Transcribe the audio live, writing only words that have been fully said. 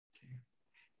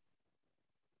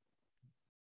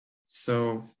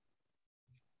So,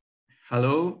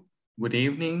 hello, good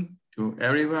evening to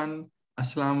everyone.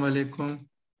 Assalamu alaikum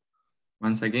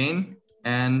once again.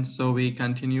 And so we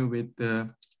continue with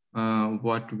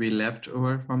what we left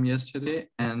over from yesterday.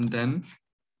 And then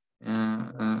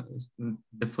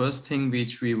the first thing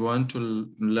which we want to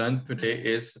learn today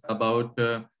is about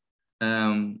the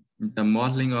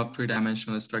modeling of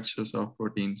three-dimensional structures of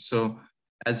protein. So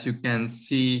as you can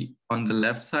see on the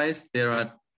left side, there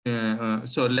are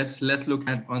so let's look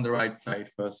at on the right side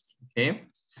first. Okay,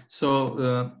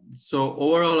 so so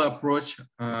overall approach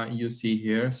you see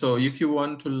here. So if you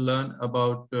want to learn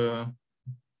about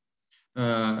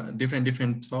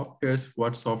different softwares,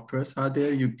 what softwares are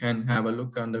there, you can have a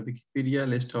look on the Wikipedia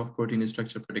list of protein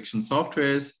structure prediction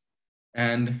softwares.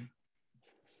 And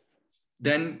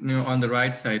then on the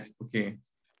right side, okay,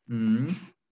 let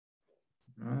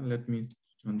me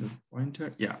on the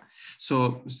pointer. Yeah.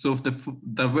 So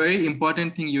the very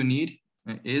important thing you need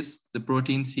is the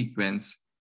protein sequence.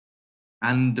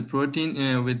 And the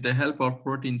protein, with the help of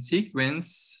protein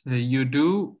sequence, you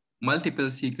do multiple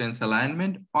sequence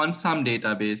alignment on some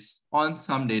database,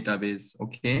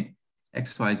 okay,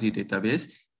 XYZ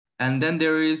database. And then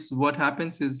there is, what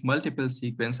happens is multiple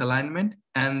sequence alignment,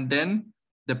 and then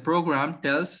the program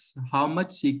tells how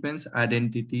much sequence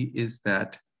identity is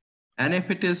that. And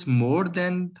if it is more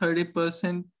than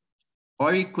 30%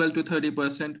 or equal to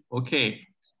 30%, okay,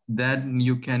 then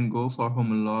you can go for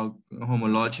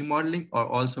homology modeling, or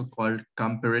also called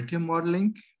comparative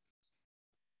modeling.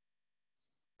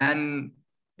 And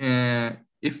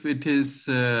if it is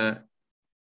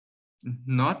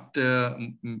not,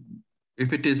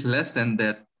 if it is less than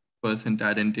that percent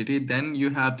identity, then you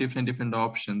have different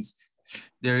options.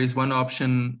 There is one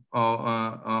option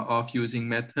of using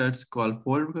methods called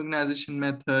fold recognition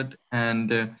method,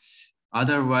 and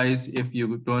otherwise, if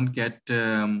you don't get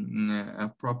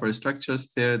proper structures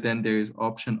there, then there is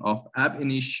option of ab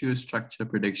initio structure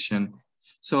prediction.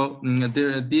 So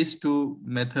these two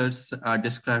methods are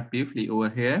described briefly over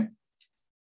here.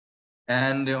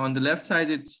 And on the left side,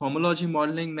 it's homology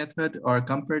modeling method or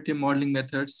comparative modeling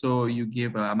method. So you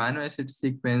give an amino acid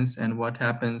sequence, and what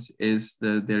happens is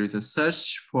there is a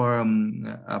search for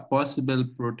a possible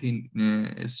protein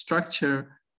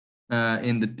structure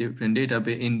in the different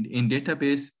database. In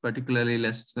database, particularly,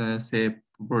 let's say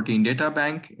protein data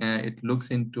bank. It looks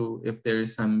into if there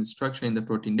is some structure in the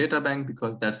protein data bank,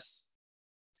 because that's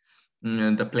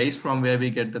the place from where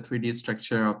we get the 3D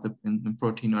structure of the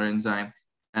protein or enzyme.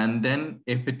 And then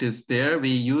if it is there, we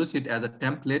use it as a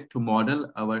template to model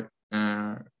our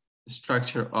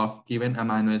structure of given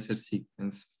amino acid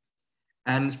sequence.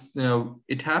 And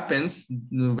it happens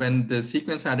when the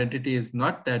sequence identity is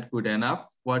not that good enough.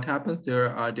 What happens?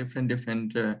 There are different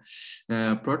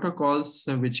protocols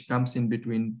which comes in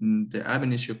between the ab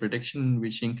initio prediction,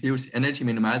 which includes energy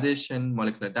minimization,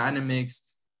 molecular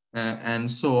dynamics,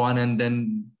 and so on. And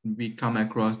then we come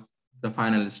across the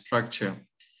final structure.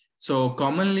 So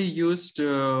commonly used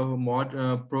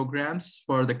programs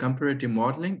for the comparative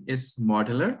modeling is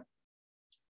Modeler,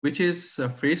 which is a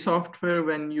free software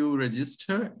when you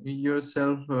register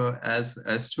yourself as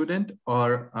a student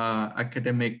or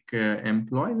academic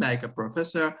employee, like a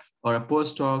professor or a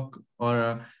postdoc or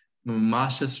a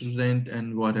master student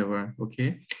and whatever,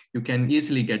 okay? You can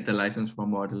easily get the license for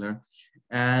Modeler.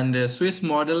 And Swiss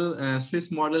Model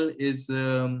is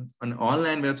an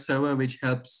online web server which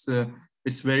helps,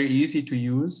 it's very easy to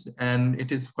use, and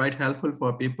it is quite helpful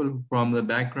for people from the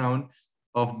background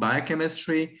of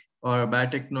biochemistry or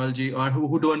biotechnology, or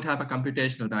who don't have a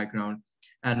computational background.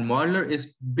 And Modeler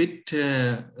is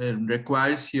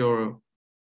requires your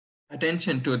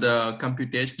attention to the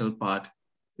computational part,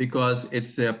 because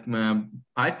it's a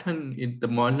Python. The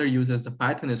Modeler uses the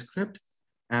Python script,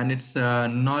 and it's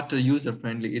not user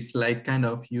friendly. It's like kind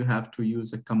of you have to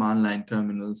use a command line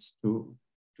terminals to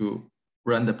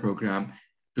run the program,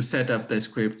 to set up the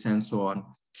scripts and so on.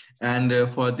 And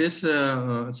for this,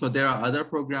 so there are other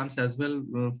programs as well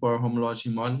for homology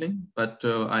modeling, but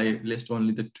I list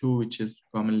only the two which is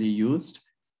commonly used.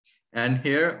 And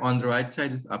here on the right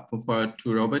side is up for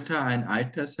Robota and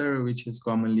iTesser, which is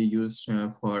commonly used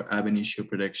for ab initio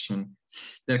prediction.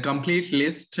 The complete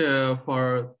list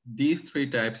for these three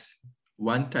types: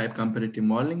 one type comparative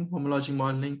modeling, homology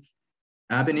modeling,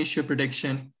 ab initio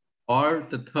prediction, or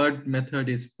the third method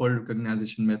is fold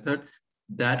recognition method.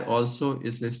 That also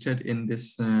is listed in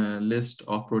this list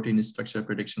of protein structure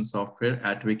prediction software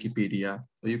at Wikipedia.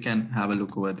 So you can have a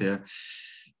look over there.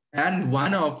 And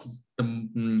one of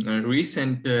the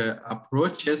recent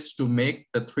approaches to make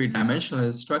the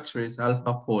three-dimensional structure is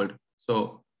AlphaFold.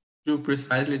 So to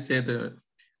precisely say, the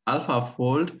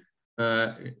AlphaFold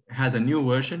has a new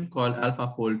version called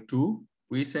AlphaFold 2.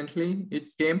 Recently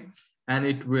it came, and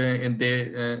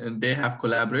they have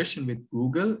collaboration with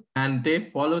Google, and they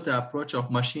follow the approach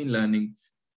of machine learning.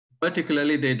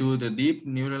 Particularly, they do the deep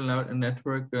neural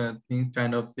network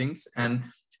kind of things, and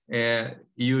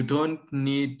you don't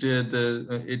need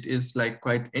it is like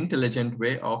quite intelligent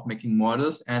way of making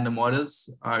models, and the models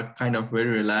are kind of very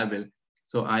reliable.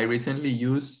 So I recently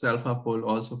used AlphaFold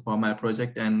also for my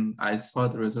project, and I saw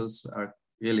the results are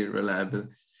really reliable.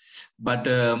 But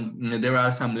there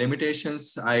are some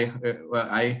limitations. I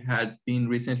had been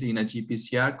recently in a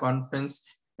GPCR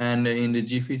conference, and in the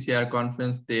GPCR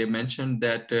conference, they mentioned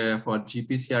that for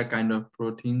GPCR kind of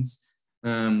proteins,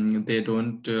 they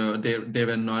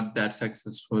were not that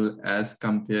successful as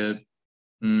compared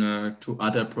to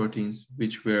other proteins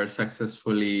which were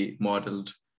successfully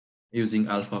modeled using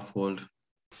AlphaFold.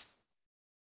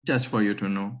 Just for you to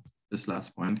know this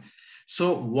last point.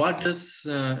 So what does,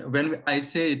 when I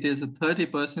say it is a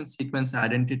 30% sequence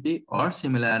identity or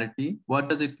similarity, what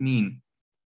does it mean?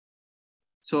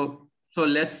 So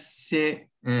let's say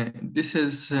this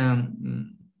is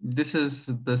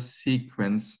the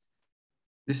sequence.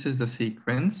 This is the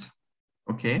sequence,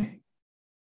 okay?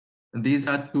 These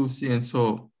are two,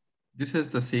 so this is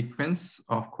the sequence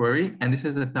of query, and this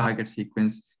is the target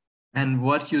sequence. And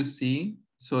what you see,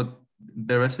 so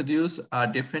the residues are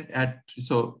different at,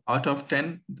 so out of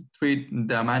 10,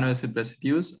 the amino acid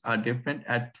residues are different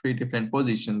at 3 different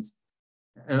positions.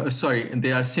 Sorry,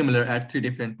 they are similar at 3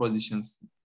 different positions.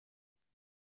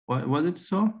 What was it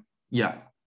so? Yeah.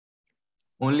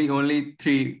 Only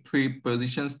three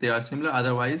positions, they are similar.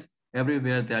 Otherwise,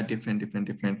 everywhere they are different.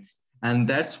 And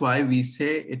that's why we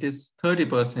say it is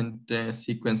 30%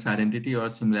 sequence identity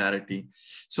or similarity.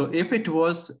 So if it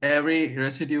was, every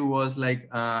residue was like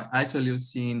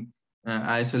isoleucine,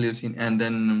 and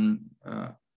then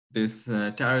this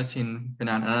tyrosine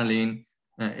phenylaniline,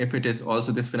 if it is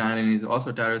also this phenylaniline is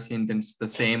also tyrosine, then it's the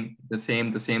same.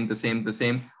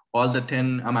 All the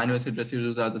 10 amino acid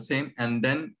residues are the same, and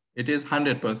then it is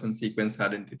 100% sequence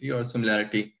identity or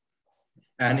similarity.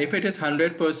 And if it is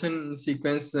 100%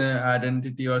 sequence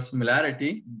identity or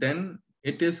similarity, then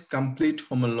it is complete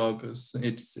homologous.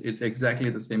 It's exactly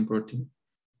the same protein.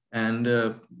 And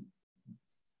it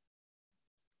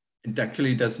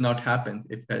actually does not happen.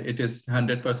 If it is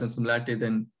 100% similarity,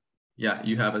 then yeah,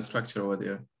 you have a structure over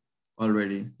there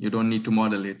already. You don't need to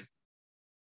model it.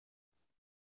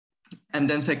 And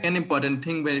then second important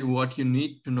thing, what you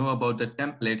need to know about the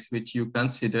templates which you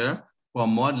consider for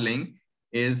modeling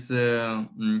is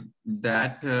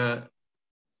that the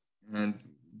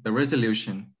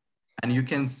resolution. And you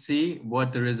can see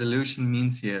what the resolution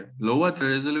means here. Lower the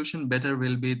resolution, better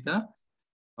will be the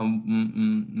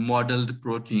modeled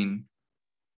protein.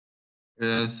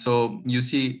 So you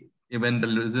see, when the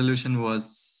resolution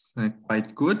was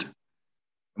quite good,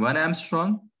 1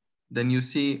 angstrom, then you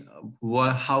see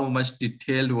how much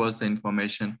detailed was the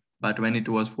information. But when it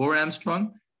was 4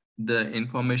 angstrom, the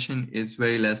information is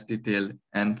very less detailed.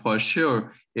 And for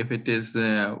sure, if it is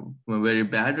a very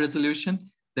bad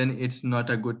resolution, then it's not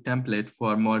a good template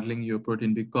for modeling your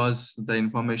protein, because the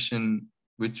information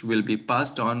which will be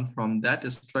passed on from that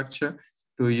structure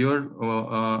to your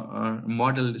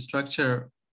model structure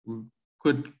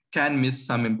can miss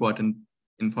some important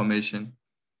information.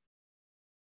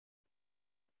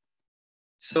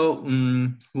 So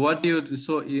what do you,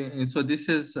 so this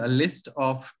is a list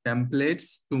of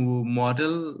templates to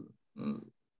model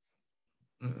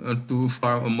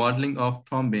for modeling of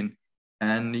thrombin.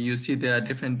 And you see there are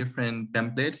different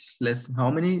templates.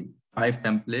 How many? 5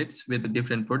 templates with a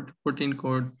different protein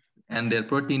code and their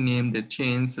protein name, their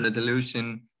chains,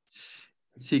 resolution,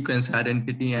 sequence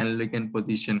identity, and ligand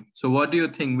position. So what do you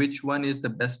think? Which one is the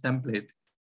best template?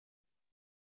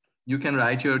 You can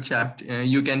write your chapter.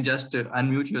 You can just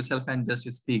unmute yourself and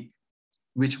just speak.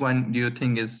 Which one do you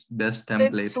think is best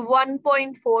template? It's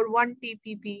 1.41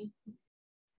 TPP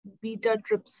beta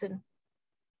trypsin.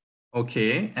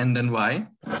 Okay, and then why?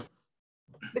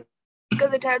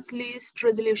 Because it has least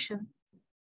resolution.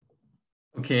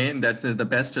 Okay, that is the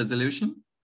best resolution.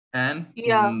 And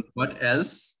yeah, what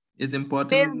else is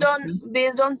important?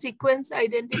 Based on sequence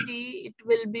identity, it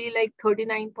will be like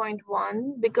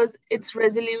 39.1 because its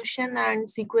resolution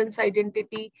and sequence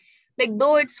identity, like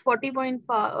though it's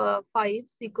 40.5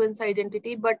 sequence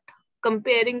identity, but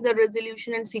comparing the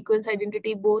resolution and sequence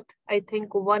identity, both I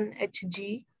think 1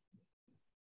 Hg.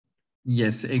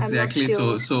 Yes, exactly.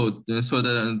 Sure. So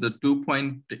the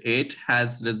 2.8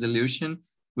 has resolution,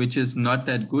 which is not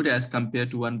that good as compared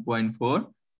to 1.4.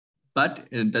 But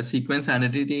the sequence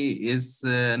identity is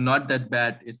not that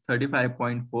bad. It's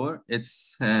 35.4.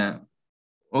 It's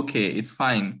okay, it's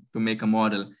fine to make a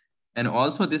model. And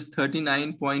also this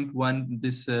 39.1,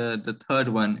 this the third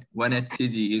one, 1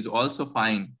 HCG is also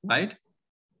fine, right?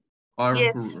 Or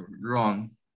Yes,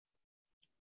 wrong?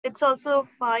 it's also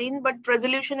fine, but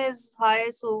resolution is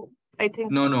high, so I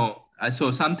think. No.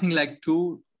 So something like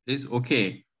 2 is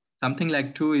okay. Something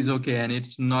like 2 is okay, and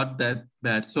it's not that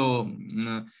bad. So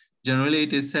generally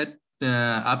it is set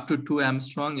up to 2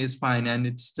 Armstrong is fine, and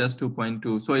it's just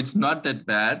 2.2. So it's not that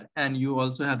bad, and you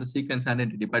also have the sequence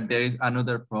identity, but there is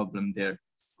another problem there.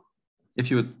 If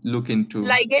you look into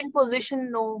Ligand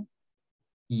position, no.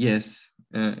 yes,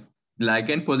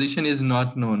 ligand position is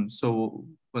not known. So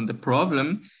on the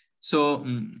problem, so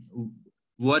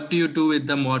what do you do with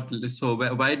the model? So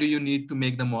why do you need to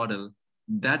make the model?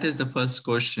 That is the first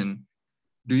question.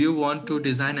 Do you want to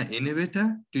design an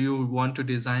inhibitor? Do you want to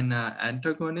design an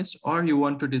antagonist, or you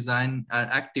want to design an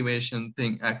activation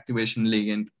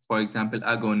ligand, for example,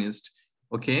 agonist?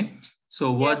 Okay.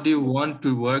 So what do you want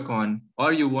to work on?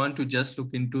 Or you want to just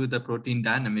look into the protein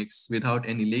dynamics without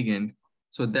any ligand?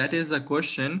 So that is a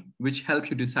question which helps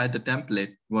you decide the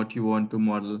template, what you want to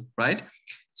model, right?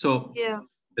 So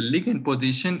the ligand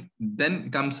position then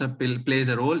plays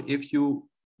a role if you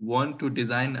want to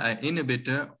design an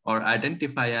inhibitor or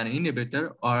identify an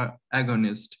inhibitor or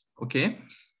agonist, okay?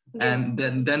 And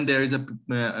then there is a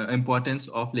importance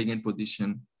of ligand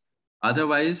position.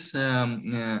 Otherwise, a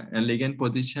ligand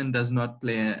position does not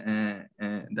play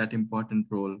that important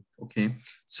role, okay?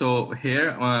 So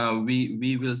here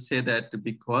we will say that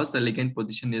because the ligand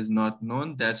position is not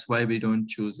known, that's why we don't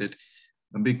choose it.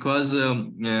 Because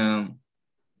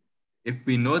if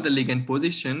we know the ligand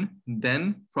position,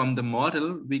 then from the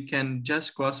model, we can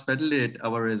just cross-validate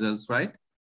our results, right?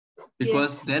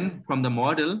 Because then from the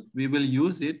model, we will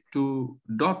use it to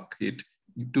dock it,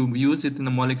 to use it in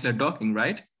the molecular docking,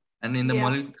 right? And in the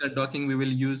molecular docking, we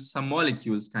will use some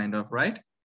molecules kind of, right?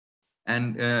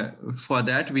 And for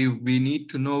that, we need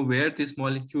to know where this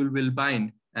molecule will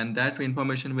bind. And that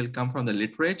information will come from the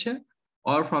literature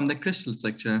or from the crystal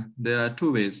structure. There are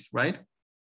two ways, right?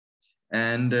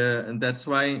 And that's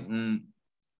why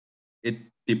it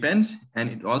depends, and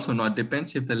it also not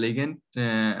depends if the ligand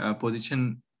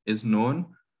position is known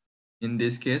in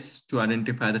this case to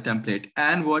identify the template.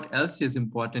 And what else is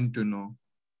important to know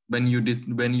when you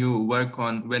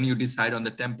decide on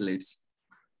the templates?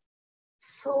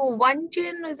 So one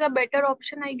chain is a better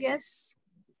option, I guess.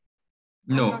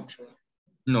 No, I'm not sure.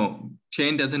 no,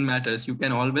 chain doesn't matter. You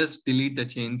can always delete the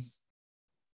chains.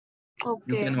 Okay.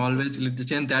 You can always delete the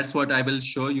chain. That's what I will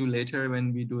show you later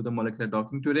when we do the molecular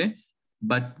docking today.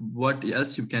 But what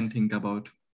else you can think about?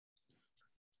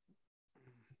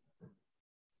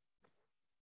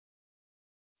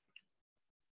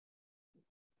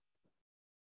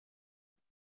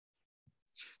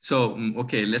 So,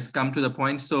 okay, let's come to the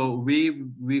point. So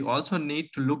we also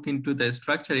need to look into the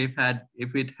structure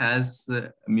if it has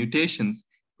mutations,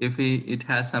 if it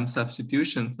has some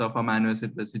substitutions of amino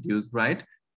acid residues, right?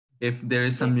 If there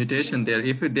is some mutation there,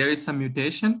 if there is some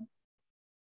mutation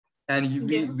and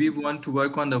we want to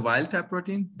work on the wild type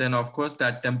protein, then of course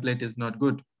that template is not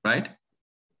good, right?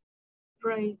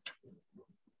 Right.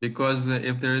 Because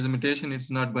if there is a mutation,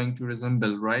 it's not going to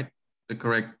resemble, right, the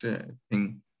correct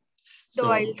thing. The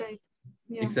wild type.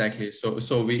 Yeah. Exactly.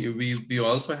 So we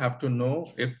also have to know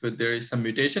if there is some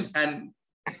mutation, and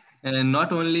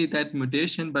not only that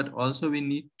mutation, but also we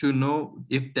need to know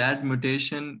if that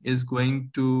mutation is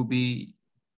going to be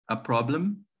a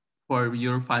problem for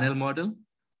your final model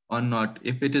or not.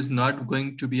 If it is not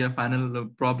going to be a final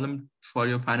problem for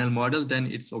your final model, then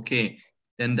it's okay.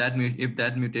 Then if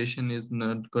that mutation is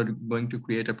not going to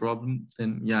create a problem,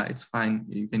 then yeah, it's fine.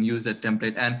 You can use that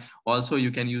template. And also you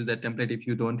can use that template if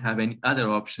you don't have any other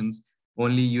options.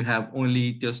 You have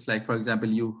just like, for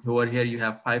example, over here, you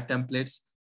have 5 templates,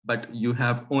 but you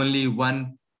have only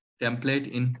one template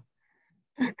in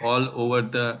all over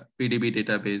the PDB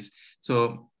database.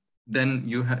 So then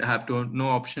you have no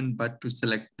option but to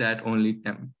select that only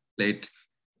template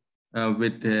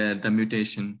with the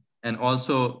mutation. And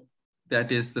also that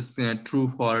is true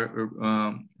for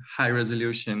high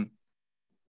resolution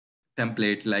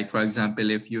template. Like, for example,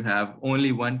 if you have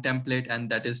only one template and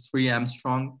that is 3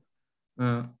 Armstrong,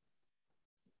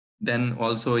 then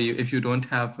also if you don't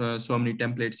have so many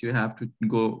templates, you have to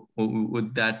go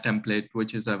with that template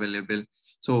which is available.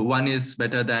 So one is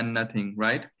better than nothing,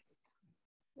 right?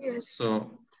 Yes.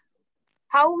 So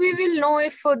how we will know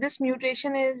if this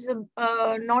mutation is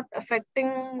not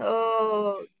affecting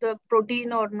the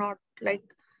protein or not, like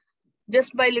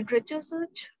just by literature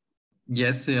search?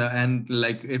 yes, and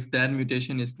like if that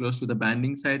mutation is close to the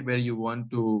binding site where you want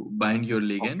to bind your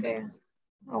ligand.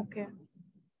 Okay.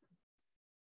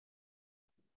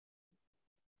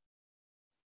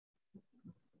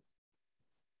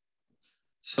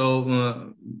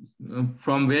 So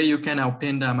from where you can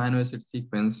obtain the amino acid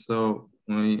sequence. So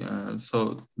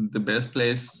the best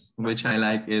place which I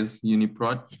like is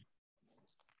UniProt.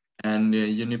 And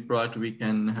UniProt, we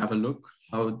can have a look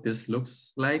how this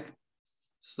looks like.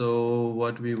 So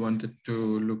what we wanted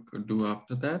to do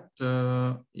after that,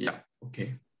 yeah,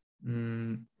 okay.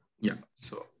 Yeah,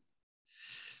 so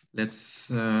let's,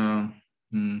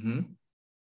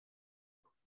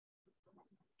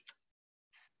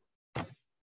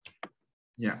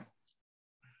 yeah.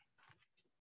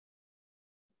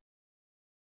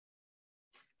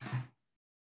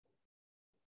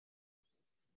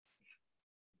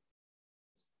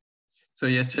 So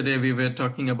yesterday we were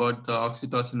talking about the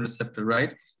oxytocin receptor,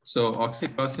 right? So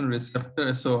oxytocin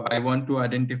receptor, so I want to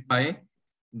identify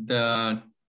the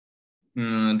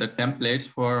templates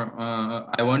for,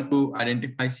 I want to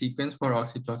identify sequence for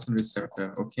oxytocin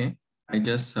receptor, okay? I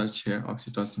just search here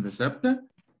oxytocin receptor.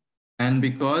 And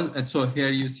because, so here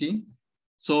you see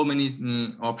so many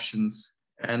options.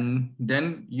 And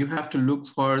then you have to look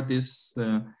for this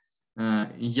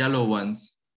yellow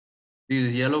ones.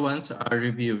 These yellow ones are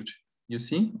reviewed. You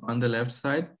see on the left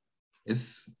side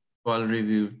is called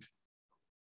reviewed.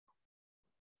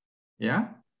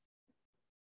 Yeah.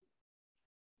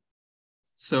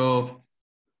 So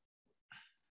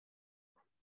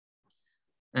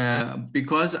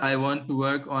because I want to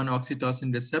work on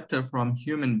oxytocin receptor from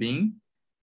human being,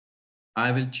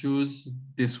 I will choose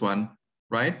this one,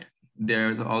 right?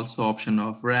 There's also option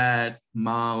of rat,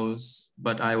 mouse,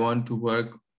 but I want to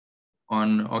work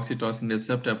on oxytocin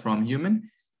receptor from human.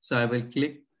 So I will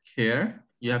click here.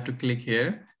 You have to click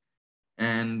here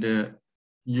and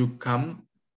you come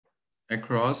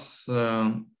across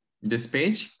this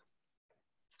page.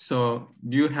 So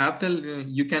do you have the,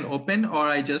 you can open, or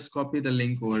I just copy the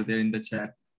link over there in the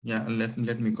chat. Yeah,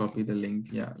 let me copy the link.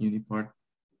 Yeah, Uniport.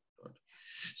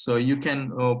 So you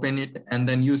can open it and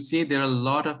then you see there are a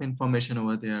lot of information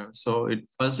over there. So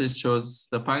first it shows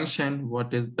the function,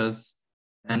 what it does,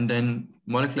 and then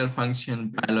molecular function,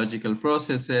 biological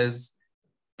processes,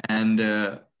 and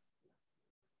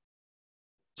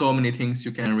so many things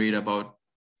you can read about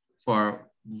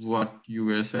for what you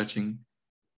were searching.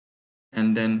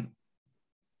 And then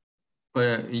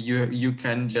you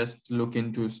can just look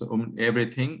into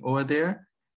everything over there.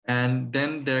 And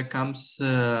then there comes,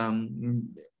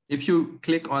 if you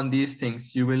click on these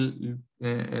things, you will,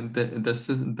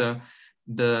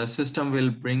 the system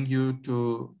will bring you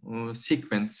to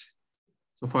sequence.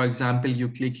 So for example, you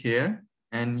click here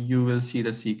and you will see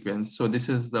the sequence. So this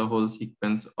is the whole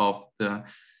sequence of the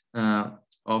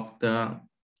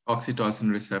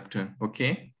oxytocin receptor,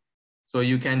 okay? So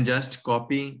you can just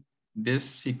copy this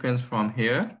sequence from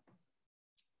here,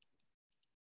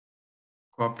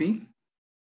 copy,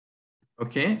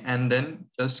 okay, and then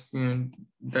just,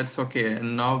 that's okay.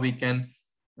 And now we can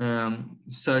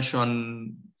search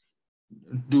on,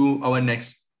 do our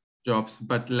next jobs,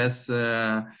 but let's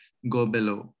go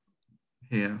below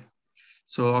here.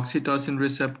 So oxytocin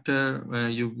receptor,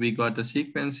 we got the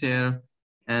sequence here,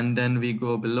 and then we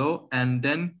go below. And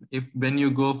then when you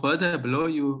go further below,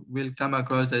 you will come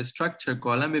across a structure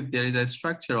column if there is a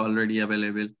structure already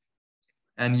available.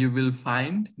 And you will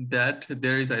find that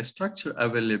there is a structure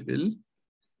available,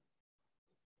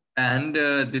 and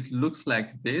it looks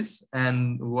like this.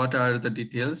 And what are the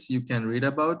details you can read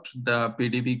about? The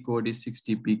PDB code is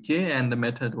 60pk, and the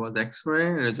method was X-ray,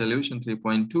 resolution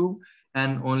 3.2,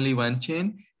 and only one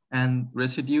chain, and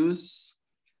residues.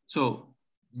 So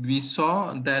we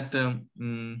saw that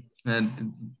the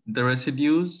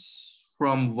residues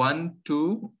from 1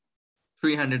 to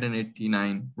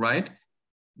 389, right?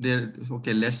 There,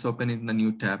 okay, let's open it in the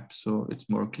new tab so it's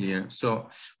more clear. So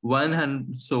 1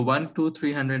 to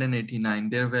 389,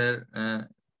 there were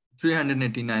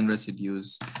 389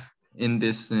 residues in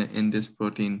this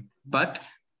protein, but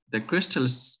the crystal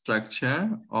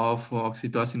structure of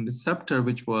oxytocin receptor,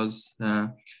 which was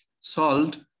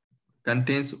solved,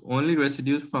 contains only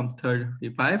residues from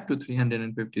 35 to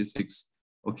 356.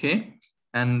 Okay,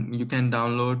 and you can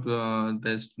download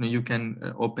this. You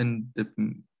can open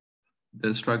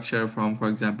the structure from, for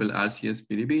example, RCS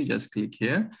PDB. Just click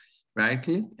here, right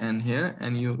click, and here,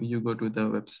 and you go to the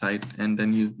website, and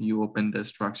then you open the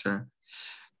structure.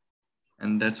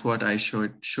 And that's what I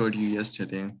showed you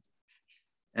yesterday.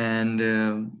 And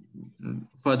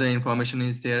further information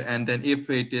is there. And then if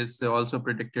it is also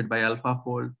predicted by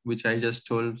AlphaFold, which I just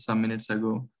told some minutes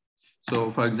ago. So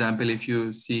for example, if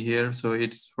you see here, so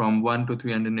it's from 1 to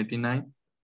 389.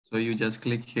 So you just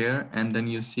click here, and then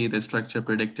you see the structure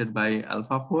predicted by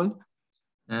AlphaFold.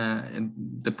 And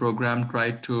the program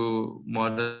tried to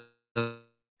model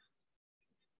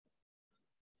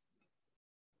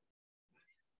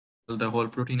the whole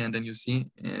protein, and then you see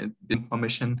the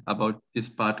information about this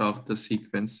part of the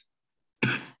sequence.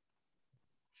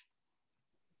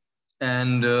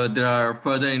 And there are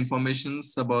further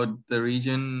informations about the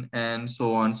region and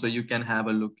so on. So you can have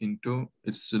a look into,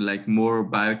 it's like more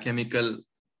biochemical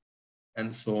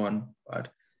and so on part.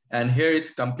 And here is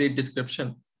complete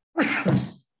description.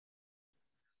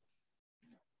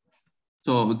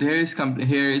 So here is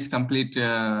complete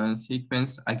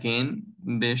sequence. Again,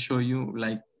 they show you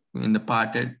like in the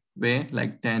parted way,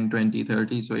 like 10, 20,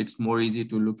 30. So it's more easy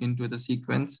to look into the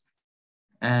sequence.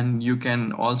 And you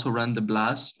can also run the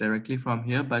blast directly from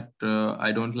here, but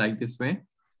I don't like this way.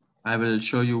 I will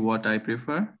show you what I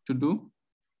prefer to do.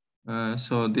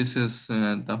 So this is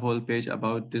the whole page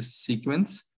about this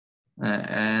sequence.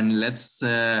 And let's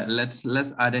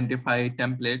identify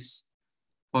templates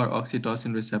for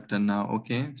oxytocin receptor now.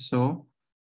 Okay, so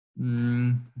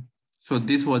so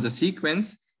this was the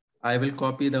sequence. I will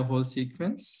copy the whole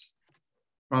sequence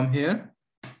from here,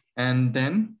 and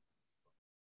then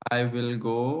I will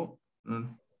go.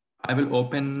 I will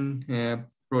open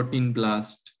protein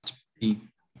blast P.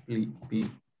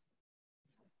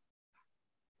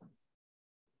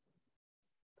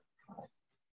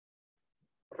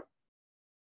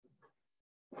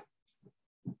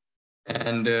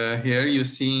 And here you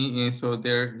see,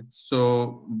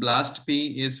 so blast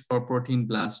P is for protein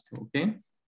blast, okay?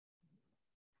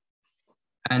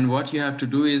 And what you have to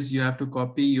do is you have to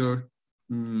copy your,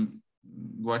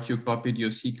 what you copied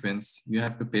your sequence, you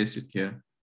have to paste it here,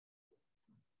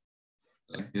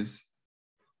 like this.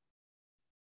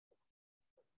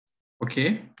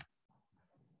 Okay.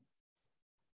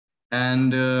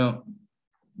 And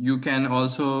you can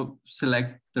also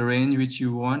select the range which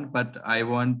you want, but I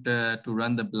want to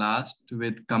run the blast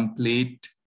with complete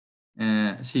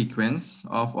sequence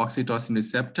of oxytocin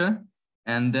receptor,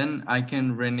 and then I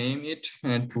can rename it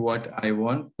to what I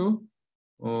want to.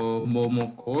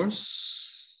 Momo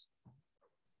course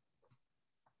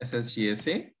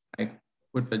SSGSA. I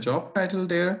put the job title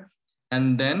there,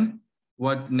 and then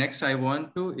what next I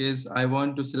want to is I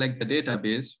want to select the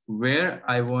database where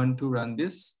I want to run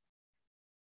this.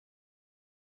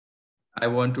 I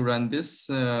want to run this.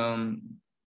 I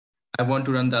want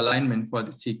to run the alignment for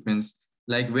the sequence,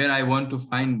 like where I want to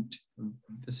find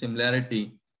the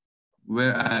similarity,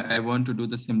 where I want to do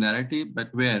the similarity,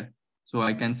 but where. So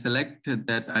I can select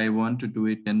that I want to do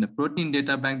it in the protein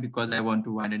data bank because I want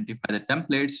to identify the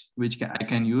templates which I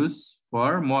can use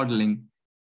for modeling,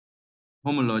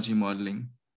 homology modeling.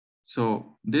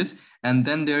 So this, and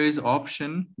then there is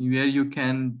option where you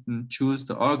can choose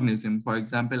the organism. For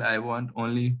example, I want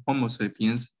only Homo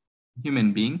sapiens,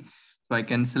 human being. So I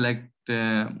can select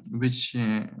which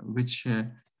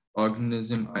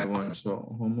organism I want.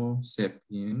 So Homo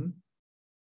sapien,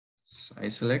 so I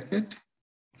select it.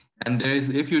 And there is,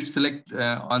 if you select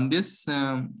on this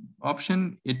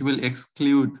option, it will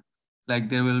exclude, like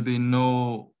there will be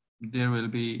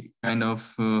kind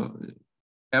of,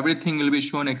 everything will be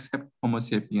shown except Homo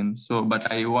sapiens. So,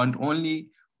 but I want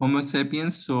only Homo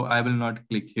sapiens, so I will not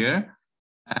click here.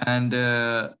 And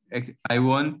I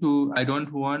only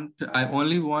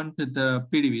want the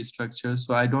PDV structure.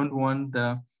 So I don't want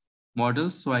the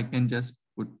models. So I can just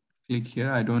click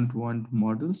here. I don't want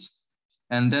models.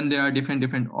 And then there are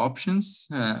different options,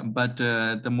 but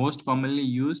the most commonly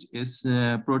used is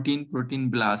protein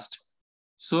blast.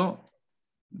 So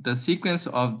the sequence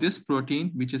of this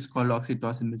protein, which is called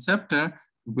oxytocin receptor,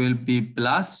 will be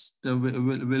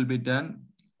will be done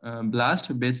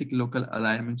blast basic local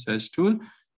alignment search tool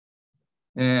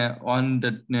on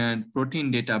the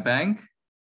protein data bank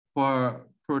for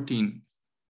protein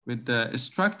with the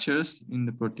structures in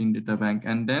the protein data bank.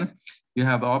 And then you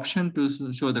have option to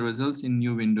show the results in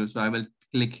new window. So I will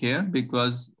click here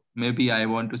because maybe I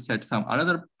want to set some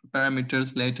other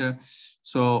parameters later.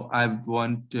 So I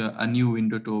want a new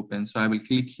window to open. So I will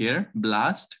click here,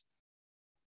 blast.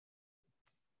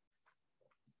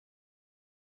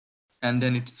 And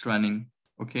then it's running,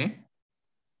 okay?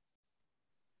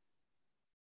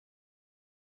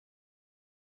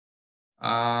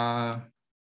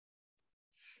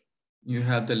 You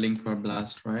have the link for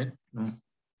blast, right? No.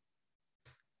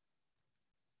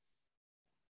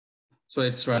 So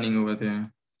it's running over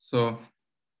there. So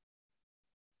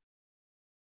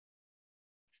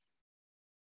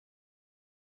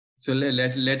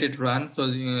let it run. So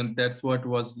that's what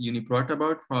was UniProt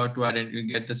about, for to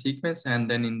get the sequence. And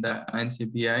then in the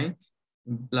NCBI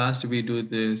blast, we do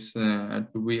this,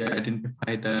 we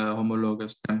identify the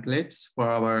homologous templates for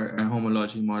our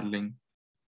homology modeling.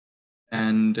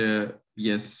 And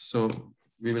yes, so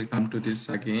we will come to this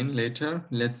again later.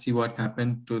 Let's see what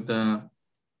happened to the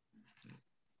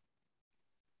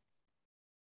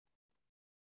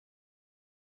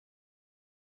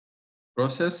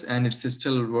process and it's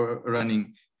still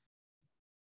running.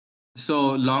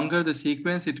 So longer the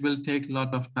sequence, it will take a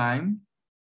lot of time,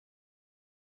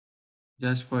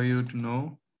 just for you to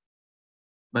know.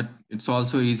 But it's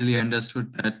also easily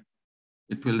understood that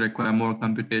it will require more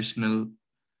computational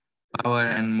power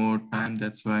and more time,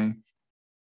 that's why.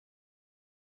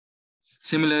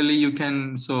 Similarly, you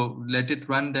can, so let it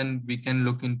run, then we can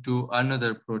look into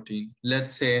another protein.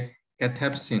 Let's say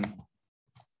cathepsin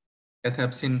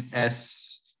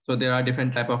S. So there are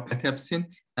different type of cathepsin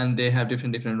and they have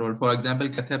different roles. For example,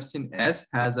 cathepsin S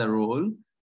has a role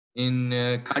in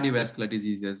cardiovascular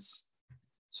diseases.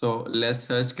 So let's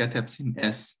search cathepsin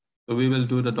S. So we will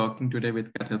do the docking today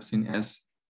with cathepsin S.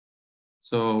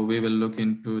 So we will look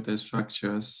into the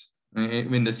structures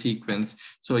in the sequence.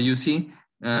 So you see,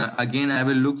 again, I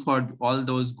will look for all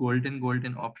those golden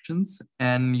options,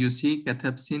 and you see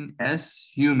cathepsin S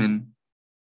human.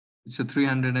 It's a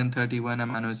 331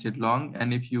 amino acid long.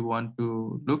 And if you want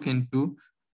to look into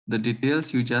the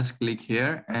details, you just click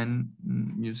here and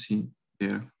you see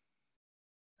there.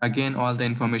 Again, all the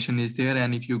information is there.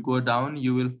 And if you go down,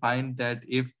 you will find that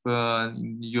if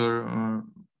your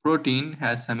protein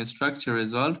has some structure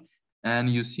resolved,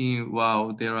 and you see,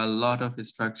 wow, there are a lot of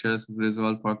structures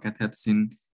resolved for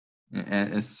cathepsin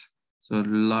S. So a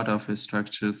lot of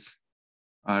structures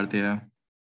are there.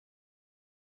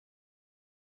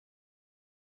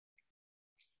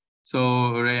 So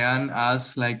Rayan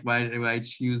asks, like, why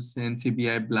choose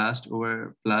NCBI blast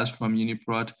over blast from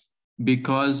UniProt?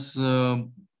 Because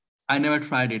I never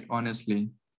tried it, honestly.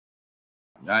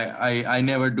 I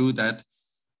never do that.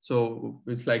 So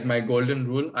it's like my golden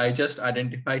rule. I just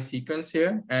identify sequence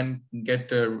here and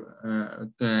get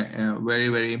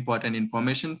very important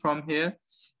information from here,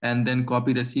 and then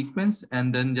copy the sequence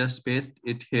and then just paste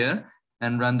it here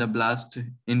and run the blast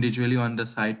individually on the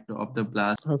site of the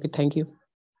blast. Okay, thank you.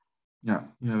 Yeah,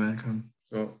 you're welcome.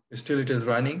 So still it is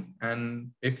running,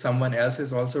 and if someone else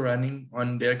is also running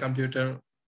on their computer,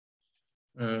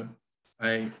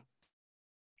 I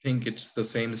think it's the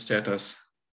same status.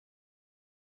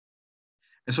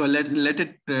 So let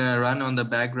it run on the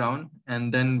background,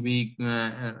 and then we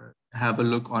have a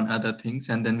look on other things,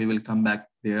 and then we will come back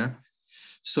there.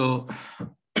 So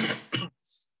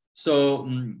so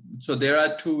there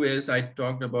are two ways I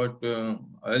talked about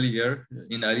earlier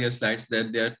in earlier slides,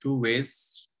 that there are two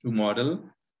ways to model.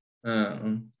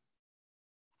 Why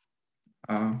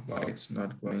it's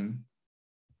not going?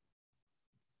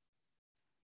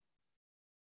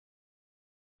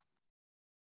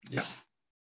 Yeah.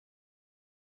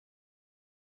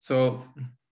 So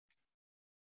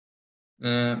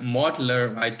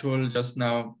modeler, I told just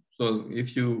now. So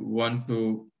if you want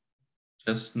to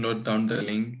just note down the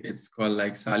link, it's called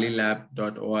like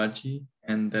salilab.org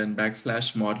and then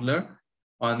 /modeler.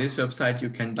 On this website, you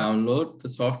can download the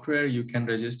software, you can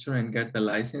register and get the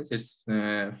license. It's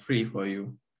free for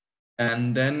you.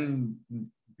 And then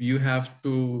you have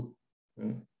to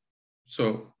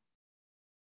so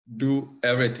do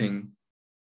everything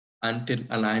until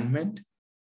alignment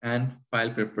and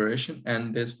file preparation.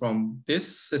 And this, from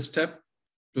this step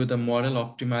to the model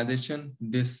optimization,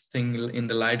 this thing in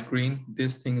the light green,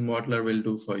 this thing modeler will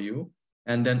do for you.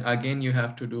 And then again, you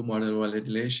have to do model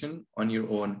validation on your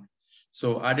own.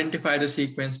 So identify the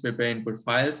sequence, prepare input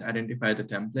files, identify the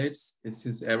templates. This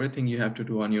is everything you have to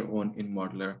do on your own in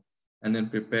modeler. And then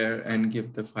prepare and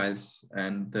give the files,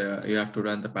 and you have to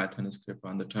run the Python script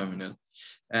on the terminal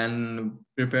and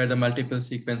prepare the multiple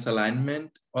sequence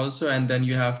alignment also. And then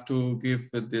you have to give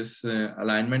this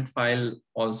alignment file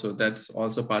also. That's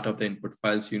also part of the input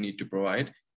files you need to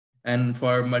provide. And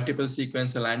for multiple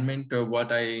sequence alignment,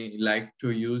 what I like to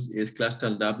use is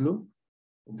cluster W,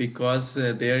 because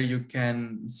there you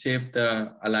can save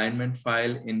the alignment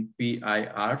file in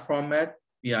PIR format.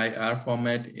 PIR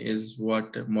format is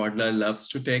what modeler loves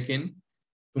to take in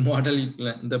to model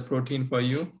the protein for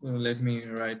you. Let me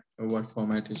write what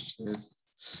format it is.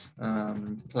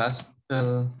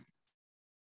 Cluster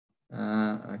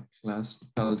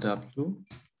W.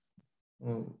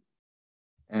 Oh.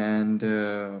 And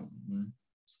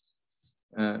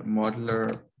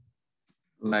modeler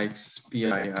likes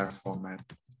PIR format.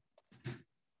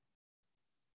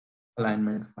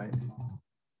 Alignment file.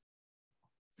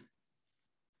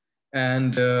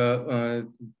 And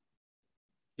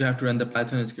you have to run the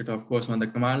Python script, of course, on the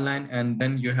command line, and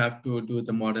then you have to do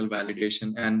the model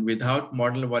validation. And without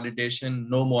model validation,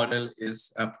 no model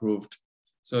is approved.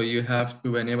 So you have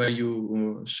to, whenever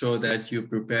you show that you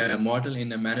prepare a model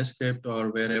in a manuscript or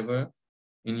wherever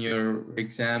in your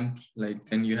exam, like,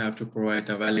 then you have to provide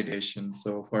a validation.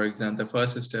 So for example, the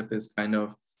first step is kind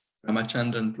of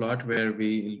Ramachandran plot where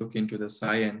we look into the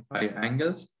psi and phi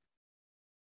angles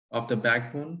of the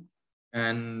backbone,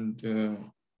 and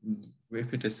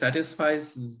if it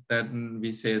satisfies, then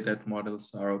we say that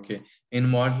models are okay. In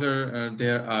modeler,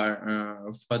 there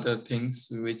are further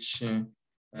things which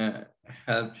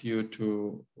help you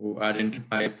to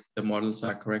identify if the models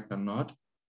are correct or not,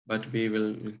 but we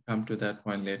will come to that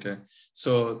point later.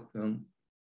 So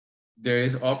there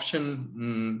is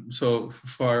option. So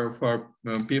for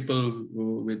people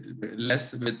with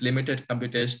limited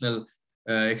computational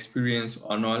experience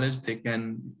or knowledge, they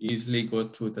can easily go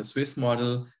to the Swiss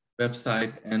model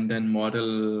website and then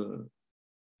model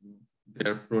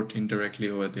their protein directly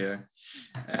over there.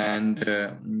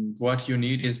 And what you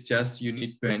need is just, you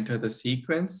need to enter the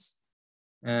sequence.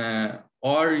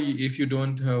 Or if you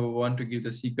don't want to give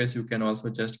the sequence, you can also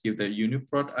just give the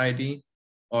UniProt ID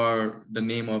or the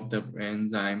name of the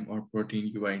enzyme or protein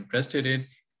you are interested in.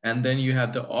 And then you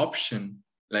have the option,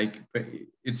 like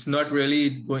it's not really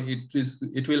going,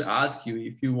 it will ask you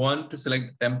if you want to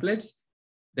select the templates,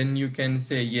 then you can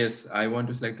say, yes, I want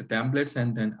to select the templates,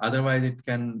 and then otherwise it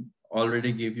can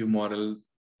already give you model.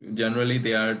 Generally,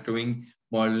 they are doing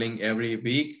modeling every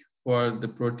week for the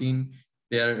protein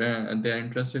they're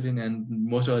interested in, and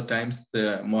most of the times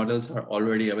the models are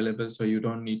already available, so you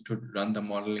don't need to run the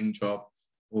modeling job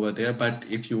over there. But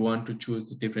if you want to choose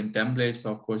the different templates,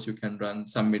 of course you can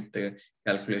submit the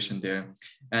calculation there,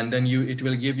 and then it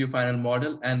will give you final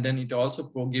model, and then it also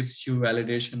gives you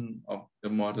validation of the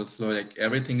model. So like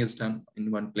everything is done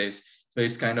in one place, so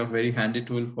it's kind of very handy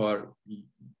tool for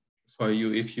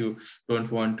you if you don't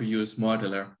want to use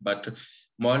modeler. But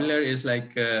modeler is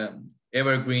like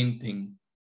evergreen thing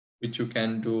which you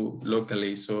can do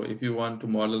locally. So if you want to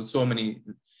model so many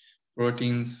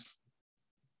proteins,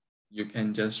 you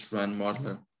can just run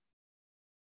modeler.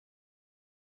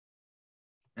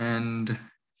 And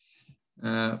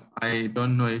I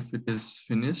don't know if it is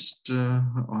finished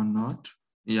or not.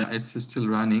 Yeah, it's still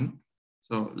running.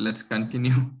 So let's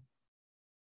continue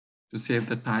to save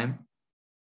the time.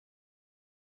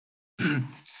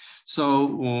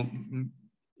 So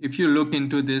if you look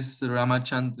into this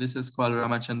this is called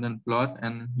Ramachandran plot,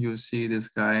 and you see this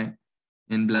guy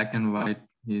in black and white.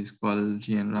 He's called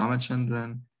GN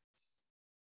Ramachandran.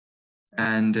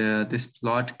 And this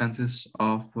plot consists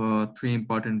of 3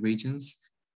 important regions: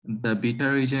 the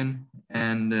beta region,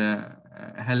 and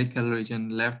helical region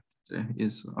left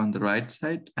is on the right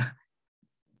side,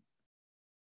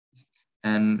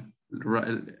 and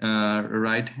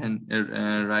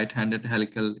right-handed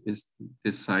helical is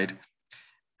this side.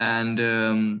 And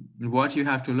what you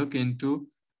have to look into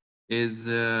is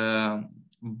there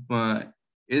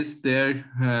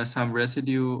some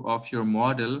residue of your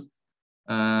model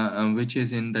which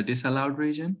is in the disallowed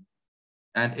region?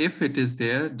 And if it is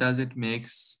there, it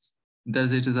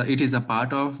is a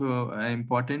part of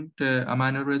important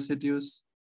amino residues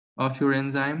of your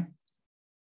enzyme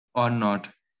or not?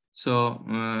 So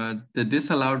the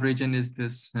disallowed region is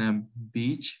this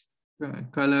beige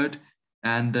colored,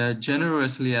 and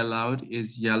generously allowed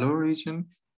is yellow region,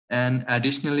 and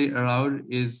additionally allowed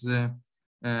is the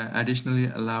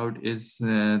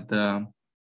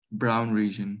brown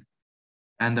region,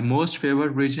 and the most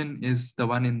favored region is the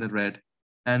one in the red.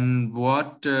 And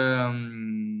what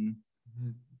the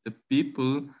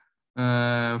people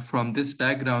from this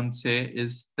background say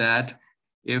is that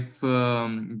if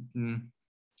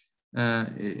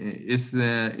if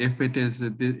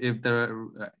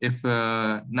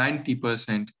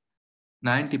 90%,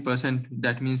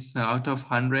 that means out of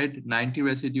 100, 90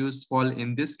 residues fall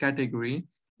in this category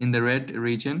in the red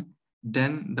region,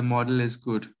 then the model is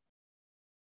good.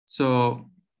 So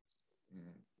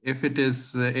if it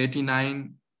is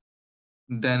 89,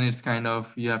 then it's kind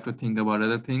of, you have to think about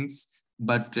other things,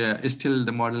 but still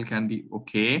the model can be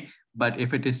okay. But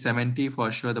if it is 70, for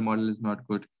sure the model is not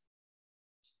good.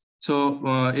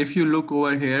 So if you look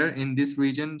over here in this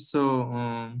region, so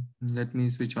let me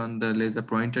switch on the laser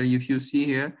pointer. If you see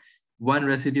here, one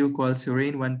residue called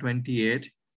serine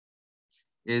 128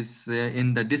 is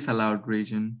in the disallowed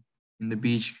region, in the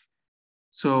beige.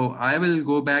 So I will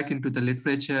go back into the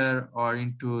literature or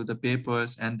into the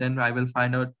papers, and then I will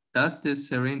find out, does this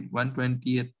serine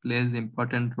 128 plays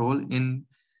important role in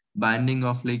binding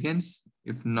of ligands?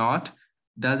 If not,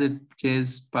 does it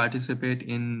participate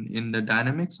in the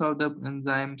dynamics of the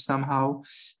enzyme somehow?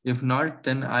 If not,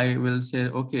 then I will say,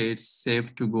 okay, it's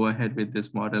safe to go ahead with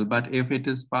this model. But if it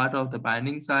is part of the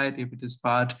binding site, if it is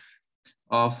part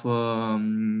of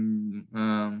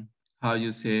how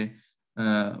you say,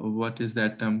 what is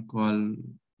that term called?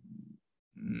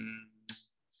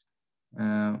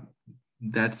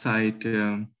 That site,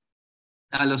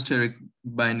 allosteric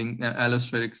binding,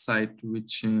 allosteric site,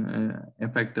 which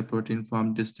affect the protein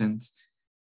from distance.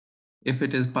 If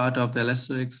it is part of the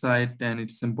allosteric site and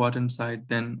it's important site,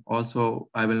 then also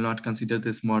I will not consider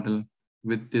this model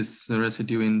with this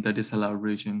residue in the disallowed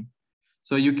region.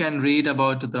 So you can read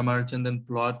about the Ramachandran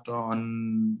plot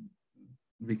on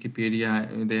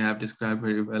Wikipedia. They have described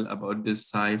very well about this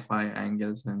psi-phi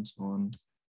angles and so on.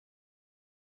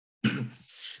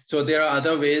 So there are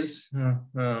other ways.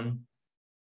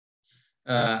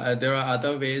 There are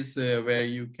other ways where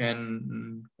you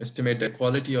can estimate the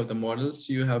quality of the models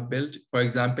you have built. For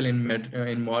example, in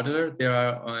modeler, there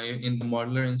are in the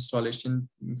modeler installation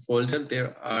folder,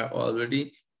 there are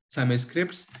already some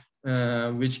scripts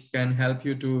which can help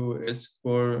you to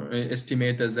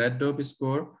estimate the Z-dope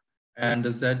score, and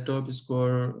the Z-dope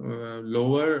score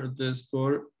lower the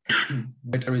score,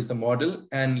 better is the model,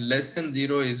 and less than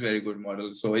 0 is very good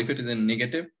model. So if it is in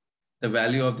negative, the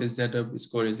value of this Z-dope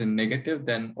score is in negative,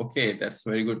 then okay, that's a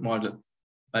very good model.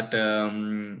 But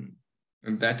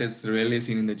that is rarely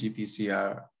seen in the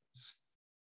GPCR.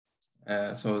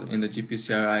 So in the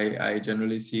GPCR, I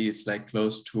generally see it's like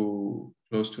close to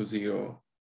 0.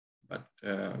 But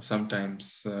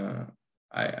sometimes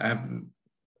I have,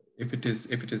 if it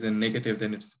is in negative,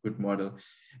 then it's a good model.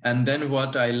 And then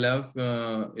what I love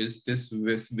is this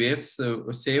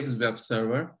Saves web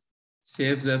server.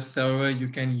 Saves web server you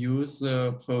can use,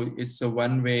 so it's a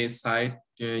one-way site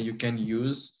you can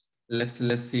use. Let's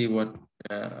see what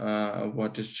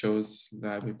it shows.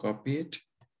 I will copy it.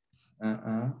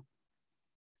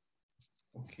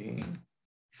 Okay,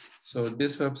 so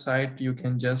this website you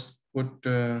can just put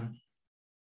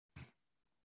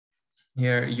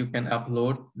here. You can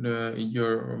upload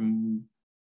your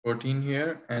protein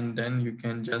here, and then you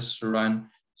can just run.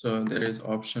 So there is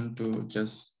option to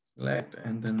just select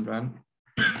and then run.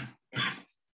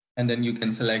 And then you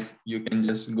can select, you can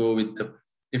just go with the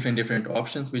different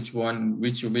options, which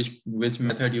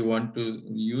method you want to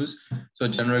use. So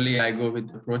generally I go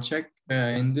with the project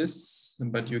in this,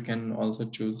 but you can also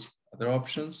choose other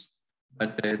options.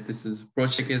 But this is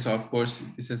project is, of course,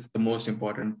 this is the most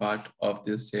important part of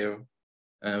this Save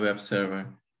web server.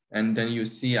 And then you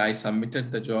see I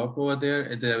submitted the job over there.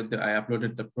 I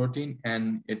uploaded the protein,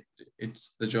 and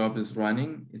the job is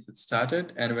running. It's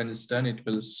started, and when it's done, it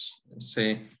will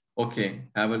say, okay,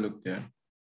 have a look there.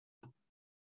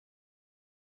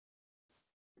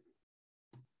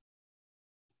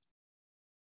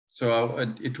 So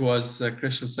it was a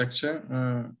crystal structure.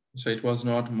 So it was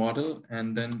not model,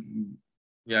 and then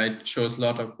yeah, it shows a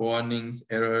lot of warnings,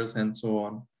 errors, and so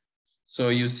on. So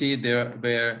you see there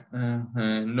were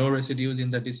no residues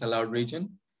in the disallowed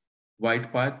region,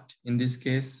 white part in this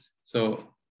case.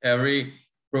 So every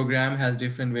program has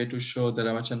different way to show the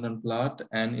Ramachandran plot.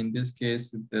 And in this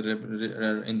case, in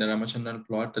the Ramachandran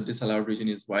plot, the disallowed region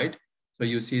is white. So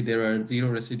you see there are 0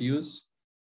 residues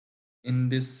in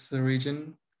this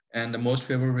region. And the most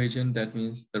favored region, that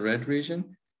means the red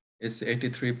region, is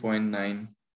 83.9.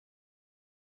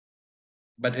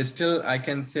 But still, I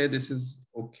can say this is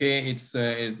okay. It's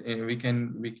we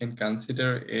can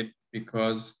consider it,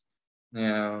 because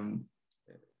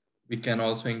we can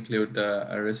also include the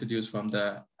residues from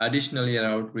the additionally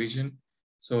allowed region.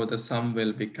 So the sum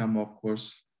will become, of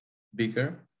course,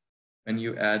 bigger when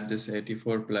you add this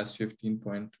 84 plus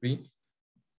 15.3.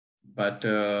 But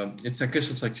it's a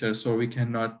crystal structure, so we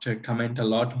cannot comment a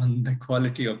lot on the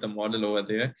quality of the model over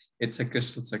there. It's a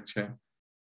crystal structure.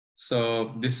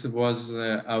 So this was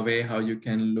a way how you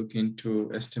can look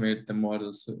into estimate the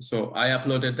models. So I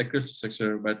uploaded the crystal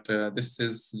structure, but this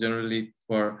is generally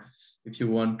for if you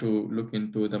want to look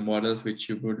into the models which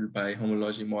you build by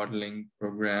homology modeling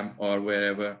program or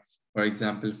wherever. For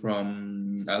example,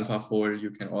 from AlphaFold,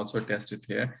 you can also test it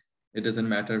here. It doesn't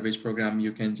matter which program,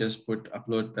 you can just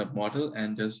upload the model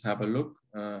and just have a look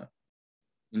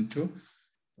into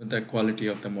the quality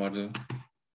of the model.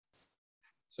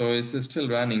 So it's still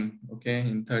running, okay?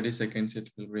 In 30 seconds,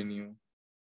 it will renew.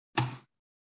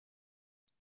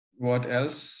 What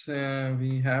else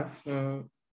we have?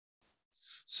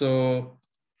 So,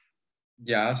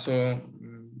 yeah, so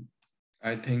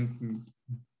I think,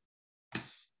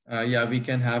 yeah, we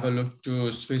can have a look to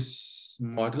Swiss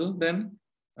model then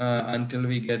until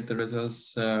we get the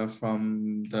results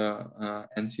from the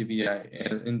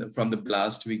NCBI. From the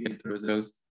BLAST, we get the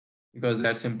results, because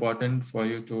that's important for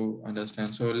you to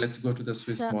understand. So let's go to the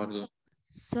Swiss model.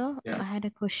 So yeah. I had a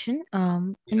question.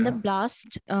 In the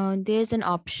BLAST, there's an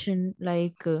option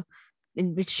like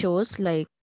which shows like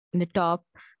in the top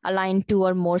align 2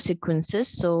 or more sequences.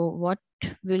 So what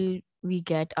will we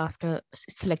get after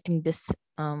selecting this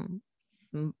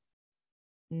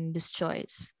this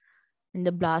choice? in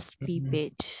the BLAST P Mhm.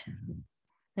 page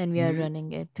when we are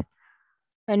running it.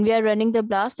 When we are running the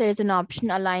BLAST, there is an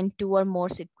option align 2 or more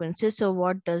sequences. So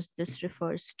what does this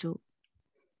refers to?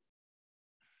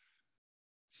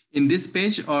 In this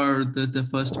page or the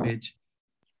first page?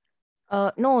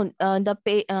 No,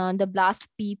 the BLAST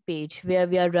P page where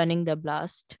we are running the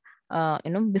BLAST.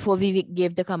 Before we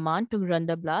gave the command to run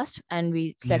the BLAST and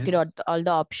we selected Yes. all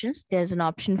the options, there's an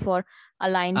option for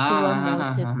align 2 or more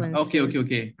Okay, sequences.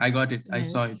 okay. I got it. I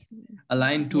saw it. Yes.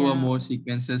 Align 2 or Yeah. more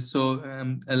sequences. So,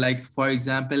 like for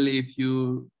example, if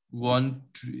you want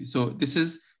to, so this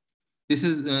is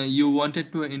you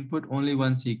wanted to input only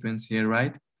one sequence here,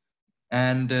 right?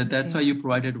 And that's why Okay. you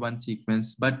provided one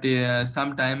sequence. But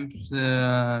sometimes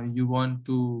you want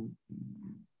to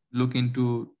look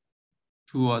into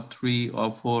 2 or 3 or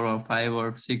 4 or 5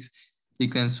 or 6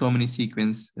 sequence, so many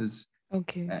sequences.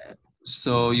 Okay.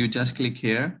 So you just click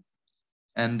here,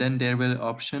 and then there will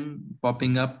option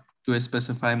popping up to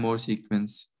specify more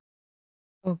sequence.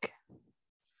 Okay.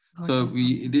 So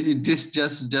this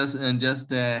just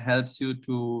helps you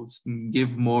to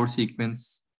give more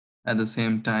sequence at the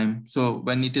same time. So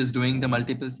when it is doing the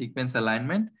multiple sequence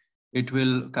alignment, it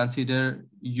will consider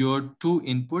your 2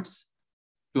 inputs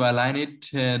to align it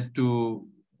to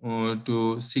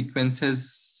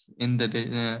sequences in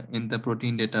the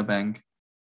protein data bank.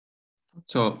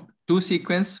 So 2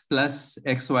 sequence plus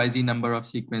XYZ number of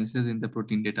sequences in the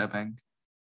protein data bank.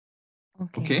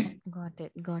 Okay. Got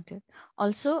it.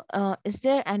 Also, is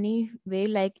there any way,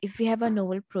 like if we have a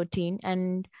novel protein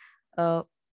and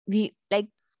we like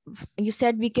you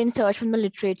said we can search from the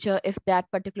literature if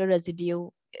that particular residue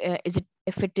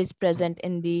if it is present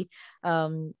in the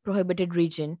prohibited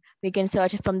region, we can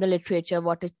search it from the literature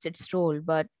what is its role.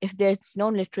 But if there's no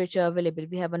literature available,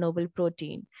 we have a novel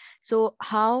protein. So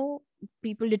how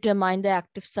people determine the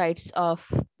active sites of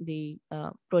the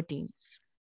proteins?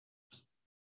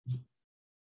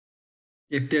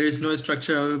 If there is no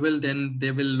structure available, then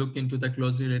they will look into the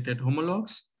closely related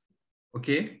homologs.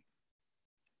 Okay.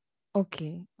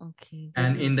 Okay.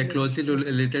 And in the closely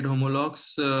related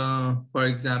homologs, for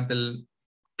example,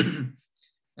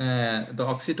 the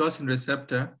oxytocin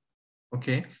receptor.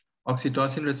 Okay.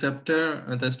 Oxytocin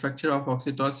receptor, the structure of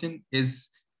oxytocin is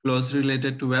closely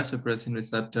related to vasopressin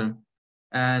receptor.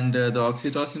 And the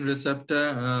oxytocin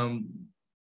receptor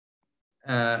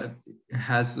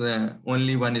has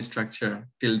only one structure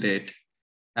till date,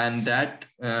 and that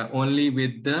only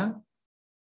with the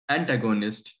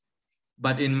antagonist.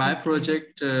 But in my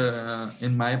project,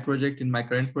 in my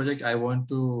current project, I want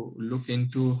to look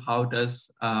into how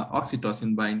does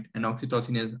oxytocin bind, and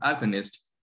oxytocin is agonist.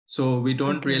 So we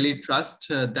don't really trust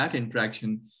that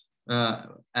interaction.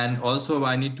 And also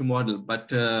I need to model,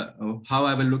 but how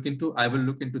I will look into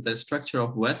the structure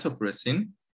of vasopressin,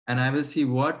 and I will see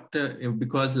what,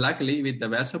 because luckily with the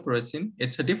vasopressin,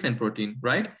 it's a different protein,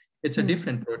 right? It's a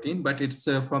different protein, but it's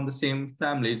from the same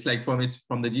family. It's like from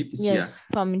the GPCR. Yes,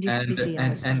 from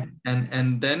GPCRs.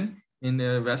 And then in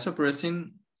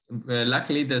vasopressin,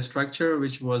 luckily the structure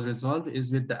which was resolved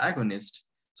is with the agonist.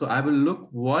 So I will look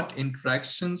what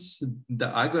interactions the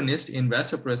agonist in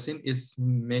vasopressin is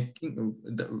making.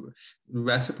 The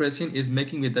vasopressin is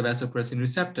making with the vasopressin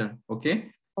receptor. Okay.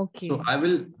 So I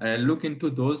will look into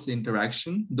those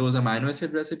interaction, those amino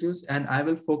acid residues, and I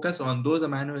will focus on those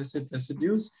amino acid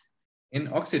residues in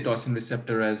oxytocin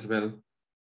receptor as well.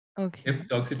 If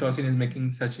the oxytocin is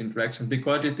making such interactions,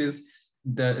 because it is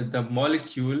the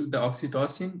molecule, the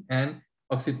oxytocin and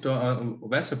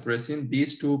vasopressin,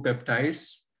 these 2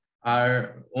 peptides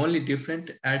are only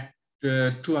different at 2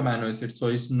 amino acids. So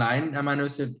it's 9 amino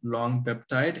acid long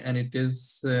peptide, and it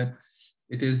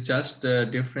is just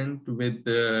different with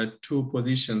the 2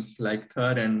 positions, like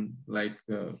third and like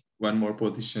one more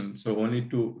position. So only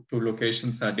two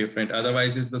locations are different.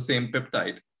 Otherwise, it's the same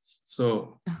peptide.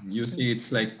 So you see,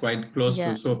 it's like quite close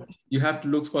to. So you have to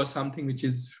look for something which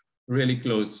is really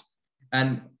close.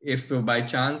 And if by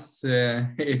chance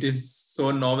it is so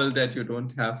novel that you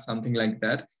don't have something like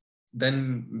that,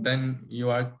 then you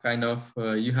are kind of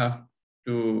you have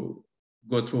to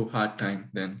go through hard time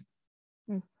then.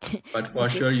 But for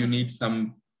sure, you need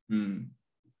some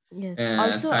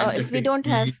Also, if we don't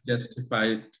have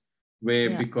justified way,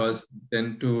 because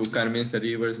then to convince the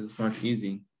reviewers is not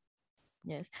easy.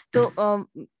 Yes. So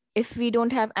if we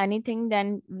don't have anything,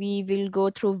 then we will go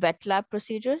through wet lab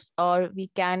procedures, or we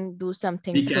can do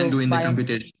something. We can do in the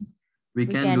computation. We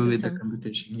can do with the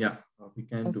computation. Yeah, we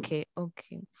can do.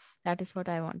 Okay. That is what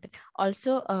I wanted.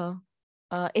 Also,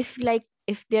 if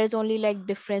there's only like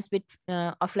difference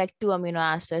of like 2 amino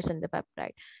acids in the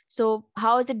peptide, so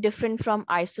how is it different from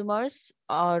isomers,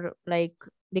 or like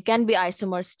they can be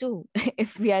isomers too,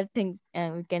 if we can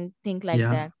think like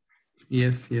that.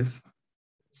 Yes, yes.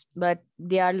 But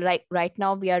they are like, right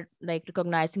now we are like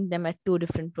recognizing them as two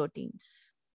different proteins.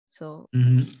 So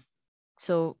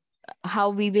so how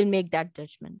we will make that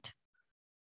judgment?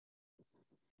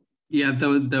 Yeah,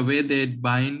 the way they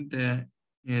bind,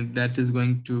 that is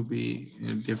going to be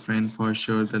different for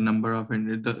sure. The number of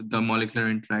the molecular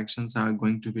interactions are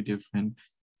going to be different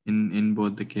in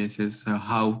both the cases.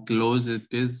 How close it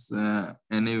is,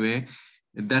 anyway,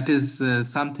 that is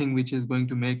something which is going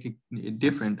to make it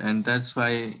different, and that's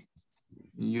why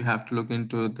you have to look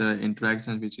into the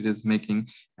interactions which it is making,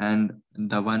 and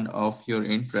the one of your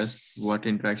interest, what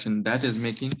interaction that is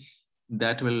making,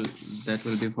 that will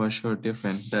be for sure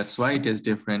different. That's why it is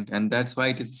different, and that's why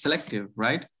it is selective,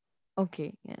 right?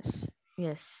 Okay, yes,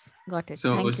 yes, got it.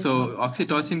 So Thank you so much.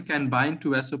 oxytocin can bind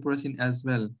to vasopressin as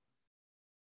well.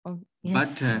 Oh,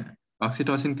 But yes.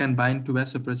 oxytocin can bind to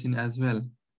vasopressin as well.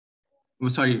 Oh,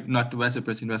 sorry, not to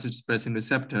vasopressin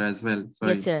receptor as well.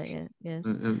 Sorry. Yes, sir. Yeah, yes.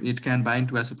 It can bind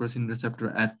to vasopressin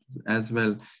receptor as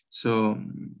well. So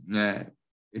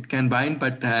it can bind,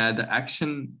 but the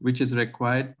action which is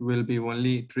required will be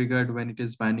only triggered when it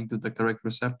is binding to the correct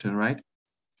receptor, right?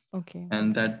 Okay.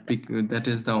 And that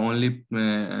is the only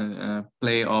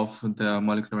play of the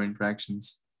molecular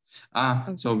interactions.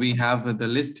 Okay. So we have the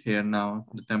list here now.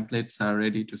 The templates are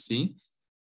ready to see.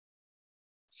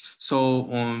 So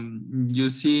you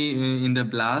see in the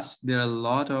BLAST, there are a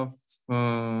lot of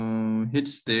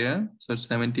hits there. So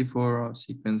 74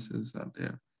 sequences are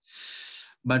there.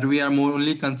 But we are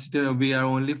we are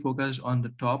only focused on the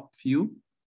top few.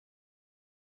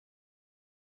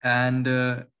 And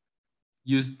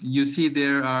you see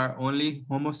there are only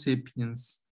Homo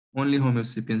sapiens,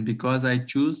 because I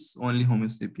choose only Homo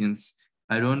sapiens.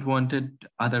 I don't wanted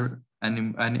other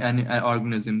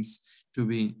organisms to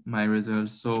be my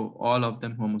results. So all of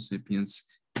them Homo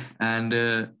sapiens. And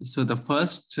so the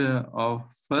first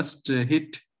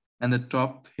hit and the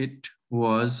top hit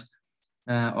was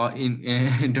or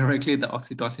in directly the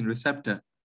oxytocin receptor.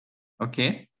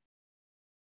 Okay,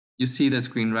 you see the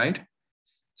screen, right?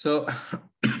 So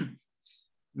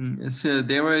so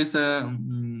there is a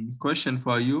question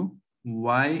for you.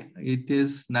 Why it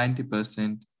is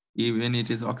 90%, even it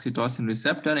is oxytocin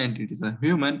receptor and it is a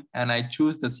human, and I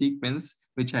choose the sequence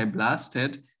which I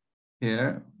blasted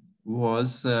here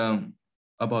was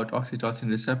about oxytocin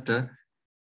receptor.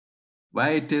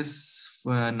 Why it is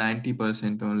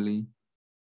 90% only?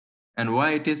 And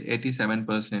why it is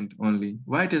 87% only?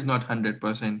 Why it is not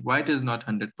 100%? Why it is not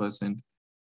 100%?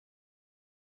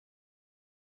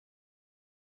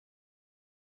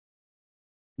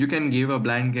 You can give a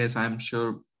blind guess. I'm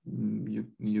sure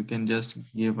you can just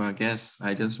give a guess.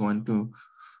 I just want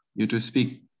you to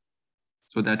speak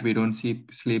so that we don't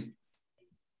sleep.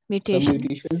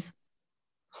 Mutations.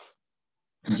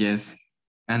 Yes.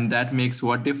 And that makes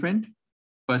what different?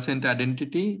 Percent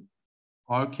identity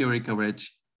or query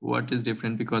coverage? What is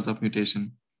different because of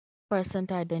mutation?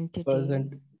 Percent identity.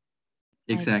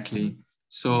 Exactly.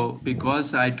 So Yes.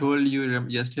 because I told you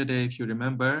yesterday, if you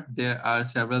remember, there are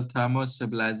several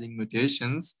thermostabilizing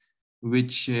mutations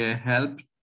which help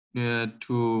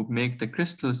to make the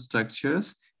crystal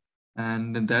structures.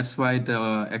 And that's why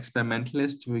the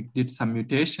experimentalists did some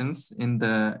mutations in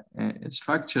the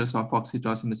structures of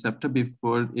oxytocin receptor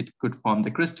before it could form the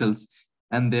crystals.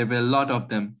 And there were a lot of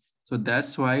them. So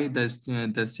that's why the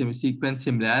sequence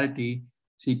similarity,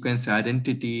 sequence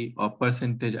identity, or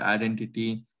percentage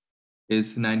identity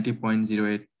is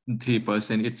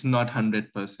 90.03%. It's not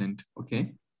 100%.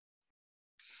 Okay.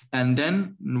 And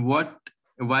then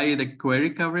why the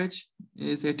query coverage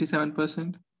is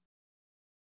 87%?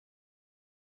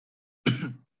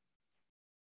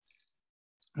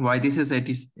 Why this is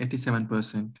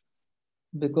 87%?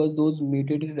 Because those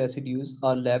mutated residues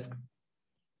are left.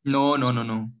 No.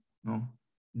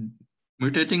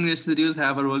 Mutating residues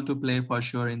have a role to play for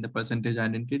sure in the percentage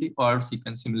identity or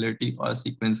sequence similarity or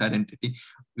sequence identity.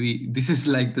 This is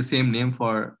like the same name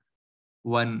for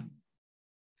one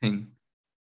thing.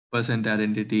 Percent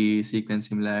identity, sequence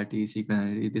similarity, sequence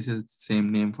identity. This is the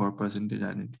same name for percentage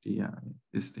identity. Yeah,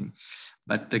 this thing.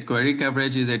 But the query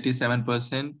coverage is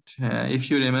 87%. If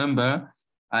you remember,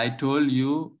 I told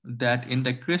you that in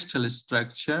the crystal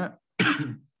structure,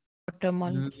 Water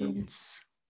molecules,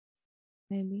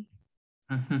 maybe.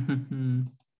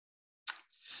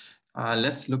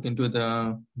 Let's look into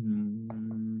the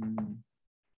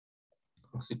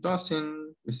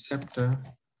oxytocin receptor.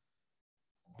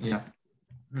 Yeah.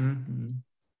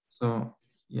 So,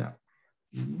 yeah.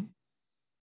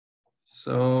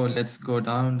 So let's go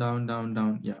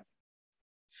down. Yeah.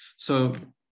 So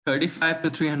 35 to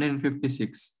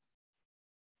 356.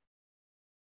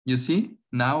 You see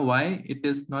now why it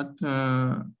is not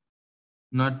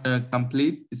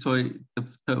complete. So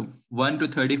the 1 to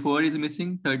 34 is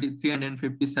missing,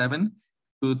 357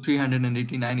 to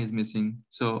 389 is missing.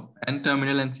 So N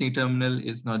terminal and C terminal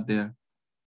is not there.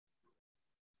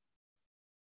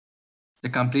 The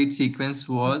complete sequence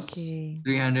was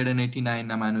 389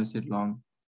 amino acid long.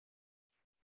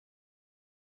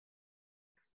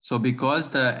 So because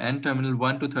the N terminal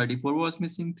 1 to 34 was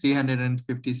missing,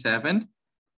 357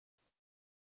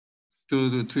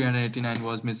 to 389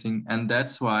 was missing. And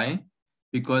that's why,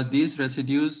 because these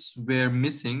residues were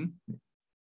missing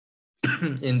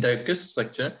in the crystal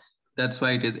structure, that's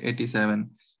why it is 87.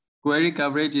 Query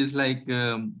coverage is like,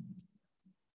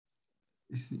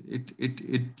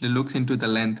 it looks into the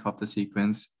length of the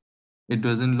sequence. It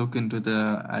doesn't look into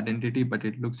the identity, but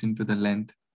it looks into the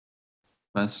length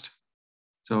first.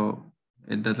 So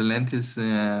the length is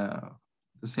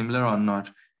similar or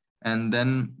not. And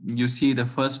then you see the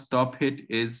first top hit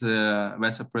is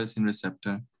vasopressin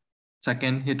receptor.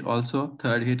 Second hit also,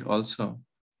 third hit also.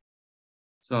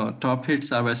 So top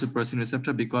hits are vasopressin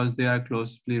receptor because they are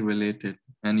closely related.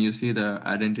 And you see the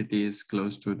identity is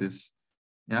close to this.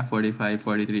 Yeah, 45,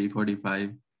 43,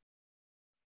 45.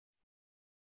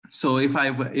 So if I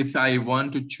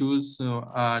want to choose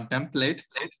a template,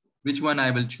 which one I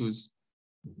will choose?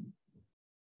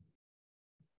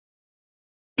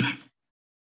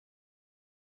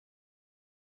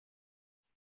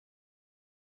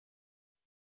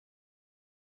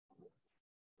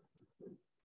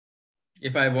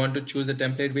 If I want to choose a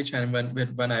template, which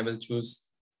one I will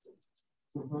choose?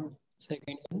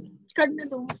 Second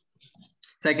one.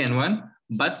 Second one,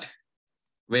 but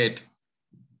wait,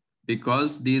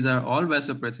 because these are all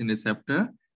vasopressin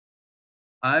receptor,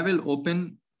 I will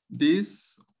open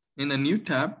this in a new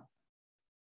tab.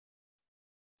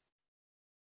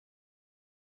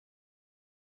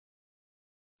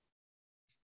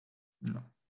 No.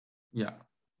 Yeah,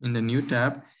 in the new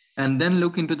tab, and then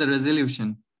look into the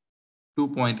resolution,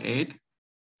 2.8,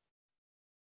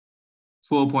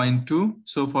 4.2.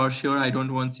 So for sure, I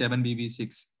don't want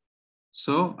 7BB6.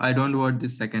 So I don't want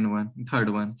this second one, third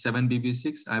one,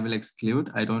 7BB6, I will exclude.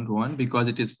 I don't want because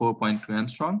it is 4.2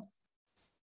 Armstrong.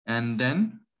 And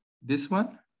then this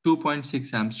one,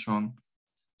 2.6 Armstrong.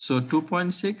 So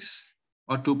 2.6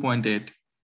 or 2.8.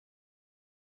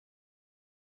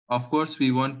 Of course,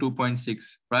 we want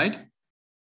 2.6, right?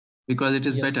 Because it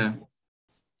is better.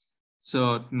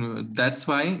 So that's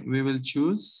why we will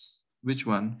choose which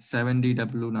one?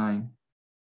 7DW9.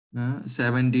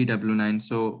 7DW9.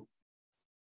 So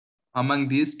among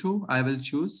these two, I will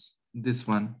choose this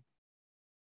one.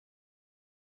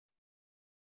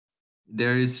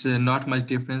 There is not much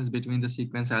difference between the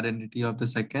sequence identity of the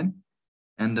second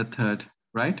and the third,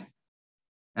 right?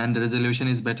 And the resolution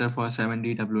is better for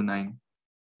 7DW9.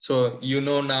 So you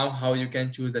know now how you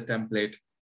can choose a template,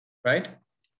 right?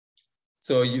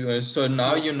 So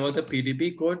now you know the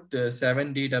PDB code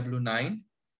 7DW9.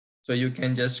 So you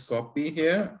can just copy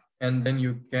here and then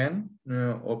you can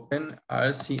open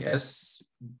RCSB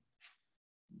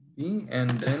and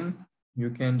then you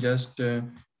can just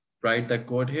write the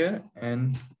code here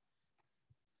and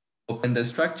open the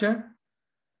structure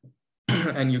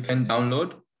and you can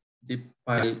download the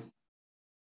file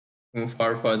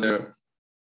for further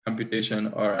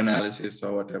computation or analysis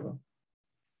or whatever.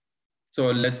 So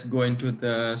let's go into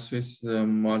the Swiss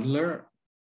modeler.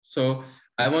 So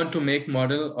I want to make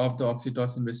model of the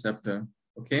oxytocin receptor.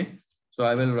 Okay, so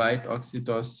I will write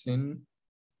oxytocin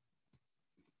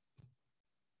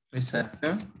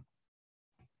receptor.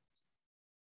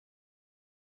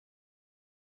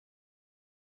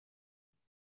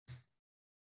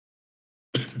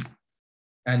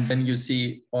 And then you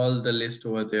see all the list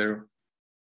over there.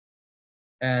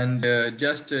 And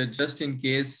just in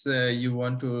case you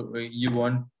want to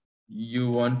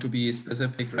be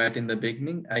specific right in the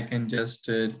beginning, I can just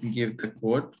give the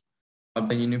code of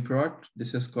the UniProt.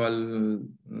 This is called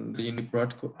the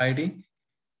UniProt ID.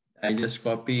 I just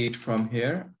copy it from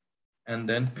here and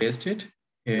then paste it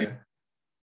here.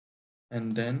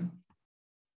 And then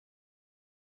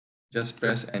just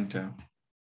press enter.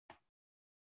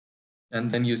 And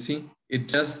then you see, it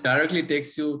just directly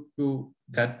takes you to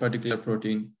that particular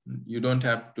protein. You don't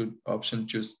have to option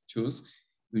choose.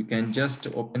 You can just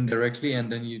open directly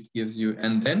and then it gives you,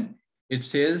 and then it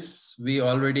says we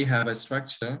already have a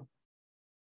structure.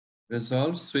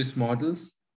 Resolve Swiss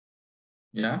models.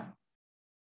 Yeah.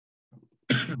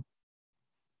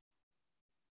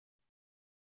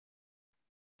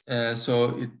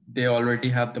 they already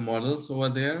have the models over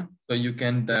there. So you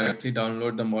can directly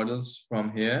download the models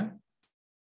from here,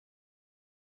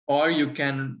 or you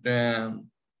can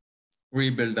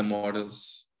rebuild the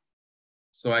models.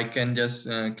 So I can just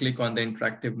click on the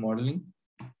interactive modeling.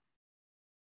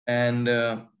 And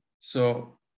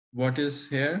so what is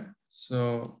here?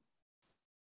 So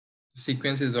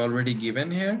sequence is already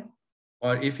given here.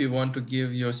 Or if you want to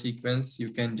give your sequence, you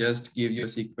can just give your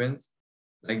sequence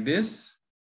like this.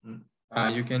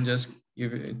 You can just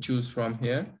choose from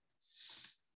here.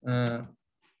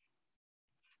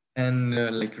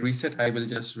 Like reset, I will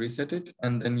just reset it.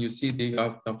 And then you see the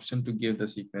option to give the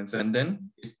sequence. And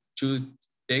then it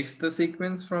takes the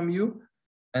sequence from you.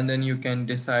 And then you can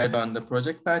decide on the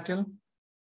project title,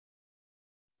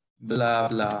 blah,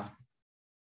 blah.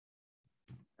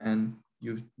 And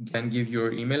you can give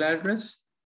your email address,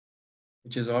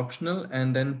 which is optional.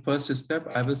 And then first step,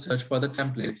 I will search for the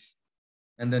templates.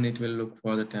 And then it will look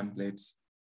for the templates.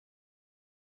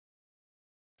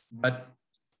 But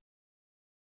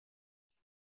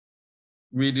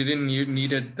we didn't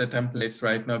needed the templates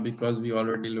right now because we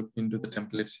already looked into the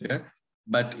templates here.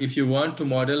 But if you want to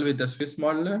model with the Swiss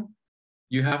modeler,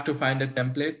 you have to find a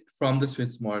template from the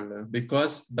Swiss modeler,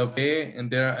 because the way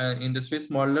and there in the Swiss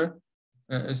modeler,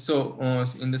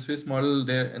 in the Swiss model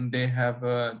they have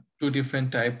two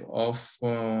different type of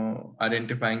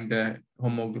identifying the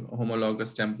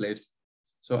homologous templates.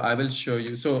 So I will show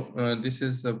you. So this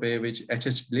is the way which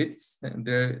HH Blitz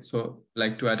there. So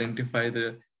like to identify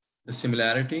the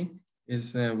similarity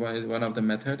is one of the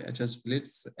method, HH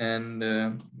Blitz,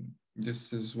 and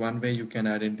this is one way you can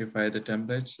identify the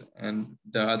templates, and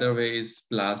the other way is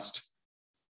BLAST.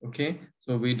 Okay,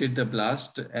 so we did the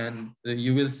BLAST, and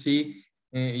you will see,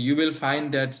 you will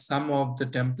find that some of the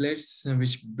templates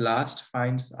which BLAST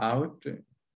finds out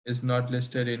is not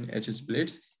listed in HH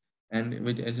Blitz, and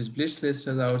with HH Blitz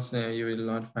listed out, you will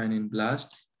not find in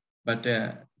BLAST, but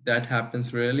that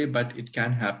happens rarely, but it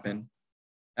can happen.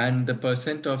 And the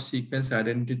percent of sequence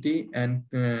identity and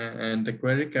the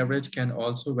query coverage can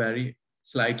also vary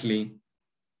slightly.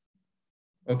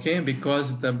 Okay,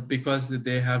 because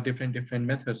they have different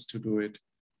methods to do it.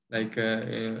 Like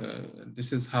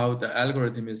this is how the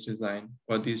algorithm is designed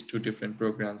for these two different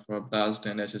programs, for BLAST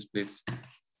and HH Blitz.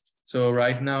 So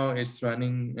right now it's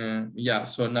running. Yeah,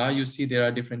 so now you see there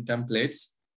are different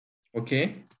templates.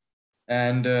 Okay.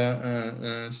 And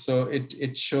so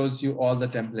it shows you all the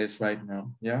templates right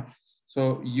now. Yeah,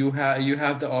 so you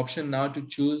have the option now to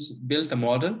choose build the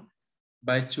model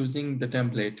by choosing the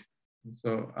template.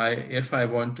 So if I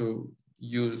want to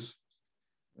use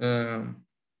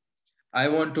I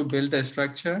want to build a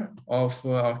structure of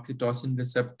oxytocin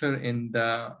receptor in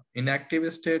the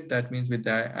inactive state, that means with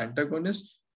the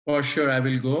antagonist. For sure I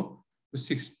will go to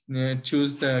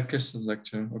choose the crystal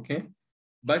structure. Okay.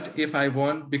 But if I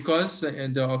want, because the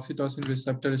oxytocin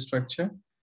receptor structure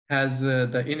has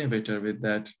the inhibitor with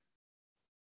that,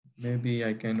 maybe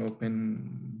I can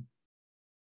open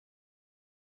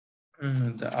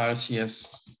the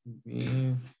RCS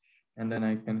and then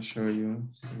I can show you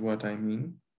what I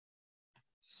mean.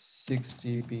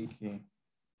 60 pK.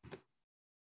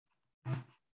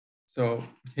 So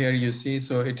here you see,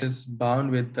 so it is bound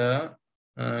with the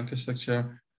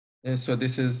structure. So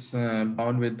this is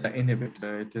bound with the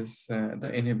inhibitor. It is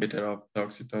the inhibitor of the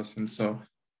oxytocin. So,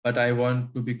 but I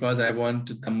want to, because I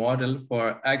want the model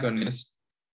for agonist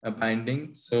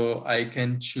binding. So I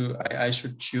can choose, I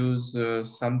should choose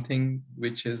something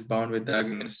which is bound with the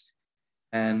agonist.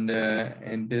 And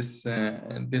this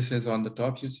is on the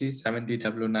top, you see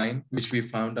 7DW9, which we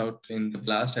found out in the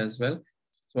BLAST as well.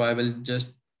 So I will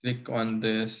just click on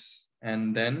this,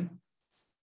 and then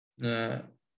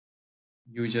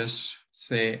you just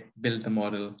say build the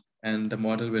model, and the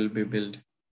model will be built.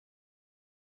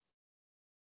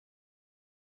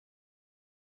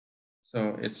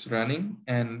 So it's running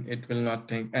and it will not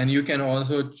take, and you can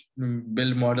also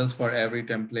build models for every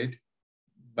template,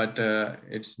 but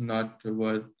it's not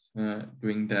worth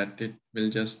doing that. It will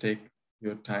just take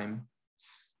your time.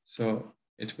 So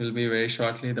it will be very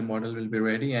shortly, the model will be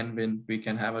ready, and when we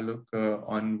can have a look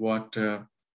on what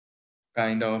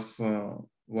kind of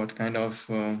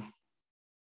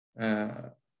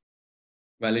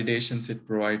validations it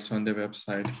provides on the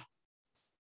website.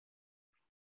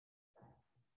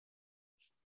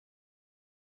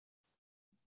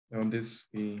 So this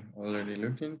we already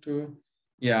looked into.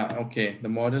 Yeah, okay, the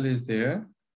model is there,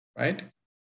 right?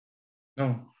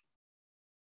 No.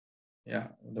 Yeah,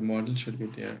 the model should be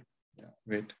there. Yeah,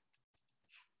 wait.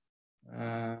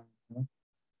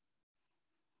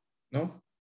 No.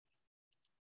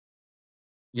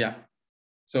 Yeah.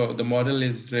 So the model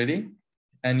is ready.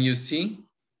 And you see,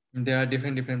 there are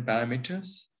different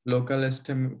parameters: local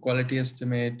estimate, quality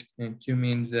estimate, Q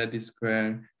mean Z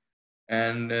square.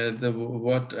 And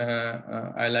what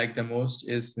I like the most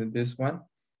is this one.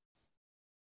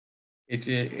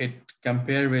 It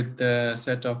compare with the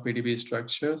set of PDB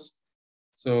structures.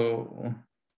 So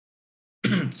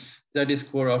Z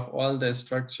score of all the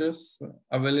structures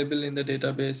available in the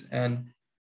database, and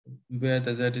where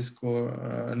the Z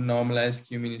score normalized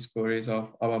Q mean score is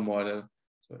of our model.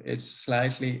 So it's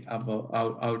slightly above,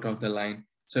 out of the line.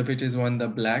 So if it is on the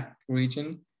black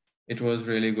region, it was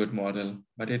really good model,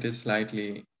 but it is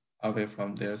slightly away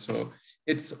from there. So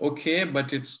it's okay,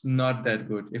 but it's not that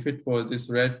good. If it was this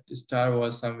red star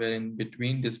was somewhere in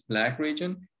between this black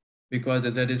region, because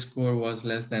the Z score was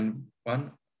less than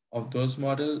one of those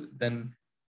model, then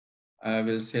I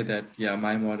will say that, yeah,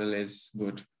 my model is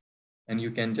good. And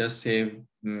you can just save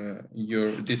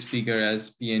this figure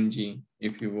as PNG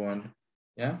if you want.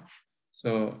 Yeah.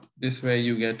 So this way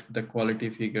you get the quality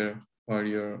figure for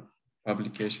your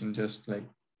publication, just like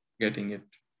doing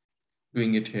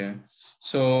it here.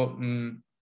 So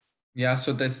yeah,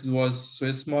 so this was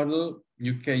Swiss model.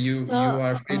 You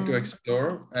are free to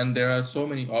explore, and there are so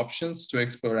many options to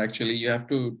explore. Actually, you have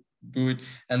to do it,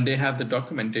 and they have the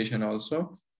documentation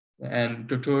also, and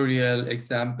tutorial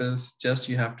examples. Just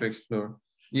you have to explore.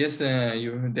 Yes,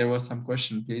 there was some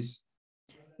question, please.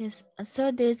 Yes,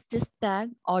 so there's this tag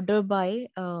order by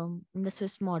in the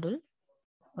Swiss model.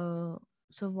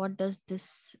 So what does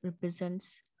this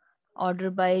represents?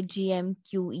 Order by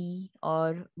GMQE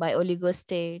or by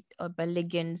oligostate or by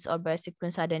ligands or by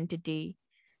sequence identity,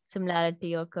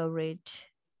 similarity or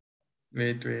coverage?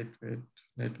 Wait.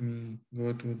 Let me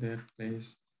go to that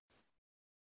place.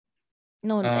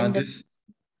 No, in this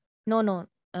no.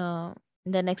 The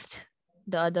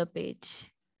other page.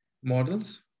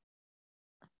 models.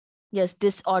 Yes,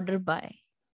 this order by.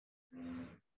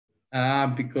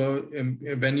 Because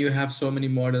when you have so many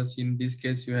models, in this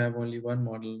case, you have only one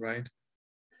model, right?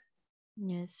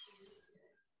 Yes.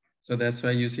 So that's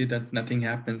why you see that nothing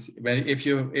happens. When if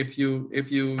you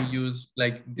use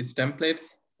like this template,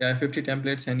 there are 50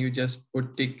 templates, and you just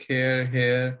put tick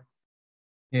here,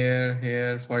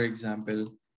 for example,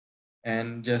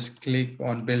 and just click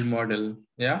on build model.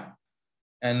 Yeah.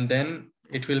 And then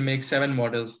it will make 7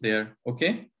 models there.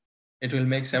 Okay. It will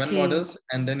make 7 models.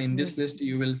 And then in this list,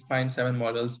 you will find 7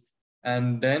 models.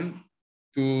 And then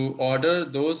to order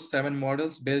those 7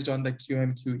 models based on the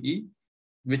QMQE,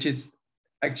 which is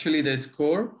actually the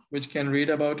score, which can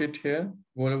read about it here,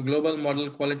 global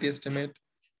model quality estimate,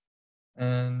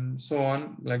 and so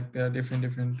on. Like there are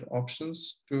different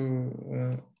options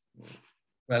to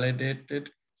validate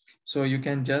it. So you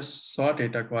can just sort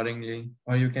it accordingly,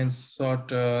 or you can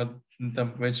sort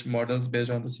which models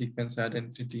based on the sequence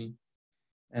identity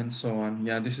and so on.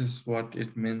 Yeah, this is what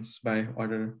it means by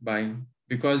order by,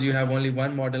 because you have only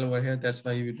one model over here. That's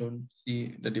why you don't see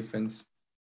the difference.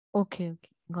 Okay.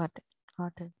 Got it.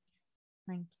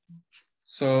 Thank you.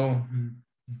 So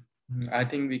I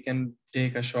think we can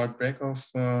take a short break of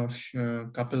a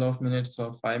couple of minutes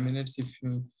or 5 minutes.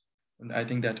 I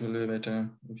think that will be better.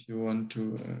 If you want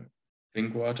to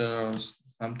drink water or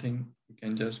something, you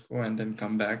can just go and then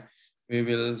come back. We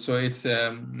will. So it's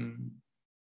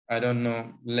I don't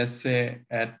know. Let's say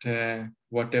at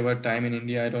whatever time in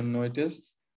India, I don't know it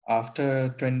is.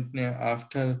 After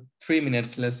 3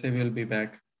 minutes, let's say we'll be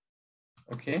back.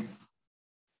 Okay.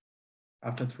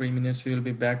 After 3 minutes, we will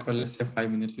be back, or let's say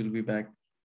 5 minutes, we'll be back.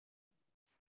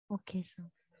 Okay, sir.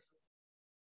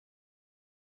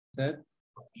 Set.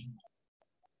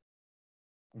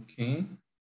 Okay.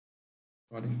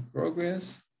 Recording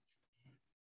progress.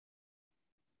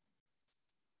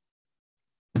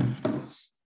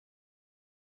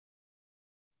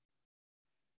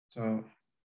 So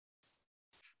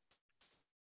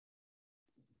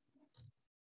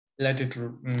let it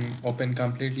open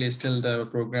completely. Still the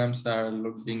programs are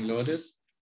being loaded.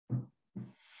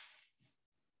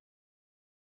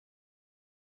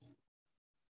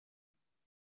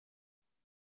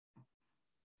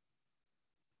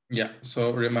 Yeah,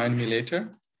 so remind me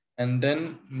later. And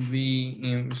then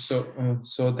we,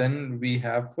 so then we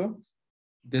have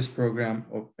this program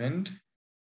opened,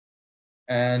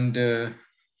 and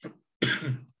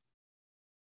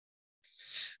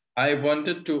I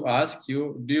wanted to ask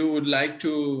you, do you would like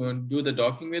to do the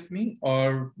docking with me,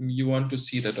 or you want to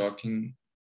see the docking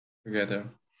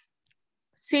together?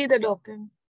 See the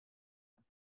docking.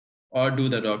 Or do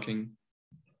the docking?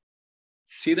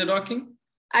 See the docking?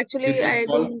 Actually, I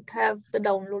don't have the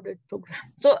downloaded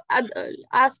program. So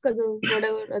ask others,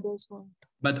 whatever others want.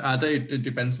 But it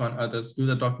depends on others. Do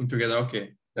the docking together.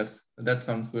 Okay, that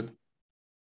sounds good.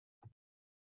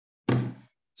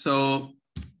 So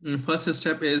first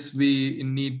step is we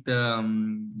need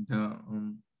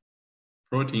the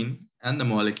protein and the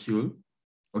molecule.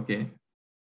 Okay.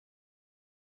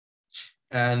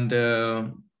 And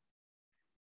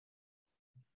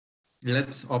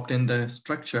let's obtain the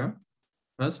structure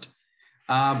first.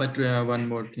 But one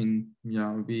more thing.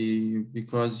 Yeah,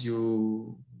 because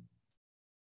you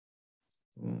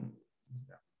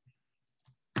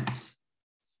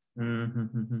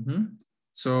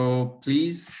So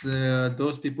please,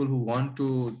 those people who want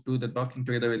to do the docking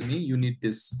together with me, you need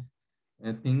this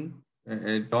thing.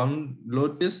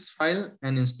 Download this file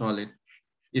and install it.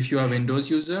 If you are Windows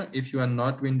user, if you are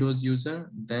not Windows user,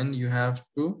 then you have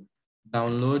to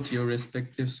download your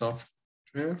respective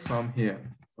software from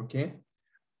here. Okay.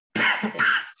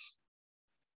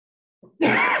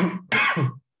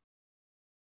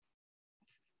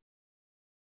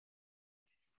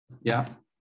 Yeah.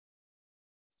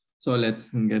 So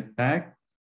let's get back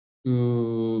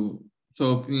to,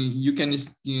 so you can,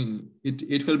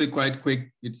 it will be quite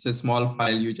quick. It's a small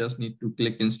file. You just need to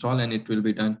click install and it will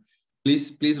be done.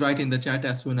 Please write in the chat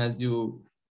as soon as you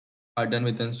are done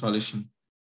with the installation.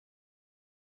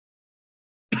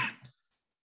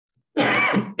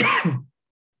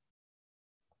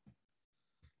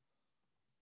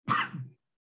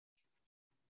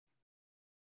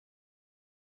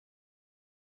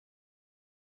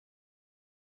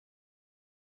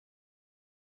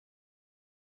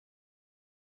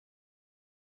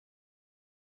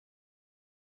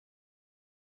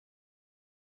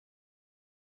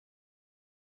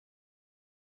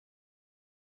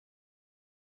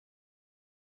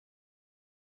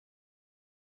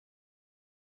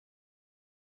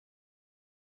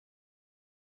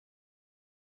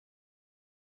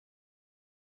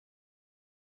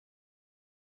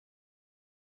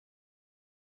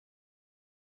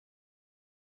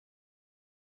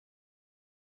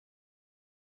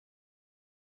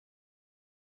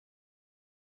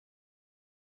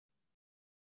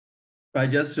 I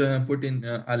just put in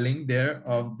a link there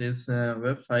of this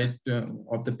website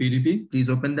of the PDB. Please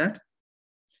open that.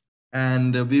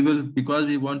 And we will, because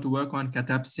we want to work on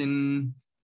cathepsin,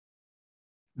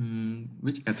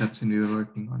 which cathepsin we were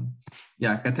working on?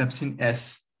 Yeah, cathepsin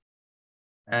S.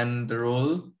 And the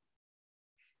role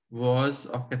was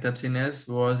of cathepsin S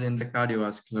was in the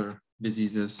cardiovascular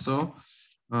diseases. So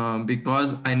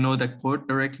because I know the code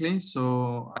directly,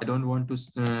 so I don't want to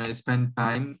spend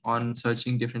time on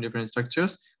searching different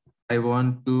structures. I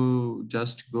want to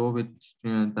just go with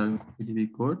the PDB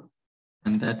code,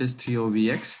 and that is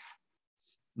 30VX.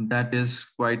 That is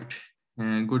quite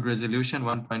good resolution,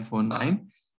 1.49,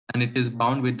 and it is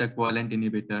bound with the covalent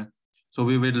inhibitor. So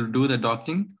we will do the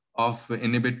docking of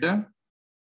inhibitor,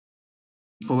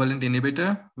 covalent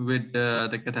inhibitor with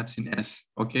the cathepsin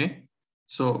S. Okay,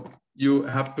 so you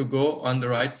have to go on the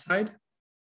right side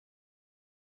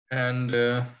and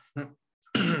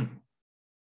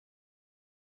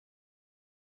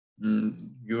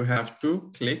you have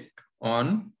to click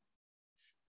on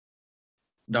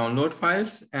download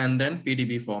files and then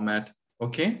PDB format.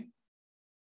 Okay.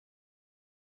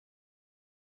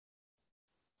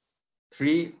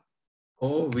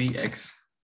 30VX.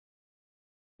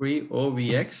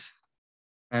 30VX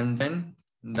and then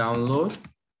download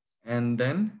and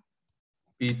then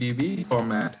PDB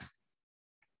format.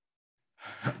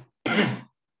 You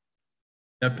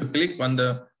have to click on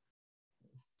the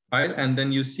file and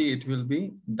then you see it will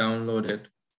be downloaded.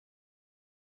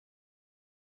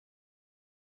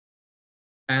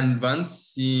 And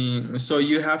once so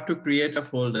you have to create a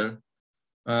folder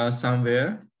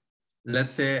somewhere.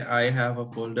 Let's say I have a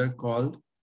folder called,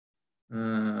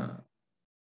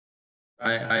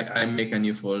 I make a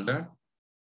new folder,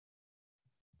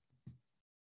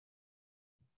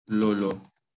 Lolo.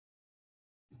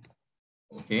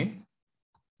 Okay.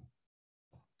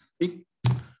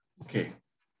 Okay.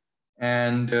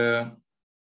 And where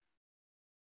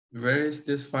is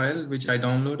this file which I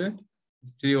downloaded?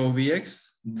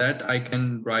 30VX. That I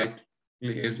can write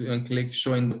and click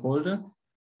show in the folder.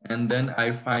 And then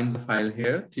I find the file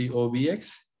here,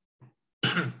 30VX.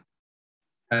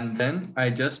 And then I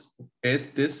just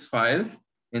paste this file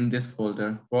in this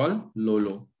folder called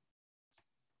Lolo.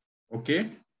 Okay.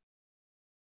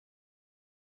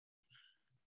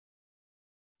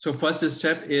 So first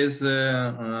step is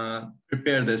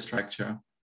prepare the structure.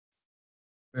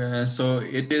 So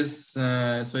it is,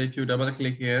 so if you double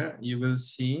click here, you will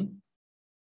see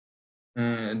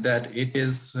that it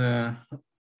is,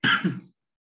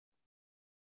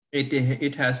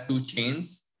 it has two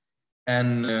chains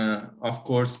and of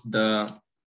course the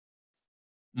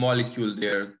molecule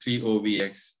there,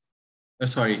 30VX.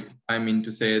 sorry, I mean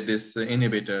to say this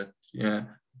inhibitor.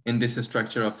 In this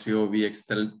structure of 3OVX,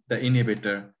 the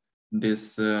inhibitor,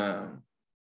 this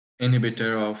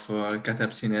inhibitor of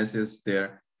cathepsinase is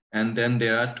there. And then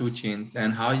there are two chains.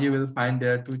 And how you will find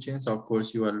there are two chains? Of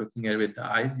course, you are looking at it with the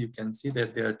eyes. You can see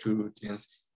that there are two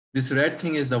chains. This red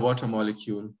thing is the water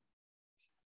molecule.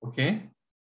 Okay.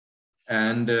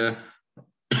 And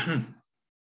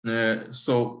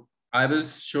so I will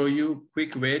show you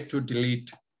quick way to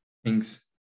delete things.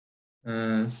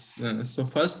 So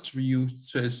first you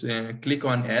click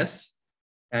on S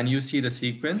and you see the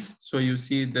sequence. So you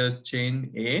see the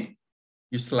chain A,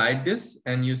 you slide this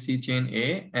and you see chain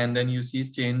A, and then you see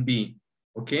chain B.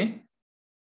 Okay.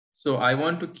 So I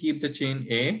want to keep the chain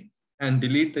A and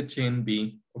delete the chain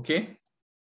B. Okay.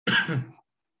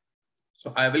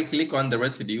 So I will click on the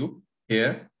residue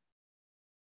here.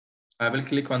 I will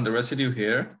click on the residue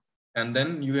here, and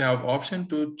then you have option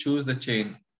to choose the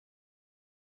chain.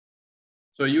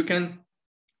 So you can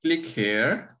click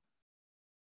here,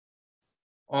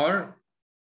 or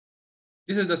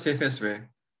this is the safest way.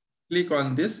 Click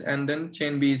on this and then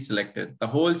chain B is selected. The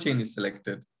whole chain is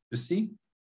selected. You see,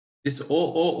 this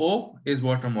OOO is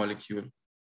water molecule.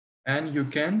 And you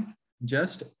can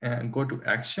just go to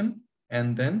action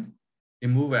and then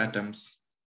remove atoms.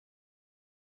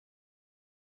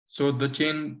 So the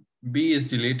chain B is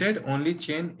deleted, only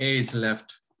chain A is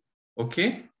left.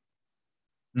 Okay.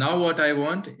 Now what I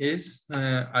want is,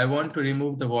 I want to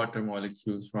remove the water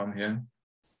molecules from here.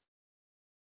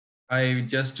 I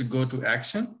just go to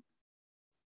action,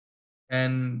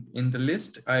 and in the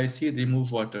list, I see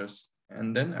remove waters,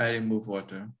 and then I remove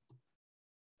water,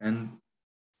 and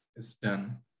it's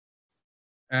done.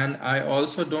 And I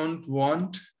also don't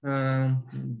want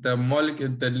the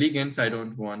molecule, the ligands I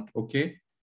don't want, okay?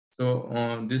 So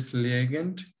this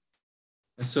ligand,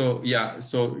 so yeah,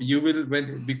 so you will,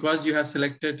 because you have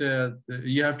selected,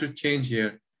 you have to change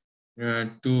here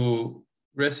to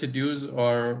residues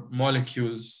or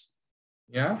molecules,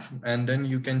 yeah, and then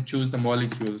you can choose the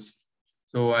molecules.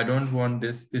 So I don't want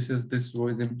this. This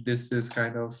is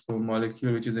kind of a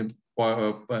molecule which is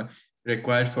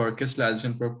required for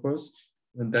crystallization purpose,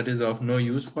 and that is of no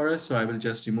use for us. So I will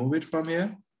just remove it from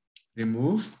here.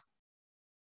 Remove,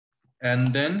 and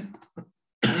then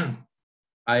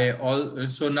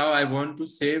so now I want to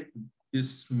save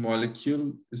this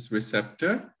molecule, this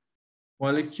receptor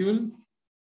molecule,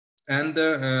 and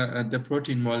the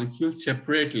protein molecule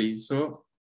separately. So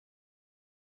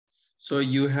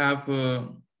you have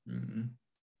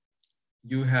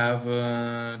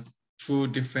two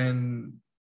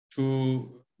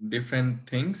different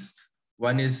things.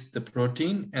 One is the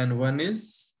protein and one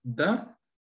is the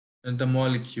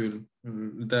molecule,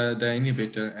 the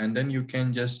inhibitor. And then you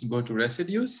can just go to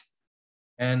residues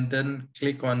and then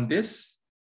click on this,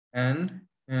 and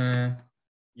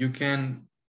you can,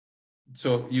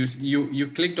 so you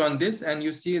clicked on this and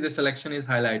you see the selection is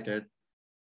highlighted.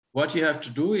 What you have to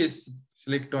do is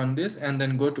select on this and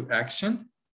then go to action,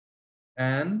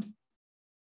 and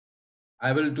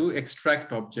I will do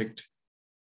extract object.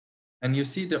 And you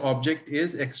see the object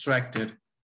is extracted.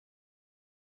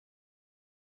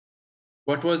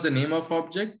 What was the name of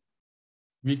object?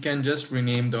 We can just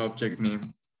rename the object name.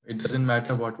 It doesn't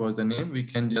matter what was the name. We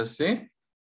can just say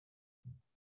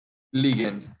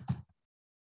ligand.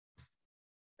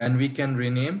 And we can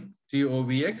rename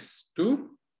 3OVX to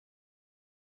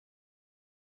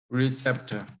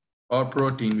receptor, or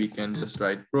protein. We can just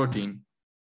write protein.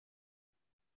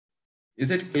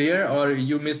 Is it clear, or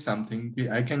you missed something?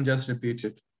 I can just repeat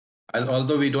it.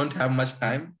 Although we don't have much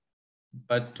time,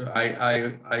 but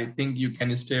I think you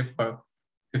can stay for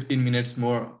 15 minutes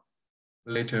more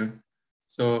later.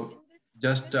 So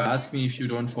just ask me if you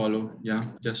don't follow. Yeah,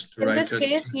 just write it. In this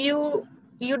case, you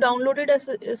downloaded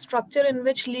a structure in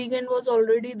which ligand was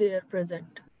already there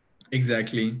present.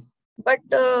 Exactly. But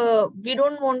we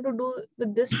don't want to do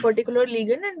with this particular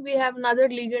ligand, and we have another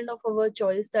ligand of our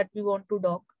choice that we want to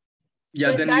dock.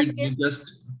 Yeah, so then you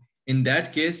just, in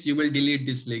that case, you will delete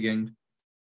this ligand.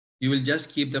 You will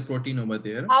just keep the protein over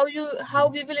there. How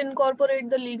we will incorporate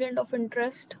the ligand of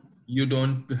interest? You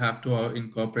don't have to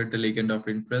incorporate the ligand of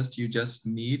interest. You just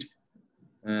need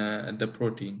the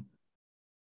protein.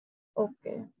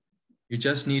 Okay. You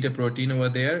just need a protein over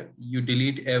there. You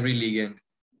delete every ligand.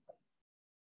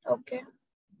 Okay.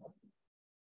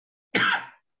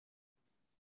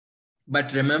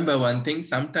 But remember one thing,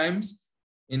 sometimes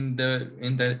in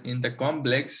the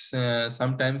complex,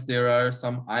 sometimes there are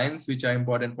some ions which are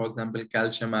important, for example,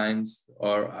 calcium ions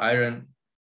or iron,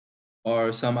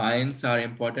 or some ions are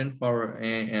important for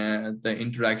the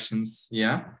interactions.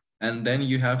 Yeah. and then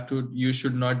you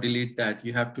should not delete that.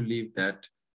 You have to leave that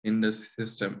in the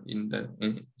system,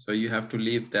 so you have to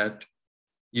leave that.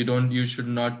 You should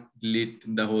not delete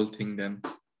the whole thing then.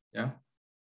 Yeah.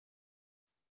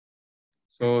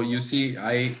 So you see,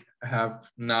 I have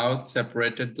now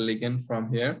separated the ligand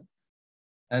from here,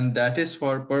 and that is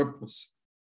for purpose.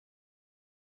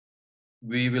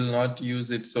 We will not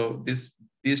use it. So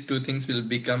these two things will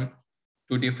become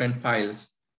two different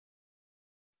files.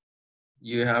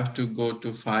 You have to go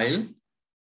to file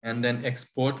and then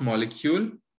export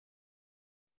molecule.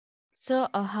 So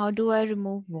how do I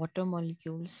remove water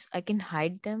molecules? I can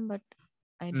hide them, but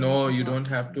I don't No, know you how don't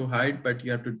have to hide, but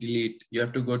you have to delete. You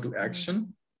have to go to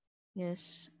action.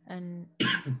 Yes, and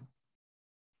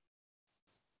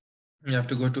You have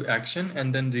to go to action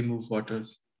and then remove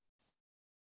waters,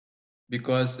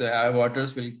 because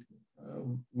waters will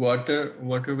water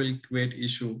will create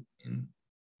issue in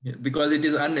because it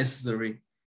is unnecessary.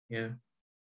 Yeah.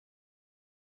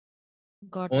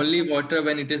 got Only it. water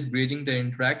when it is bridging the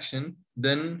interaction,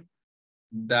 then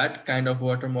that kind of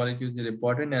water molecule is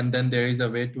important, and then there is a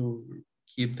way to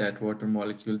keep that water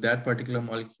molecule. That particular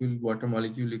molecule, water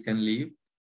molecule, you can leave,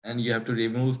 and you have to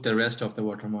remove the rest of the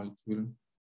water molecule.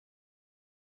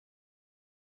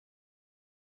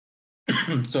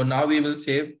 So now we will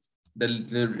save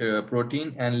the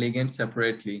protein and ligand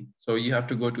separately. So you have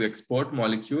to go to export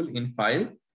molecule in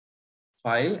file,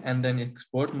 and then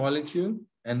export molecule,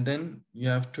 and then you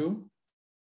have to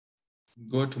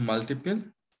go to multiple.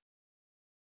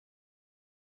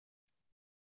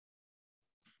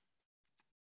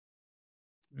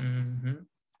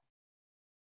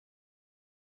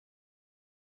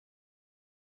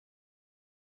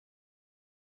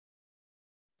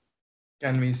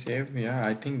 Can we save? Yeah,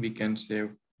 I think we can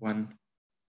save one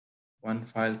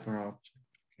file per object.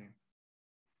 Okay.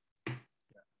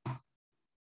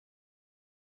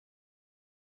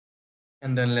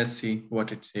 And then let's see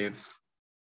what it saves.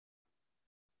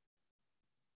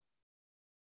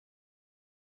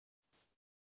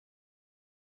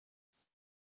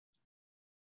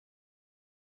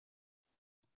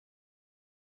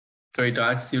 So it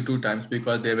asks you 2 times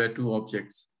because there were 2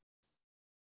 objects.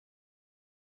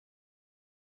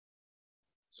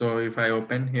 So if I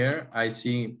open here, I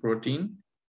see protein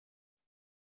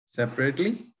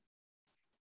separately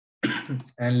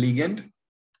and ligand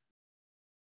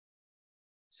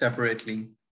separately.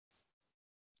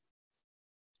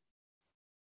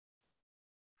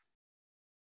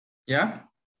 Yeah.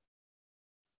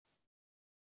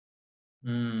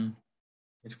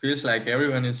 It feels like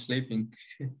everyone is sleeping.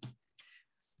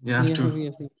 You have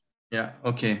to. Yeah.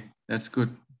 Okay. That's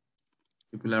good.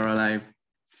 People are alive.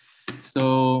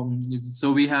 So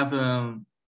we have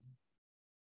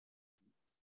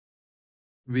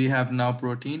now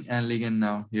protein and ligand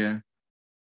now here.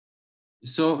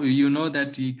 So you know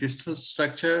that the crystal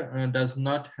structure does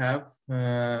not have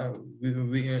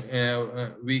we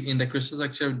in the crystal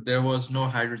structure there was no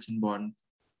hydrogen bond.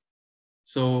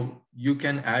 So you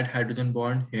can add hydrogen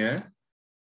bond here.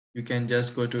 You can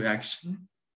just go to action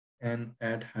and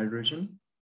add hydrogen.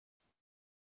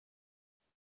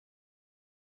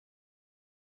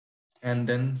 And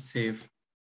then save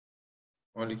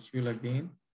molecule again.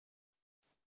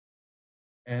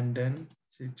 And then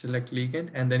select ligand.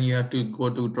 And then you have to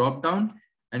go to drop down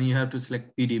and you have to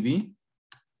select PDB.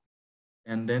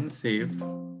 And then save.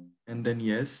 And then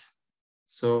yes.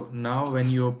 So now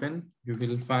when you open, you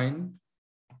will find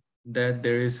that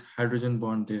there is hydrogen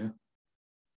bond there.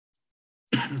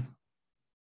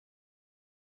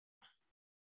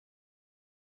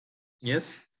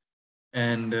 Yes.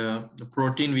 And the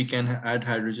protein, we can add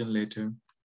hydrogen later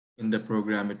in the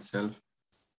program itself.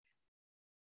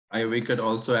 We could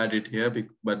also add it here,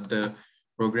 but the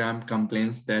program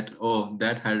complains that, oh,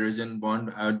 that hydrogen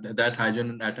bond, that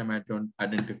hydrogen atom I don't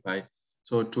identify.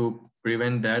 So to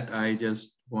prevent that, I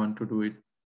just want to do it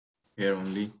here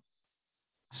only.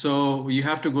 So you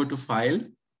have to go to file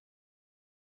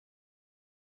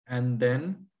and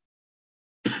then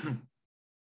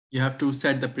you have to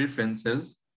set the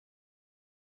preferences.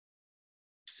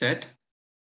 Set.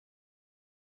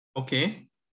 Okay.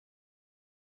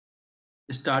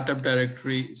 Startup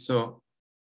directory. So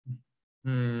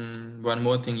one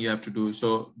more thing you have to do.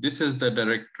 So this is the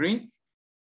directory.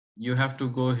 You have to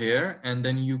go here and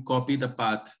then you copy the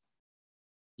path.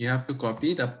 You have to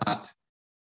copy the path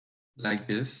like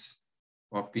this,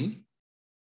 copy.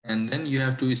 And then you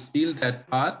have to steal that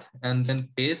path and then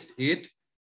paste it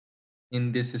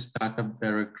in this startup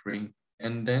directory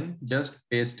and then just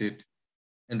paste it.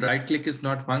 And right click is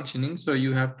not functioning. So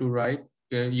you have to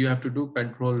you have to do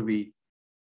Control V.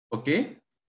 Okay.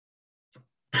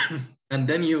 And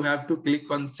then you have to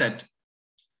click on set.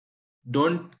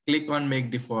 Don't click on make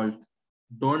default.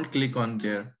 Don't click on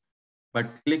there,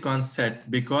 but click on set,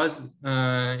 because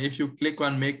if you click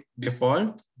on make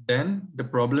default, then the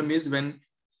problem is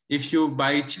if you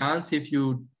by chance, if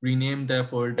you rename the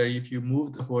folder, if you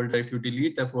move the folder, if you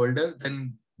delete the folder,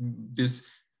 then this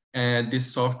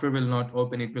software will not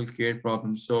open, it will create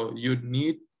problems. So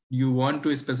you want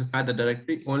to specify the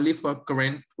directory only for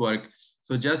current work.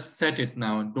 So just set it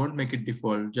now. Don't make it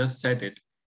default, just set it.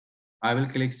 I will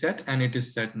click set and it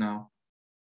is set now.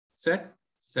 Set,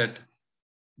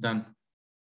 done.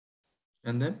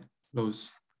 And then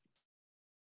close.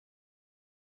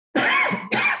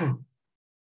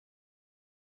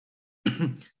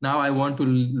 Now I want to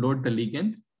load the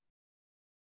ligand.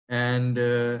 And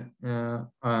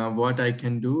what I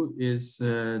can do is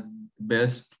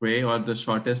best way or the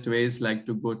shortest way is like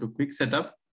to go to quick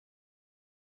setup.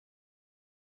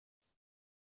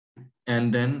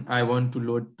 And then I want to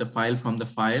load the file from the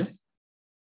file.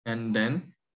 And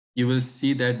then you will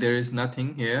see that there is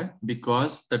nothing here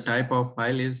because the type of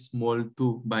file is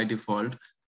mol2 by default,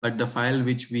 but the file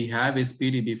which we have is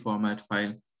PDB format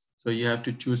file. So you have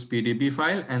to choose PDB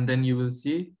file and then you will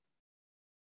see,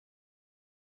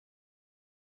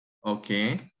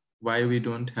 okay, why we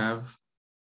don't have,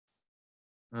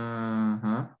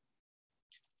 why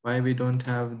we don't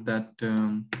have that,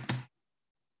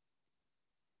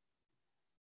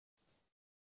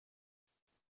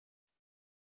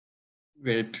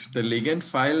 wait, the ligand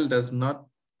file does not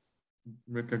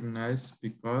recognize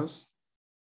because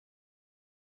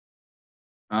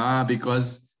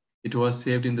it was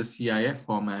saved in the CIF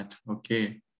format.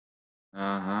 Okay.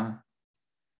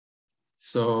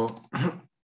 So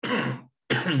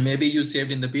maybe you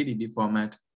saved in the PDB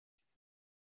format.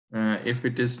 If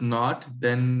it is not,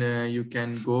 then you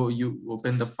can go, you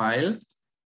open the file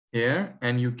here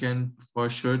and you can for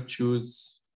sure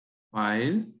choose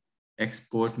file,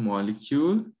 export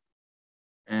molecule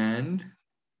and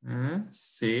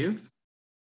save,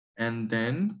 and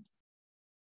then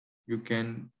you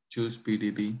can choose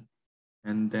PDB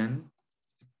and then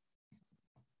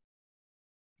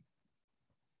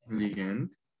ligand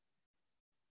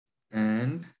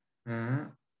and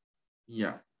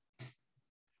yeah.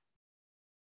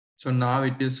 So now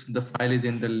it is, the file is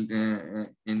in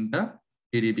the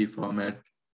PDB format.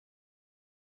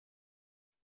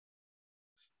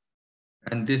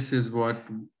 And this is what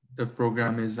the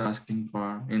program is asking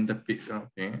for in the pit.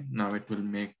 Okay, now it will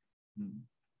make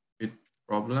it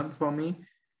problem for me.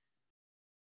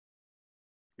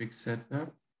 Quick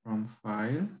setup from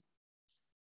file.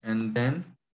 And then,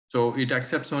 so it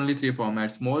accepts only 3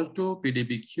 formats, mol2,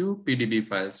 PDBQ, PDB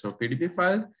file. So PDB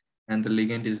file and the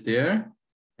ligand is there.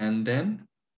 And then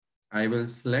I will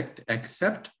select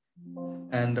accept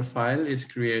and the file is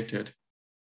created.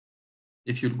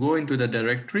 If you go into the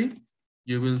directory,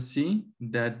 you will see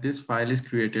that this file is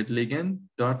created,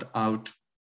 ligand.out.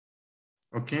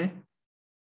 Okay.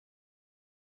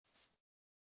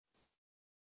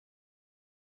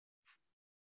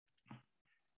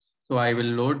 So I will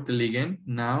load the ligand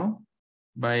now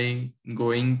by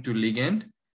going to ligand,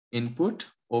 input,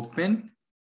 open,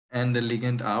 and the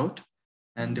ligand out,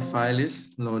 and the file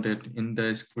is loaded in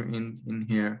the screen in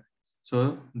here.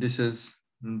 So this is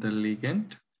the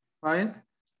ligand file.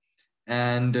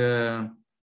 And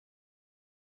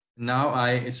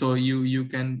now so you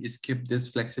can skip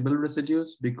this flexible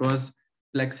residues, because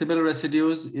flexible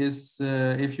residues is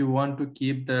if you want to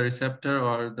keep the receptor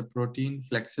or the protein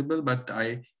flexible, but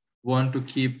I want to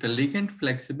keep the ligand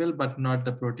flexible, but not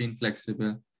the protein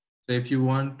flexible. So if you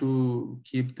want to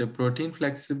keep the protein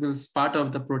flexible, part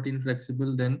of the protein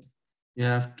flexible, then you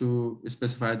have to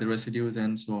specify the residues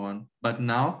and so on. But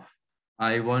now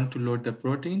I want to load the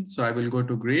protein. So I will go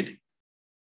to grid,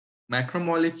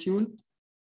 macromolecule,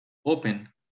 open.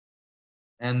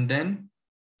 And then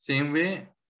same way,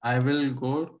 I will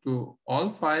go to all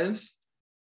files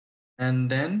and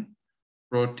then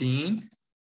protein,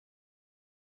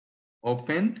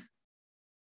 open,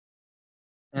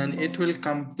 and it will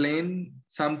complain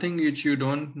something which you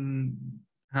don't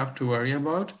have to worry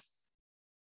about.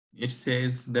 It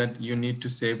says that you need to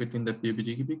save it in the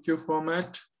PDBQ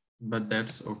format, but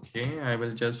that's okay. I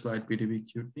will just write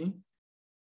PDBQT,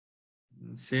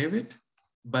 save it.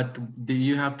 But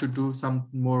you have to do some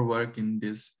more work in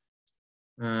this.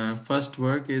 First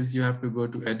work is you have to go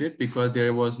to edit, because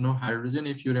there was no hydrogen.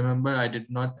 If you remember, I did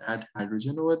not add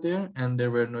hydrogen over there and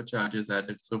there were no charges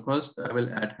added. So first I will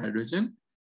add hydrogen.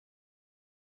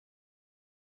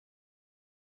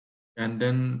 And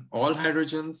then all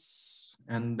hydrogens,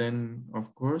 and then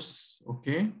of course,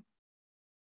 okay,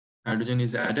 hydrogen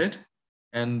is added.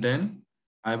 and then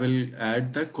I will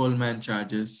add the Coleman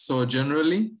charges. So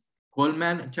generally,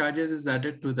 Coleman charges is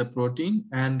added to the protein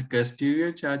and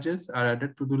Casterio charges are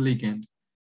added to the ligand.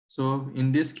 So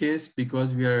in this case,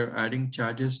 because we are adding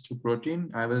charges to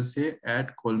protein, I will say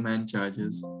add Coleman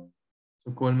charges.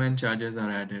 So Coleman charges are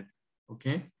added,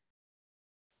 okay?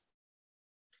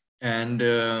 And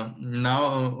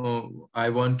now I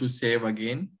want to save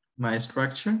again my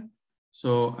structure.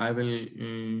 So I will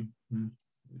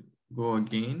go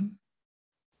again,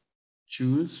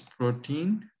 choose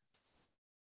protein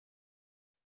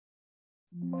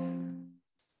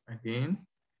again,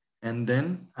 and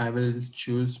then I will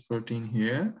choose protein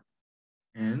here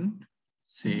and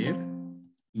save.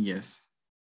 Yes.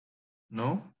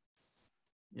 No.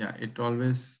 Yeah, it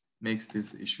always makes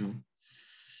this issue.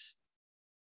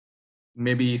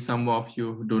 Maybe some of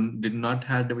you did not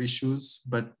have the issues,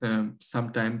 but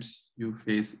sometimes you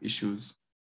face issues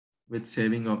with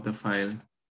saving of the file.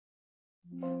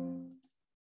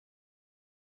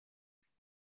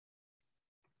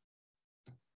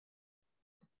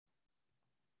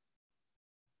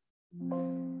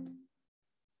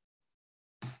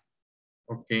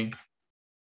 Okay.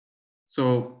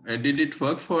 So did it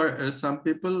work for some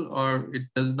people or it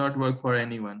does not work for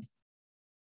anyone?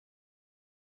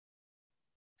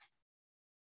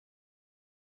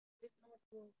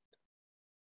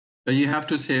 So you have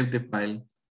to save the file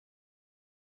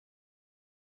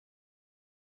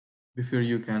before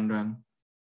you can run.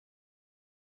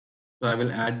 So I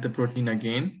will add the protein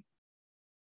again.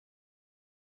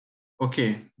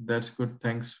 Okay, that's good.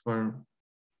 Thanks for.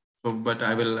 So, but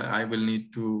I will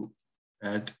need to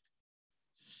add.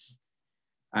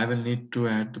 I will need to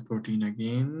add the protein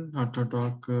again.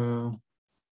 Autodoc.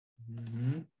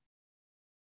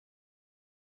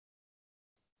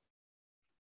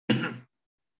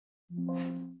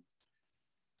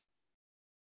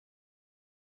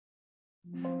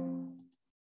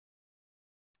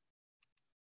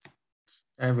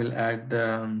 I will add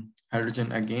the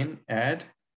hydrogen again. Add,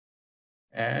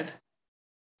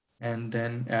 and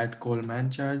then add Coleman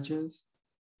charges,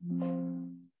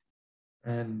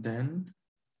 and then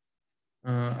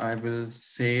I will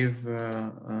save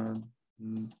the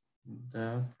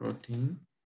protein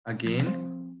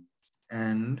again,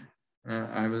 and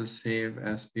I will save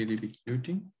as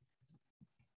PDBQT,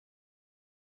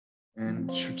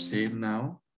 and should save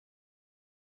now.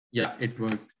 Yeah, it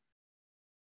worked.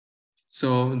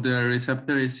 So the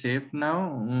receptor is saved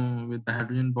now with the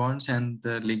hydrogen bonds and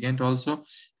the ligand also.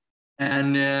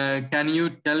 And can you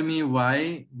tell me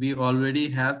why we already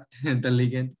have the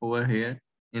ligand over here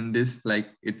in this, like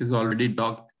it is already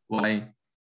docked? Why?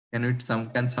 Can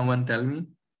someone tell me?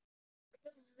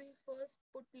 Because we first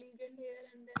put ligand here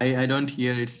and then I don't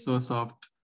hear, it's so soft.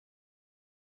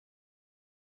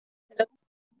 Hello?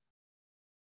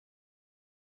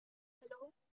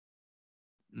 Hello?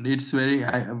 It's very,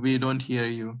 we don't hear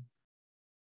you.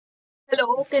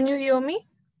 Hello, can you hear me?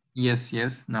 Yes,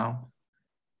 now.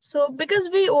 So because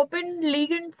we opened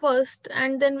ligand first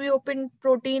and then we opened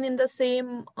protein in the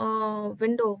same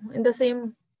window, in the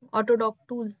same Autodoc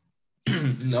tool.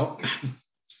 No.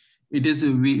 It is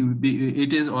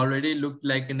it is already looked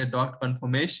like in a dot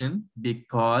conformation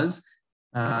because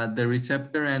the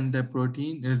receptor and the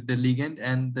protein, the ligand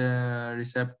and the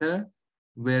receptor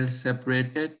were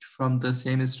separated from the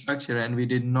same structure, and we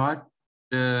did not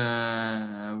uh,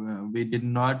 how we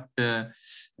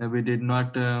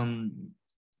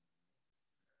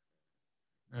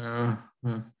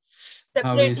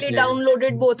Separately say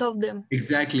downloaded both of them.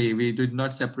 exactly, we did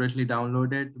not separately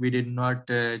download it. We did not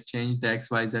change the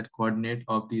XYZ coordinate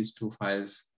of these two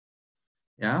files.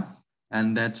 Yeah,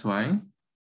 and that's why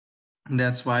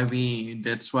we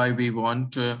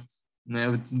want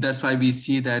that's why we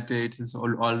see that it is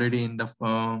already in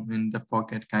the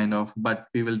pocket kind of, but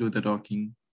we will do the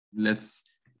docking. Let's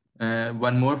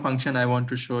one more function I want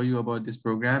to show you about this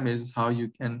program is how you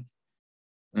can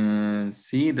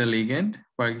see the ligand.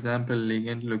 For example,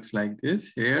 ligand looks like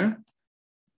this here.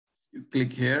 You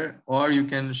click here, or you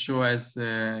can show as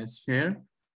a sphere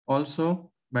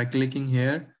also by clicking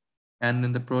here, and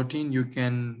in the protein you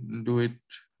can do it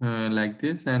like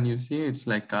this, and you see it's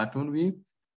like cartoon view,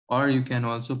 or you can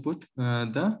also put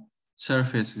the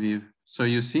surface view. So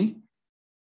you see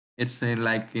it's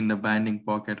like in the binding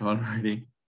pocket already,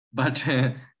 but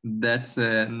that's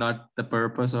not the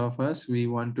purpose of us. We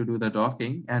want to do the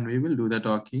docking, and we will do the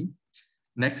docking.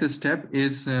 Next step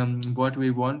is what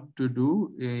we want to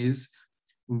do is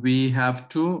we have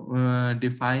to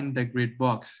define the grid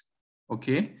box,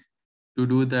 okay, to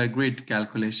do the grid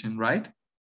calculation, right?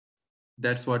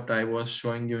 That's what I was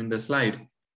showing you in the slide.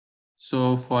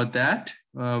 So for that,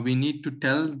 we need to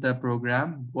tell the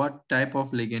program what type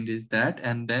of ligand is that,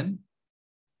 and then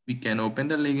we can open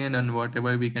the ligand and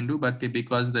whatever we can do. But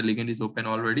because the ligand is open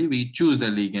already, we choose the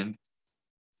ligand.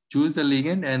 Choose the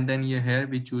ligand, and then here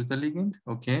we choose the ligand.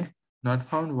 Okay, not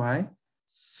found. Why?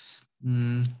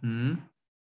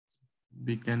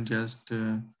 We can just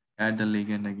add the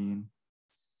ligand again.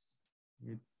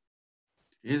 It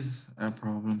is a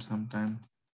problem sometimes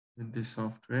with this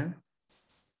software.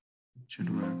 It should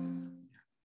work.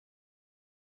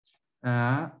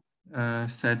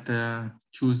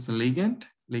 Choose the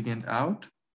ligand out.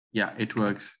 Yeah, it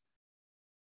works.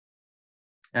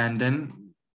 And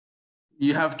then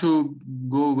you have to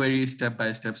go very step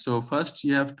by step. So first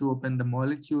you have to open the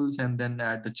molecules and then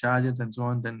add the charges and so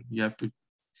on. Then you have to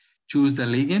choose the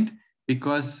ligand,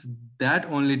 because that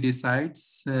only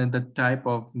decides the type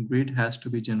of grid has to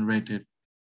be generated.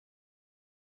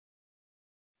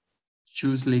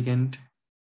 Choose ligand,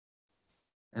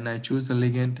 and I choose the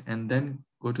ligand and then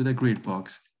go to the grid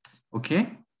box.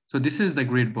 Okay, so this is the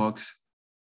grid box.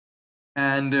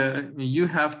 And you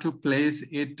have to place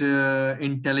it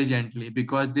intelligently,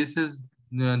 because this is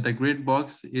the grid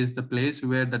box is the place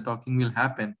where the docking will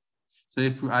happen. So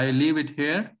if I leave it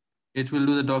here, it will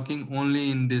do the docking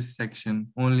only in this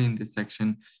section,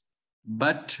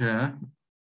 But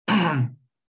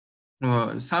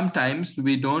sometimes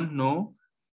we don't know,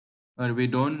 or we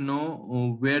don't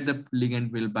know where the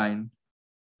ligand will bind.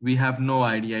 We have no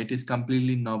idea. It is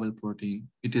completely novel protein.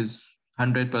 It is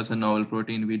 100% novel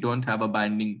protein. We don't have a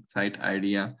binding site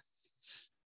idea.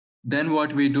 Then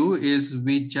what we do is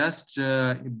we just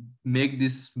make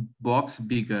this box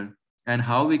bigger. And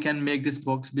how we can make this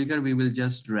box bigger? We will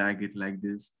just drag it like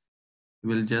this.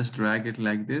 We'll just drag it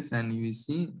like this, and you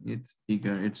see it's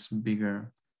bigger. It's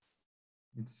bigger.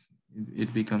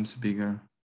 It becomes bigger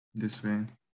this way.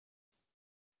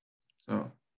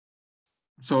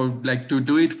 So like to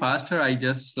do it faster, I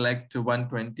just select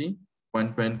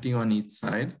 120 on each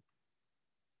side.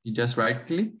 You just right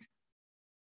click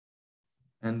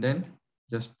and then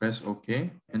just press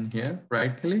OK. And here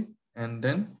right click and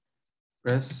then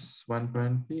press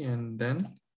 120, and then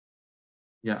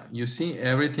yeah, you see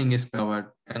everything is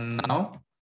covered. And now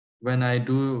when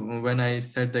I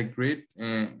set the grid,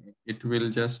 it will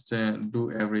just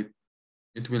do everything.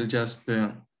 It will just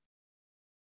do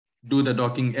the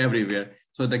docking everywhere.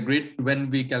 So the grid, when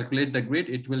we calculate the grid,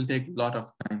 it will take a lot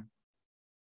of time.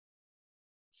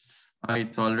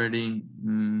 It's already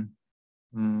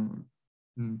 10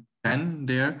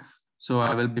 there. So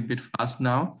I will be a bit fast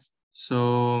now.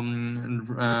 So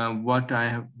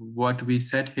what we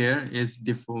set here is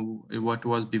what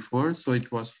was before. So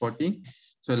it was 40.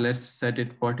 So let's set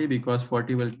it 40, because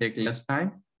 40 will take less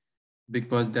time,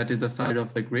 because that is the side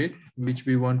of the grid which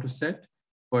we want to set.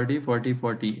 40, 40,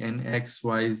 40 in X,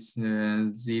 Y,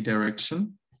 Z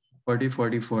direction, 40,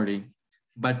 40, 40.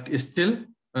 But still,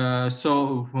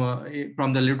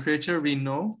 from the literature, we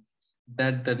know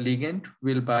that the ligand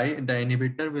will bind, the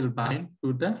inhibitor will bind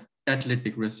to the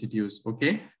catalytic residues,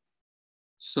 okay?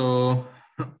 So,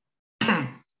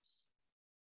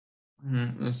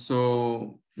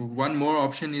 so one more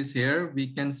option is here.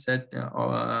 We can set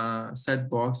show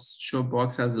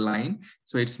box as line,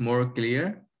 so it's more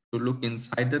clear to look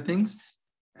inside the things.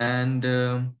 And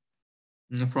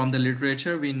from the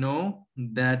literature, we know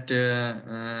that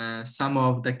some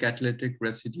of the catalytic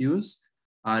residues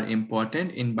are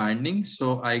important in binding.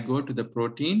 So I go to the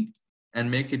protein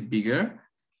and make it bigger.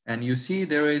 And you see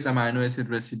there is amino acid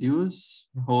residues,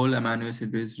 whole amino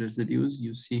acid residues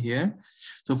you see here.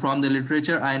 So from the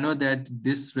literature, I know that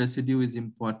this residue is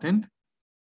important,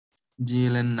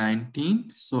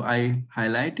 GLN19. So I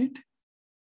highlight it.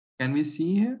 Can we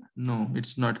see here? No,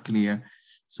 it's not clear.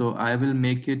 So I will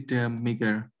make it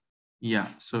bigger. Yeah,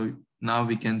 so now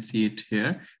we can see it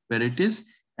here where it is.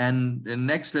 And the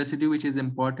next residue which is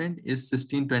important is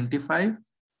cysteine 25.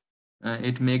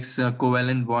 It makes a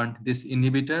covalent bond. This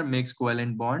inhibitor makes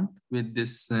covalent bond with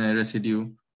this residue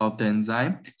of the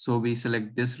enzyme. So we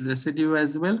select this residue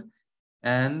as well.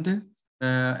 And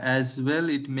as well,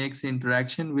 it makes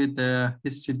interaction with the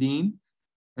histidine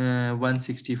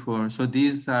 164. So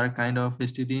these are kind of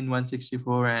histidine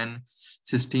 164 and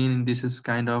cysteine. This is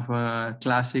kind of a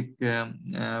classic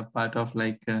part of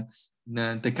like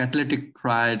the catalytic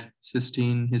triad,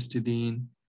 cysteine, histidine.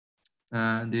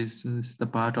 This is the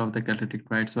part of the catalytic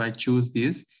triad. So I choose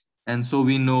this. And so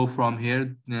we know from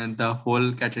here, the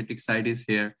whole catalytic side is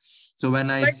here. So when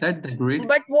I set the grid.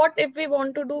 But what if we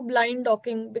want to do blind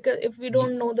docking? Because if we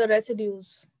don't know the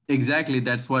residues. Exactly,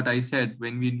 that's what I said.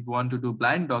 When we want to do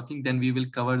blind docking, then we will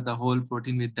cover the whole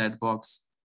protein with that box,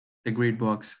 the grid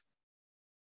box.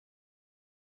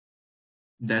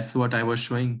 That's what I was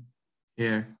showing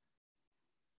here.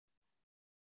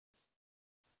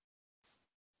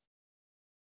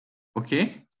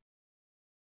 Okay.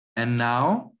 And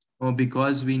now,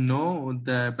 because we know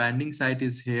the binding site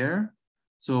is here,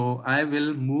 so I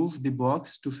will move the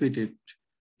box to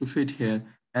fit here.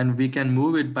 And we can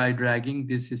move it by dragging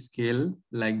this scale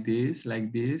like this,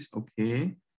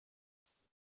 okay.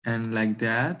 And like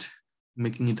that,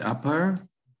 making it upper,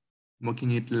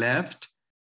 making it left,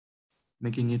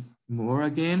 making it more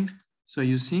again. So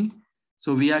you see,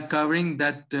 so we are covering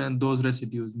that those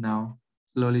residues now,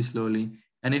 slowly.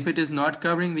 And if it is not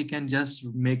covering, we can just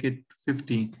make it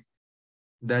 50.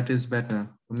 That is better.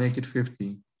 Make it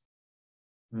 50.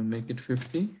 Make it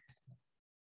 50.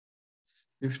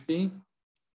 50.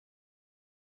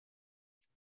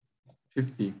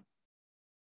 50.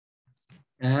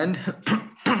 And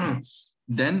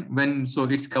then so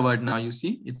it's covered now, you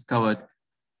see, it's covered.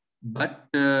 But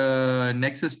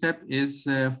next step is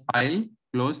file,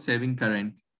 close, saving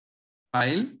current.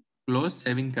 File, close,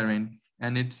 saving current,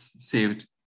 and it's saved.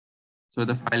 So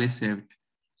the file is saved.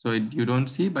 So you don't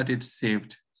see, but it's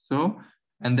saved. So,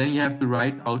 and then you have to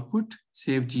write output,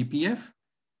 save GPF,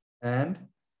 and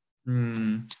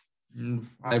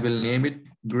I will name it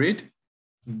grid.gpf.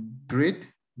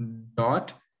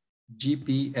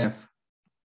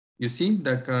 You see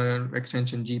the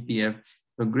extension GPF.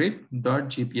 So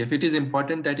grid.gpf. It is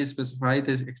important that you specify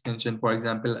this extension. For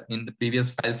example, in the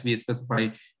previous files, we specify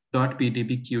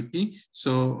 .pdbqt.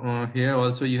 So here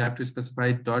also you have to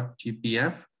specify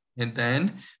 .gpf in the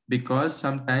end, because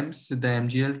sometimes the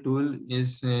MGL tool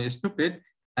is stupid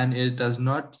and it does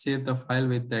not save the file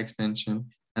with the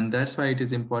extension. And that's why it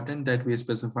is important that we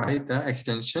specify the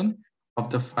extension of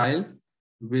the file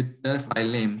with the file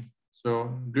name.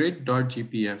 So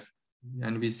grid.gpf,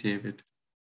 and we save it.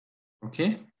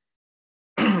 Okay.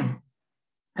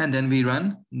 And then we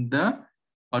run the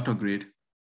AutoGrid.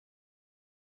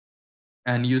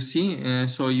 And you see,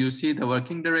 so you see the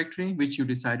working directory, which you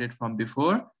decided from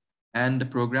before, and the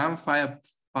program file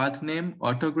path name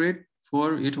AutoGrid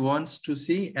for it wants to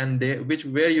see, and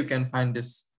where you can find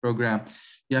this program.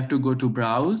 You have to go to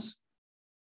browse,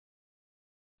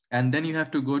 and then you have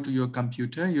to go to your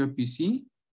computer, your PC,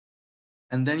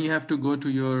 and then you have to go to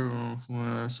your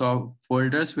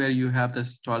folders where you have the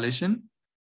installation,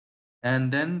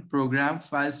 and then program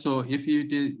files. So if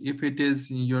it is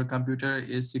your computer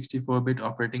is 64-bit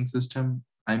operating system,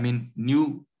 I mean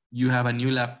you have a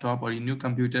new laptop or a new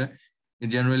computer,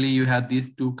 generally you have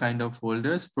these two kind of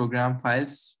folders, program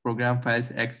files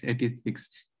x86.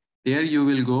 There you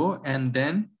will go, and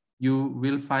then you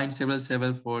will find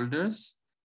several folders,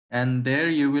 and there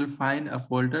you will find a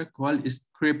folder called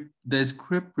the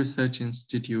Script Research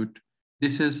Institute.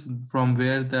 This is from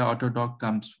where the Autodoc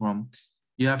comes from.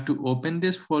 You have to open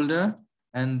this folder,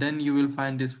 and then you will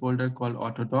find this folder called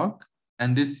Autodoc.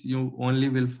 And this you only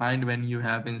will find when you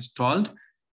have installed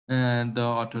the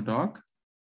Autodoc.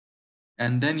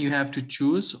 And then you have to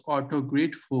choose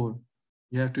AutoGrid 4.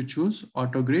 You have to choose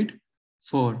AutoGrid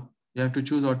 4. You have to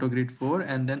choose AutoGrid 4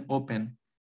 and then open.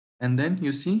 And then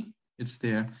you see it's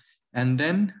there. And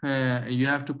then you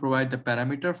have to provide the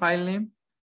parameter file name.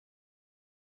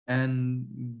 And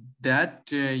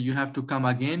that you have to come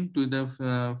again to the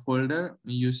folder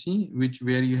you see,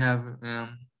 where you have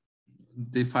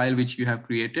the file which you have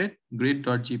created,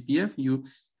 grid.gpf. You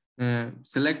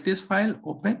select this file,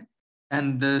 open,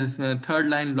 and the third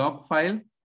line log file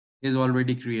is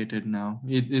already created now.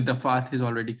 The path is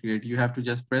already created. You have to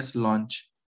just press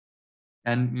launch.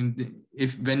 And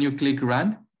when you click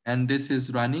run and this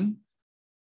is running,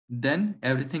 then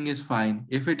everything is fine.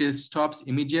 If it stops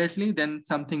immediately, then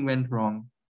something went wrong.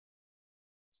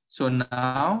 So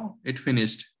now it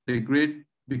finished the grid,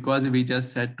 because we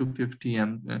just set to 50,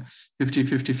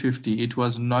 50. It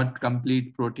was not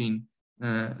complete protein.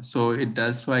 So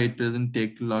that's why it doesn't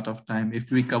take a lot of time.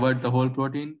 If we covered the whole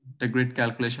protein, the grid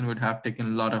calculation would have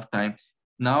taken a lot of time.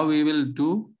 Now we will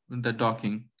do the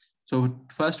docking. So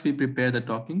first we prepare the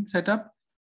docking setup,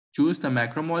 choose the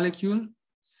macromolecule,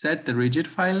 set the rigid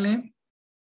file name,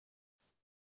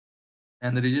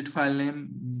 and the rigid file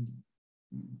name,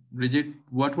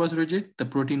 what was rigid? The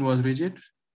protein was rigid.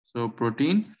 So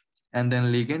protein, and then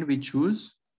ligand, we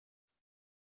choose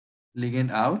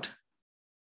ligand out.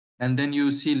 And then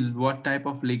you see what type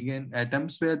of ligand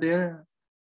atoms were there.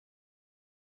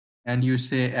 And you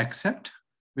say accept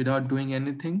without doing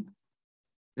anything,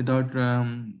 without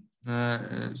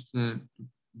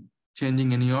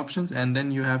changing any options. And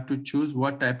then you have to choose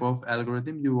what type of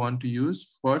algorithm you want to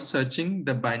use for searching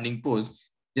the binding pose.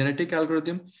 Genetic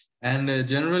algorithm. And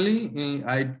generally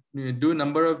I do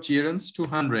number of germs to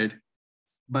 100.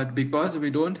 But because we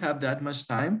don't have that much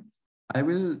time, I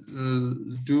will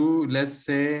do, let's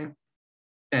say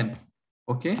 10,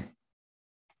 okay?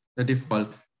 The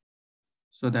default,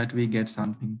 so that we get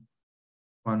something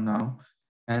for now.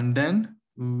 And then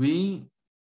we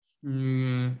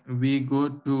go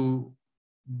to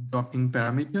docking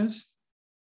parameters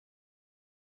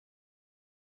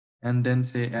and then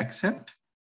say accept.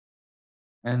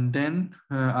 And then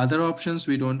other options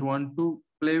we don't want to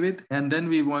play with. And then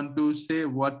we want to say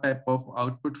what type of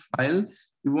output file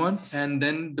we want. And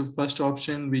then the first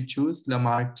option we choose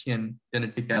Lamarckian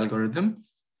genetic algorithm,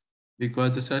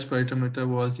 because the search parameter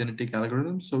was genetic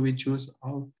algorithm. So we choose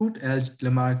output as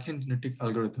Lamarckian genetic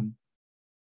algorithm.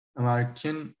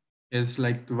 Lamarckian is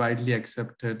like widely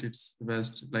accepted. It's the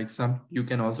best. Like some, you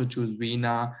can also choose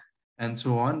Vina and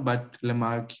so on, but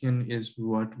Lamarckian is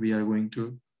what we are going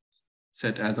to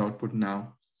set as output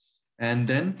now. And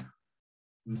then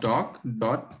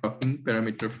docking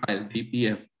parameter file,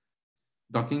 DPF,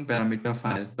 docking parameter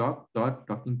file,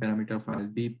 docking parameter file,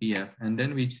 DPF, and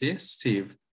then we say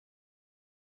save.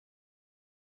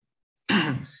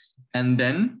 And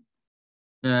then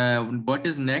what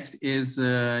is next is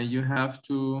you have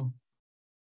to,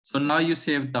 so now you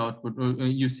save the output,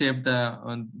 you save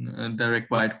the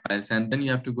required files, and then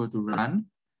you have to go to run,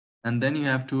 and then you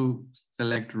have to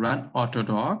select run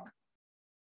Autodoc.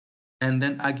 And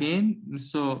then again,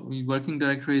 so working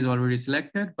directory is already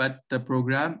selected, but the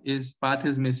program path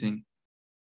is missing.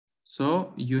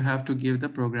 So you have to give the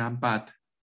program path,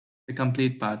 the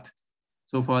complete path.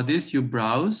 So for this, you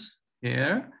browse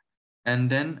here, and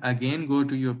then again go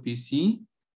to your PC,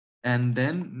 and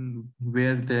then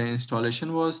where the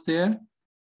installation was there,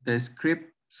 the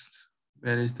scripts,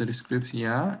 where is the scripts?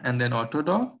 Yeah, and then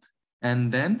Autodoc, and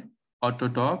then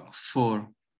Autodoc 4,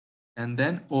 and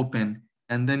then open.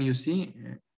 And then you see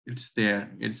it's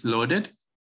there, it's loaded,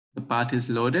 the path is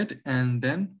loaded, and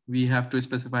then we have to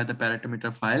specify the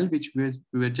parameter file, which we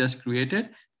were just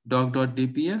created,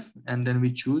 doc.dpf, and then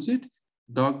we choose it,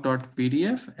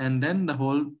 doc.pdf, and then the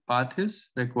whole path is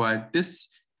required. This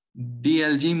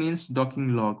DLG means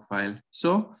docking log file.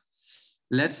 So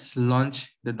let's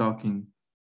launch the docking.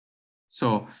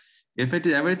 So if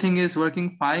everything is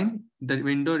working fine, the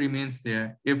window remains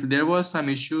there. If there was some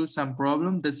issue, some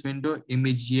problem, this window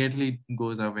immediately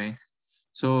goes away.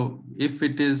 So if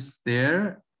it is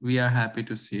there, we are happy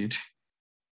to see it.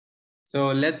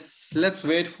 So let's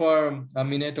wait for a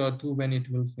minute or two when it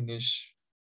will finish.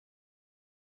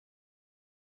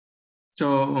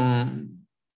 So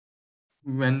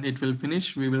when it will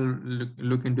finish, we will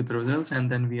look into the results, and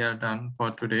then we are done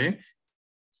for today.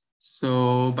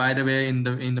 So by the way, in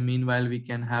the meanwhile, we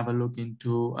can have a look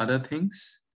into other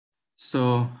things.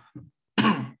 So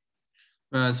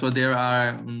so there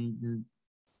are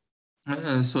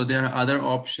other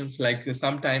options. Like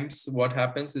sometimes what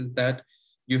happens is that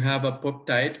you have a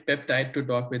peptide to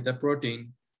dock with the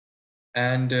protein,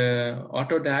 and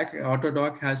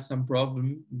Autodoc has some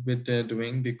problem with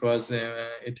doing, because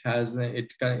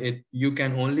you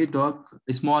can only dock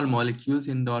small molecules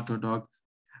in the Autodoc.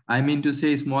 I mean to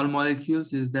say small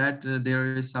molecules is that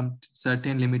there is some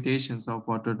certain limitations of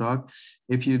Autodoc.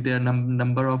 If their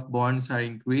number of bonds are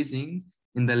increasing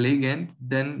in the ligand,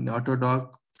 then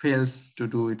Autodoc fails to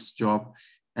do its job.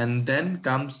 And then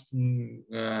comes the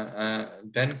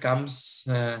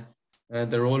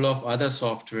role of other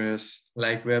softwares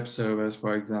like web servers,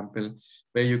 for example,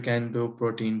 where you can do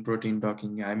protein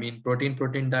docking. I mean,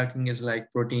 protein docking is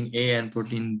like protein A and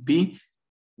protein B.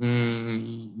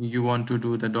 You want to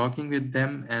do the docking with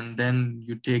them, and then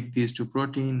you take these to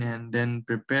protein and then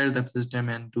prepare the system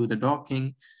and do the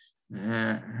docking,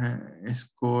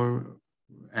 score,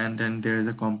 and then there is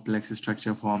a complex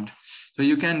structure formed. So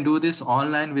you can do this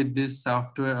online with this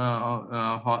software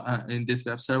in this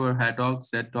web server, HADOC,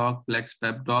 ZDoc,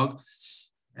 FlexPepDoc,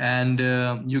 and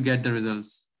you get the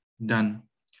results done.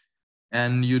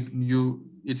 And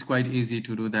it's quite easy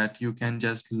to do that. You can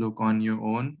just look on your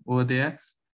own over there.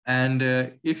 And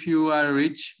if you are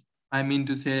rich, I mean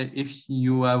to say, if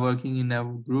you are working in a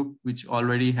group which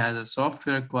already has a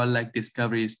software called like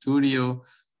Discovery Studio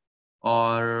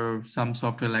or some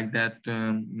software like that,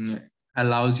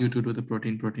 allows you to do the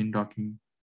protein docking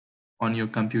on your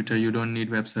computer. You don't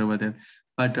need web server there.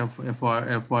 But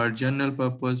for general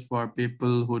purpose, for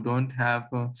people who don't have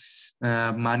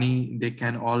money, they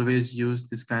can always use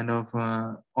this kind of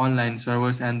online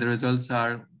servers, and the results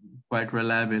are quite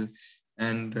reliable.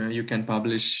 And you can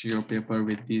publish your paper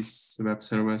with these web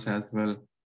servers as well.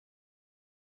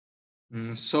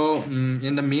 So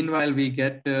in the meanwhile, we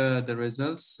get the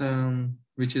results,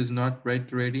 which is not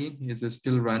ready. It's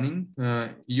still running.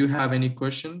 You have any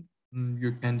question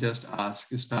You can just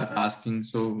start asking,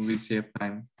 so we save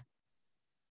time.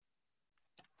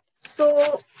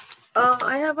 So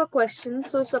I have a question.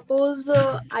 So suppose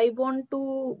I want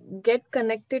to get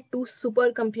connected to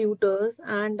supercomputers,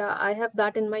 and I have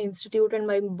that in my institute, and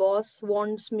my boss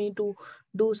wants me to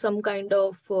do some kind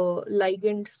of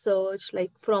ligand search,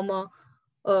 like from a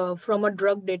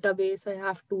drug database. I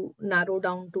have to narrow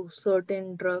down to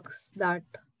certain drugs that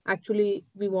actually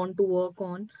we want to work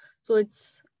on. So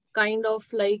it's kind of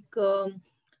like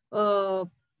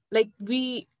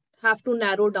we have to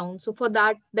narrow down. So for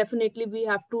that, definitely we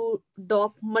have to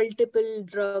dock multiple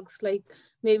drugs, like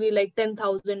maybe like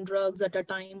 10,000 drugs at a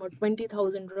time or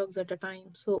 20,000 drugs at a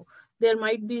time. So there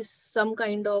might be some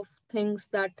kind of things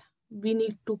that we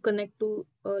need to connect to,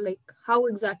 like how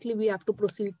exactly we have to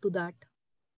proceed to that.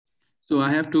 So I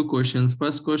have two questions.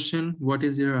 First question, what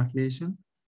is your affiliation?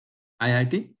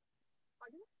 IIT?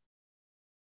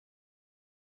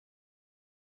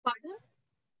 Pardon?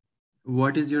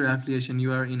 What is your affiliation?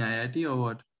 You are in IIT or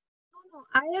what? No,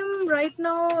 I am right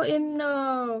now in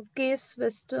Case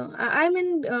Western. I'm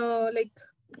in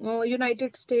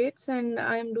United States, and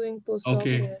I am doing postdoc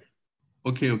there.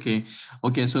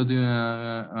 Okay. So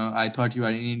I thought you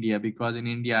are in India, because in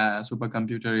India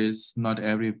supercomputer is not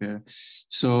everywhere.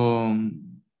 So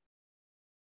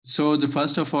the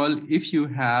first of all, if you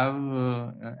have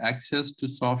access to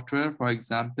software, for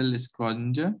example,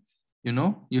 Schrodinger,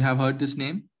 you have heard this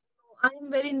name. I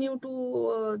am very new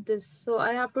to this, so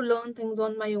I have to learn things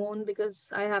on my own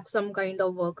because I have some kind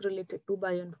of work related to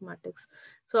bioinformatics.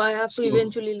 So I have to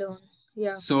eventually learn.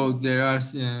 Yeah. So there are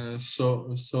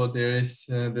there is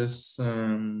this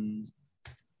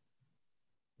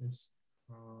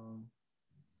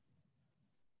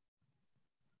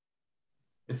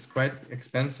it's quite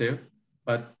expensive,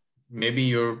 but maybe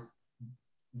your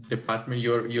department,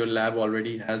 your lab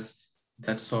already has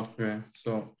that software.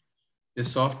 So the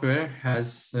software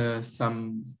has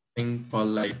something called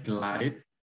like Glide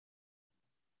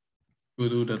to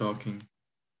do the docking.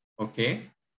 Okay.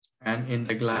 And in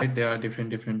the Glide, there are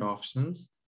different options.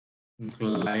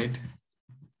 Glide,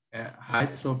 high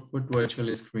throughput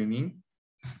virtual screening,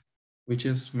 which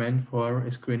is meant for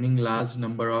screening large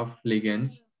number of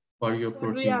ligands for your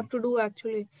protein. What we have to do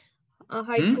actually.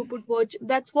 High throughput virtual.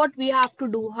 That's what we have to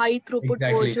do. High throughput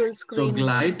virtual screening. So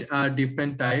glide are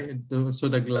different type. So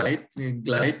the glide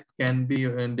can be,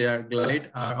 and their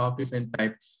glide are of different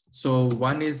types. So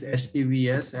one is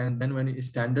SPVS, and then one is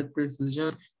standard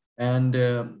precision, and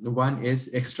one is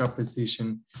extra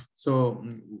precision. So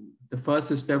the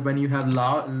first step, when you have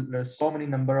so many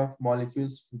number of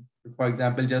molecules, for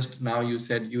example, just now you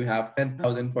said you have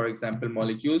 10,000, for example,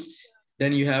 molecules,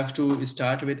 then you have to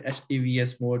start with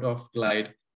SPVS mode of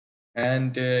glide.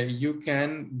 And you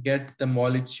can get the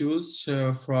molecules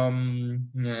from,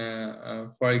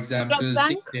 for example,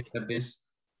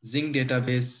 Zinc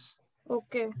database.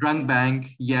 Okay. Drug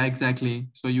bank. Yeah, exactly.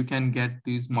 So you can get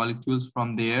these molecules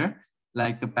from there,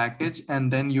 like a package,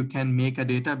 and then you can make a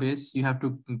database. You have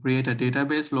to create a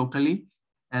database locally,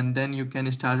 and then you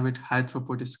can start with high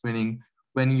throughput screening.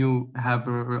 When you have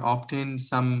obtained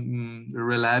some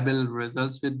reliable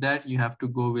results with that, you have to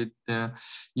go with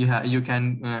you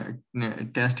can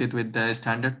test it with the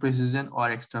standard precision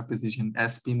or extra precision,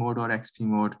 SP mode or XP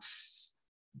mode.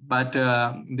 But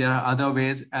there are other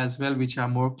ways as well, which are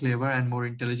more clever and more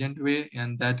intelligent way,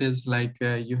 and that is like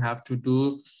you have to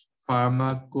do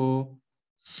pharmacophore.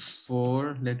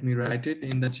 Let me write it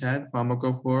in the chat.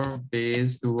 Pharmacophore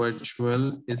based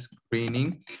virtual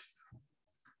screening.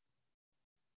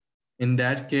 In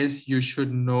that case, you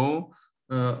should know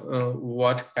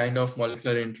what kind of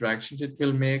molecular interactions it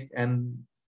will make, and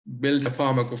build a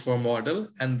pharmacophore model,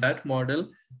 and that model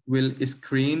will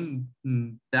screen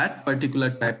that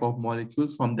particular type of molecule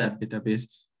from that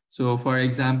database. So for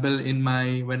example,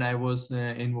 when I was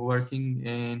in working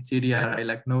in CDRI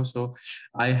Lucknow, so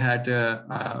I had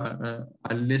a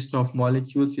list of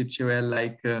molecules which were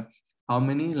like how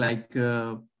many, like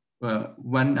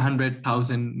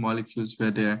 100,000 molecules were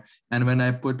there. And when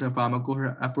I put a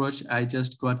pharmacophore approach, I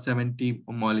just got 70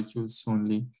 molecules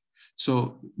only.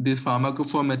 So this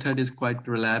pharmacophore method is quite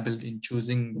reliable in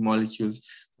choosing molecules.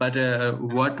 But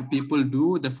what people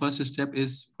do, the first step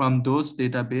is from those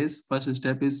database. First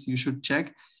step is you should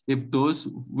check if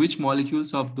which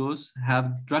molecules of those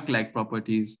have drug-like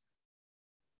properties.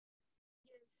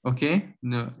 Okay,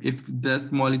 no, if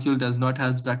that molecule does not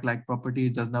have drug-like property,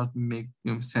 it does not make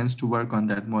sense to work on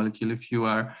that molecule if you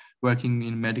are working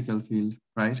in medical field,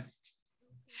 right?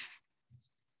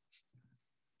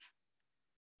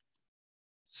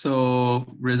 So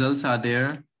results are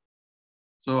there.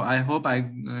 So I hope I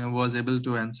was able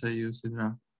to answer you,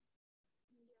 Sidra.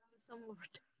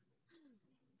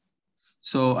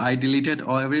 So I deleted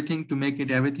everything to make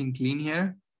everything clean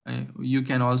here. You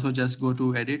can also just go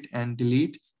to edit and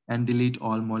delete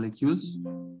all molecules.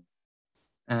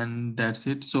 And that's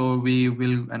it. So we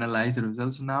will analyze the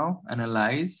results now.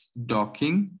 Analyze,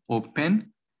 docking,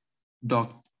 open,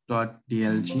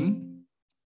 doc.dlg.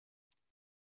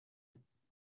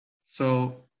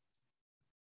 So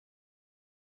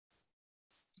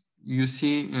you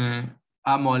see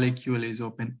a molecule is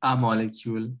open, a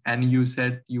molecule, and you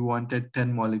said you wanted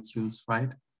 10 molecules,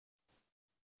 right?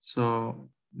 So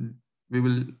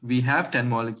we have 10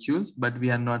 molecules, but we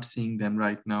are not seeing them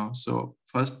right now. So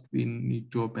first we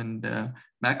need to open the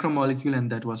macromolecule, and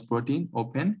that was protein,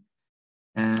 open.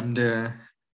 And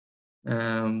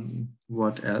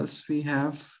what else we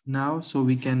have now? So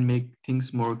we can make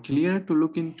things more clear to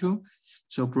look into.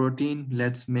 So protein,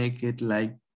 let's make it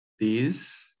like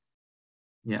this.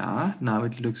 Yeah, now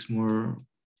it looks more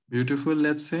beautiful,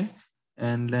 let's say.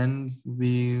 And then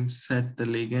we set the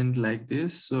ligand like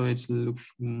this, so it looks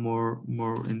more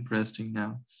interesting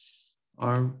now.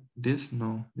 Or this,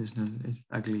 no, this is it's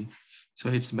ugly, so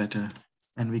it's better.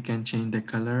 And we can change the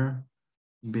color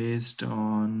based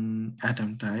on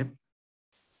atom type.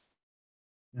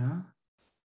 Yeah,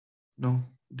 no,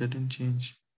 it didn't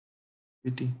change.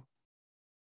 Pity.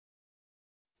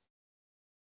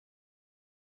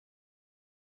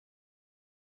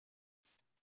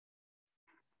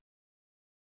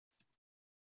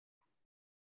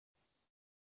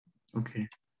 Okay,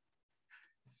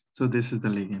 so this is the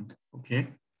ligand. Okay,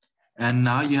 and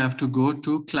now you have to go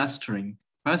to clustering.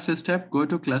 First step, go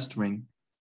to clustering.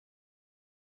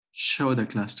 Show the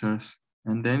clusters,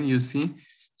 and then you see.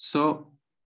 So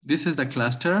this is the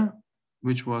cluster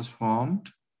which was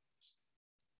formed.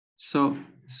 So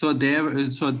there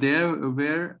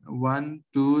were 1,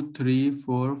 2, 3,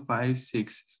 4, 5,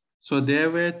 6. So there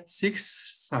were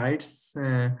 6 sites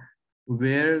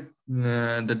where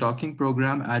the docking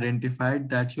program identified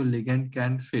that your ligand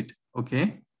can fit.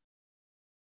 Okay.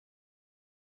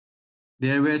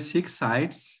 There were 6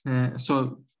 sites.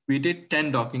 So we did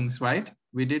 10 dockings, right?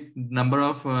 We did number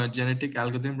of genetic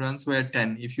algorithm runs were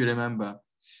 10, if you remember.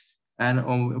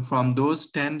 And from those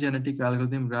 10 genetic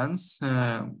algorithm runs,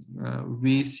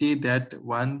 we see that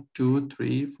 1, 2,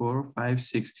 3, 4, 5,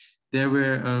 6. There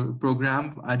were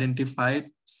program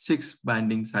identified 6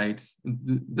 binding sites,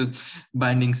 the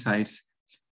binding sites.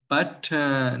 But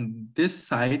this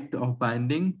site of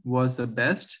binding was the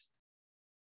best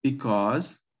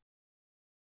because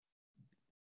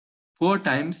 4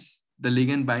 times the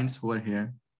ligand binds over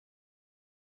here.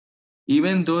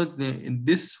 Even though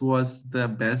this was the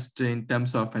best in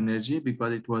terms of energy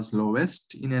because it was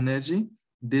lowest in energy,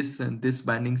 this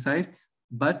binding site,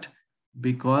 but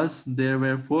because there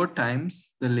were 4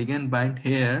 times the ligand bind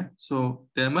here, so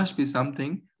there must be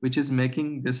something which is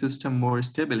making the system more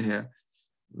stable here.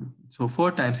 So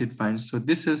 4 times it binds. So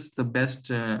this is the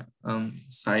best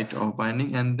site of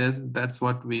binding, and that's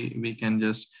what we can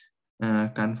just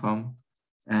confirm.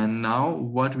 And now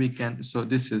what we can, so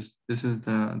this is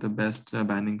the best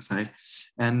binding site.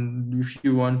 And if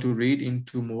you want to read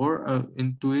into more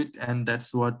into it, and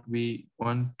that's what we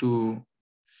want to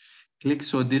click.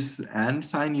 So this and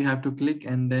sign you have to click,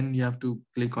 and then you have to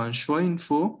click on show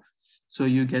info, so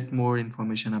you get more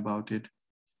information about it.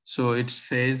 So it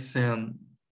says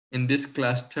in this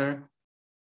cluster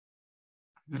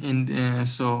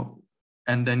so,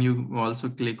 and then you also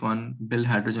click on build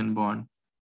hydrogen bond.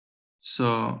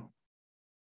 So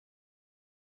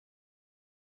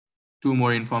 2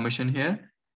 more information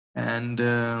here, and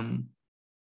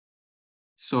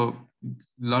so a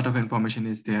lot of information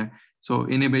is there. So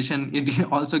inhibition,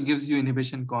 it also gives you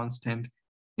inhibition constant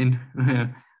in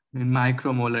in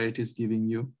micromolar. It is giving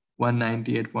you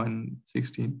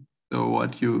 198.16. So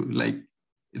what you like,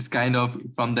 it's kind of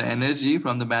from the energy,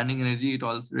 from the binding energy, it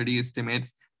already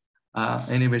estimates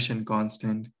inhibition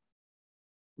constant,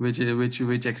 which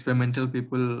experimental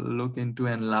people look into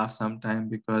and laugh sometime,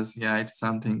 because yeah, it's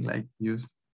something like you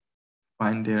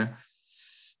find there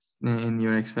in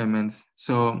your experiments.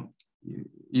 So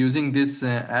using this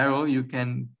arrow, you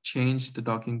can change the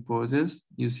docking poses.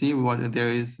 You see what there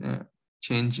is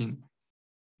changing.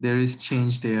 There is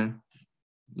change there.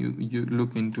 You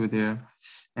look into there,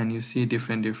 and you see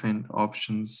different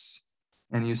options,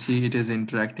 and you see it is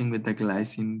interacting with the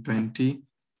glycine 20,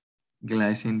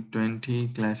 glycine 20,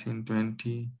 glycine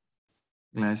 20,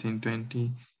 glycine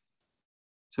 20.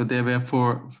 So there were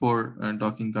four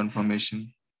docking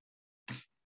conformation.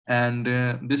 And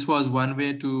this was one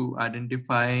way to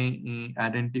identify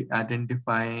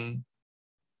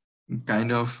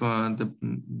kind of the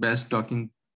best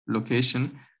docking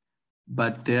location.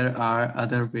 But there are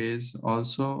other ways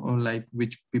also, like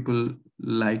which people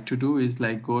like to do is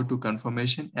like go to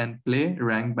confirmation and play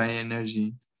rank by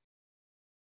energy.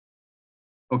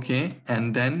 Okay,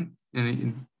 and then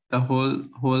the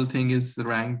whole thing is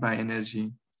ranked by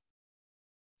energy.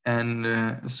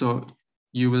 And so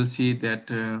you will see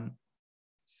that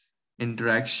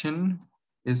interaction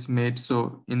is made.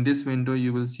 So in this window,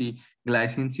 you will see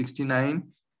glycine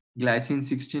 69. Glycine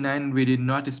 69, we did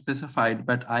not specify it,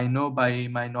 but I know by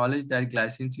my knowledge that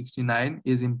glycine 69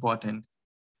 is important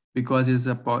because it's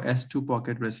a S2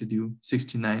 pocket residue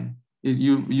 69.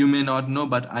 You may not know,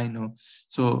 but I know.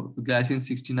 So glycine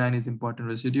 69 is important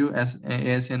residue.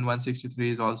 ASN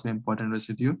 163 is also important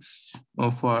residue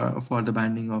for the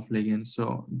binding of ligand.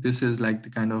 So this is like the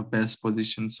kind of best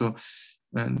position. So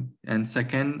and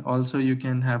second, also you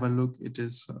can have a look. It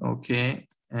is okay.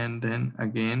 And then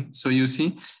again, so you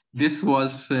see, this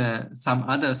was some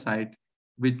other site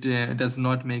which does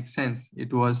not make sense.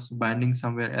 It was binding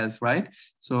somewhere else, right?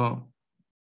 So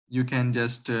you can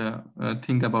just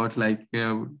think about like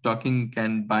docking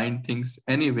can bind things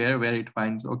anywhere where it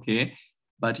finds okay,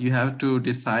 but you have to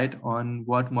decide on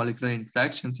what molecular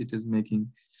interactions it is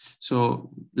making. So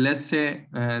let's say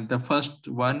the first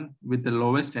one with the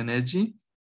lowest energy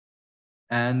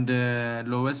and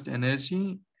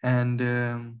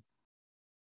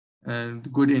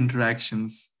good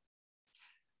interactions.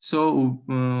 So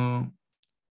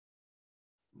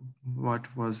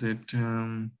what was it?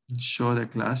 Show the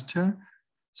cluster.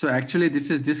 So actually this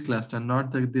is this cluster,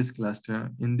 not this cluster.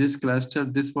 In this cluster,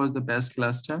 this was the best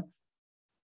cluster,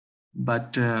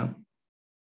 but that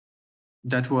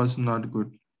was not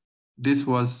good. This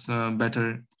was a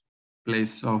better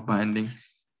place of binding,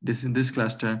 this in this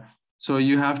cluster. So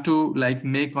you have to like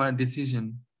make a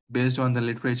decision based on the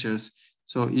literatures.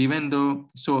 So even though,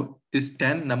 so this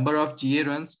 10 number of GA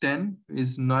runs 10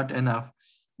 is not enough.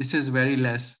 This is very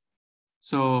less.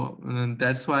 So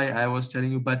that's why I was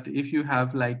telling you, but if you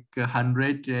have like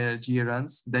 100 GA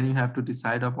runs, then you have to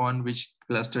decide upon which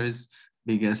cluster is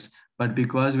biggest. But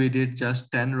because we did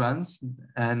just 10 runs,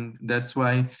 and that's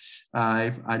why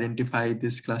I've identified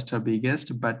this cluster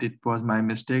biggest, but it was my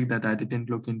mistake that I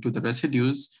didn't look into the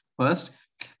residues first.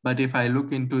 But if I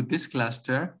look into this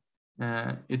cluster,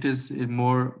 it is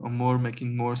more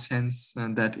making more sense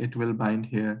that it will bind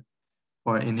here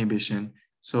for inhibition.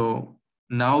 So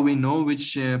now we know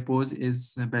which pose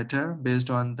is better based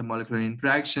on the molecular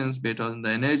interactions, based on the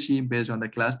energy, based on the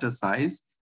cluster size.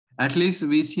 At least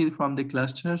we see from the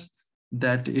clusters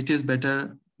that it is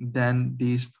better than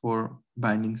these 4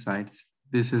 binding sites.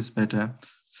 This is better,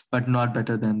 but not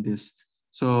better than this.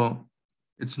 So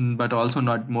it's, but also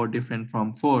not more different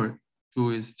from 4. 2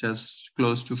 is just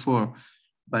close to 4,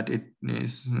 but it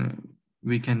is,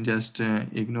 we can just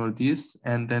ignore these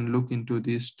and then look into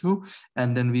these 2.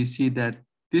 And then we see that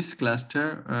this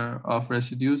cluster of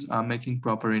residues are making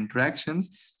proper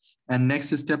interactions. And next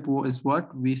step is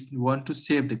what? We want to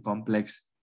save the complex.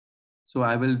 So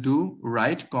I will do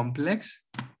write complex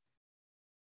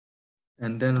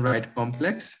and then write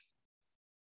complex,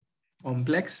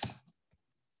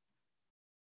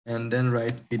 and then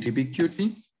write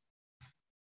PDBQT,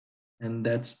 and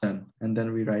that's done. And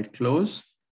then we write close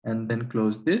and then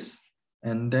close this.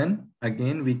 And then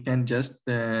again, we can just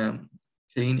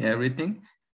clean everything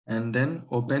and then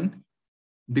open,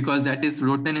 because that is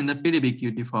written in the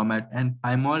PDBQT format, and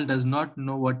PyMol does not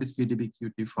know what is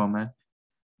PDBQT format.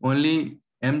 Only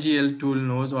MGL tool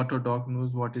knows, Autodoc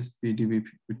knows what is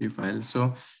PDBQT file.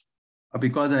 So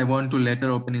because I want to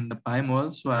later open in the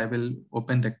PyMol, so I will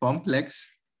open the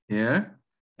complex here,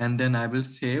 and then I will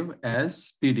save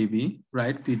as PDB,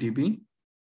 write PDB,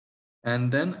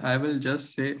 and then I will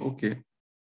just say okay.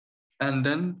 And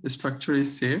then the structure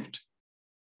is saved.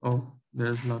 Oh,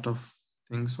 there's a lot of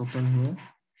things open here.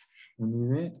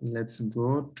 Anyway, let's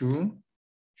go to,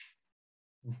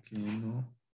 okay, no,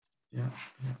 yeah.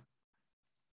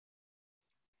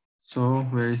 So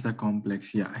where is the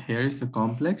complex? Yeah, here is the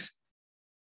complex.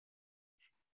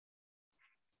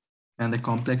 And the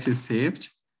complex is saved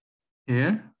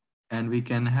here. And we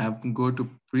can go to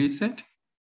preset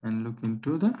and look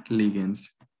into the ligands.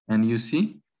 And you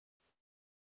see,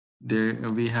 there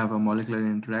we have a molecular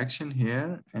interaction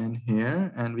here,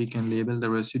 and we can label the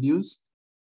residues.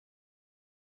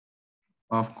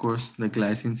 Of course, the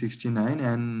glycine 69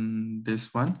 and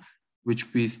this one,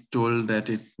 which we told that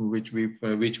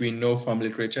which we know from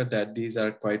literature that these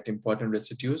are quite important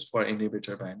residues for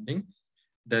inhibitor binding.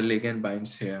 The ligand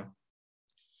binds here.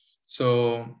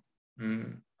 So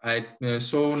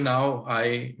so now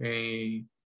I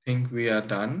think we are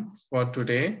done for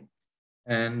today.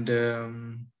 And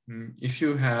if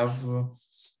you have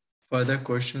further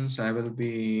questions, I will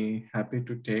be happy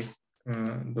to take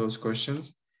those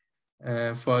questions.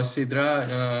 For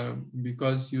Sidra,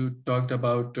 because you talked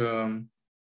about the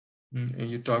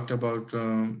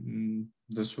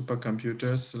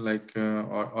supercomputers, like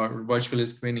or virtual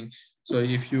screening. So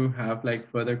if you have like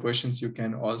further questions, you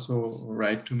can also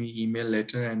write to me email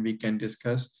later, and we can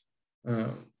discuss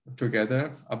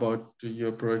together about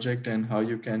your project and how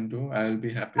you can do. I'll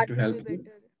be happy That to will help be you.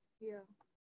 better. Yeah.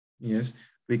 Yes,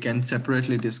 we can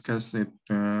separately discuss it.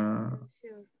 Sure.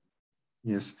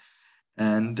 Yes.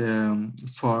 And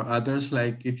for others,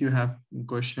 like if you have a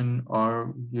question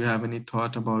or you have any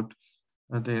thought about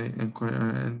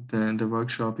the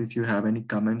workshop, if you have any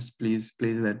comments, please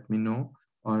let me know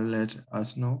or let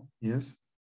us know. Yes.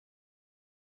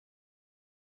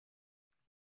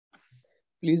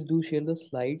 Please do share the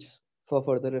slides for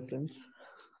further reference.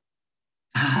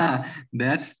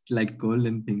 That's like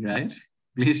golden thing, right?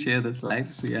 Please share the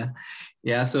slides.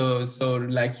 Yeah. So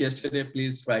like yesterday,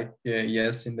 please write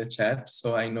yes in the chat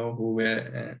so I know who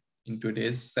were in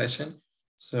today's session.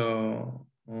 So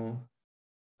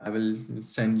I will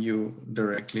send you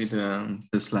directly the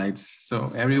slides.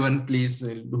 So everyone, please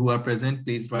who are present,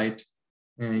 please write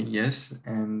yes,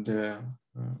 and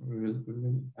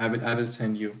I will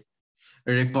send you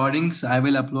recordings. I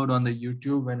will upload on the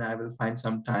YouTube when I will find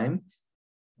some time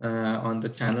on the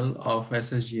channel of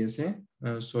SSGSA,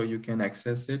 so you can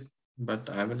access it. But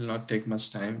I will not take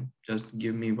much time. Just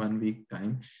give me 1 week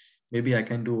time. Maybe I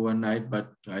can do one night,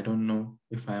 but I don't know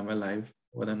if I am alive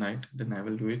over the night. Then I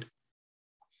will do it.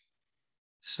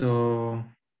 So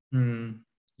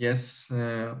yes,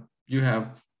 you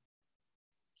have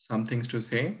some things to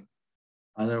say.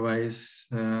 Otherwise,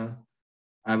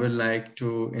 I would like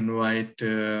to invite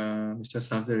Mr.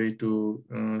 Safdari to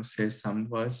say some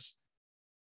words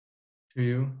to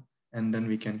you, and then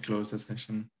we can close the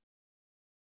session.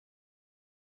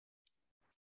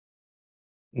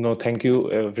 No, thank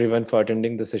you everyone for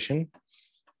attending the session.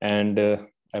 And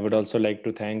I would also like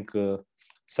to thank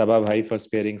Sabha Bhai for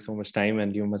sparing so much time,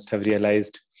 and you must have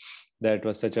realized that it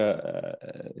was such a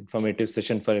informative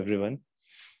session for everyone.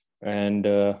 And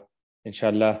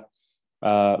inshallah,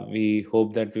 we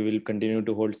hope that we will continue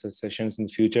to hold such sessions in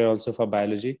the future also for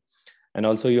biology. And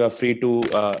also you are free to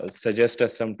suggest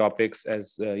us some topics,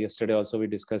 as yesterday also we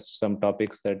discussed some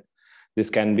topics that this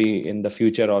can be in the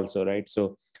future also, right?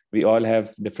 So we all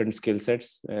have different skill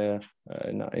sets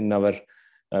in our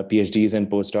PhDs and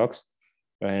postdocs,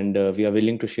 and we are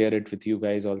willing to share it with you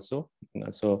guys also.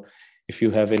 So if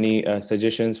you have any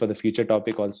suggestions for the future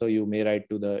topic also, you may write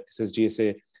to the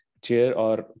SSGSA chair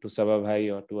or to Sabha Bhai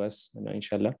or to us,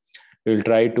 inshallah. We will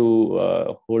try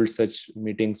to hold such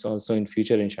meetings also in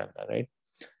future, inshallah, right?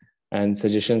 And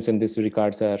suggestions in this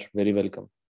regards are very welcome,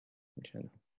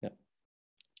 inshallah. Yeah.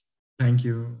 Thank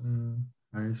you,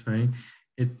 Haris Bhai.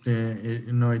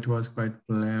 It was quite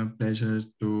pleasure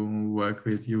to work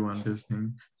with you on this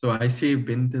thing. So I see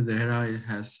Bint Zehra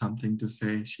has something to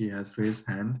say. She has raised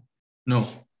hand. No,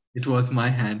 it was my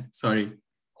hand. Sorry.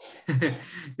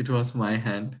 It was my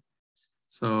hand.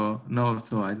 So no,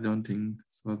 so I don't think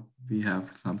so. We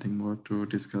have something more to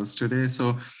discuss today.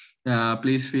 So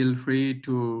please feel free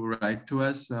to write to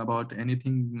us about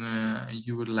anything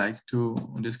you would like to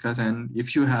discuss. And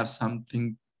if you have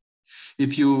something,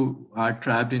 if you are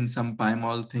trapped in some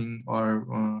PyMol thing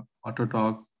or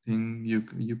AutoTalk thing,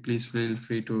 you please feel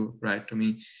free to write to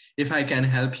me. If I can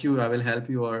help you, I will help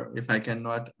you. Or if I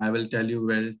cannot, I will tell you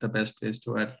where is the best place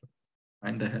to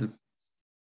find the help.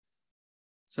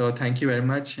 So thank you very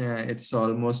much. It's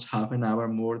almost half an hour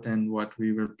more than what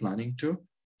we were planning to.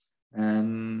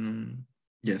 And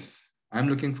yes, I'm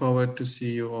looking forward to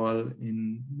see you all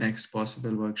in next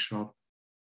possible workshop.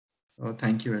 So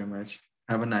thank you very much.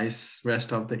 Have a nice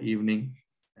rest of the evening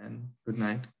and good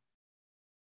night.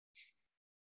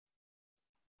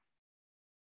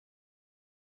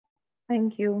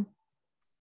 Thank you.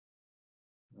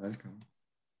 Welcome.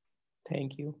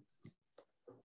 Thank you.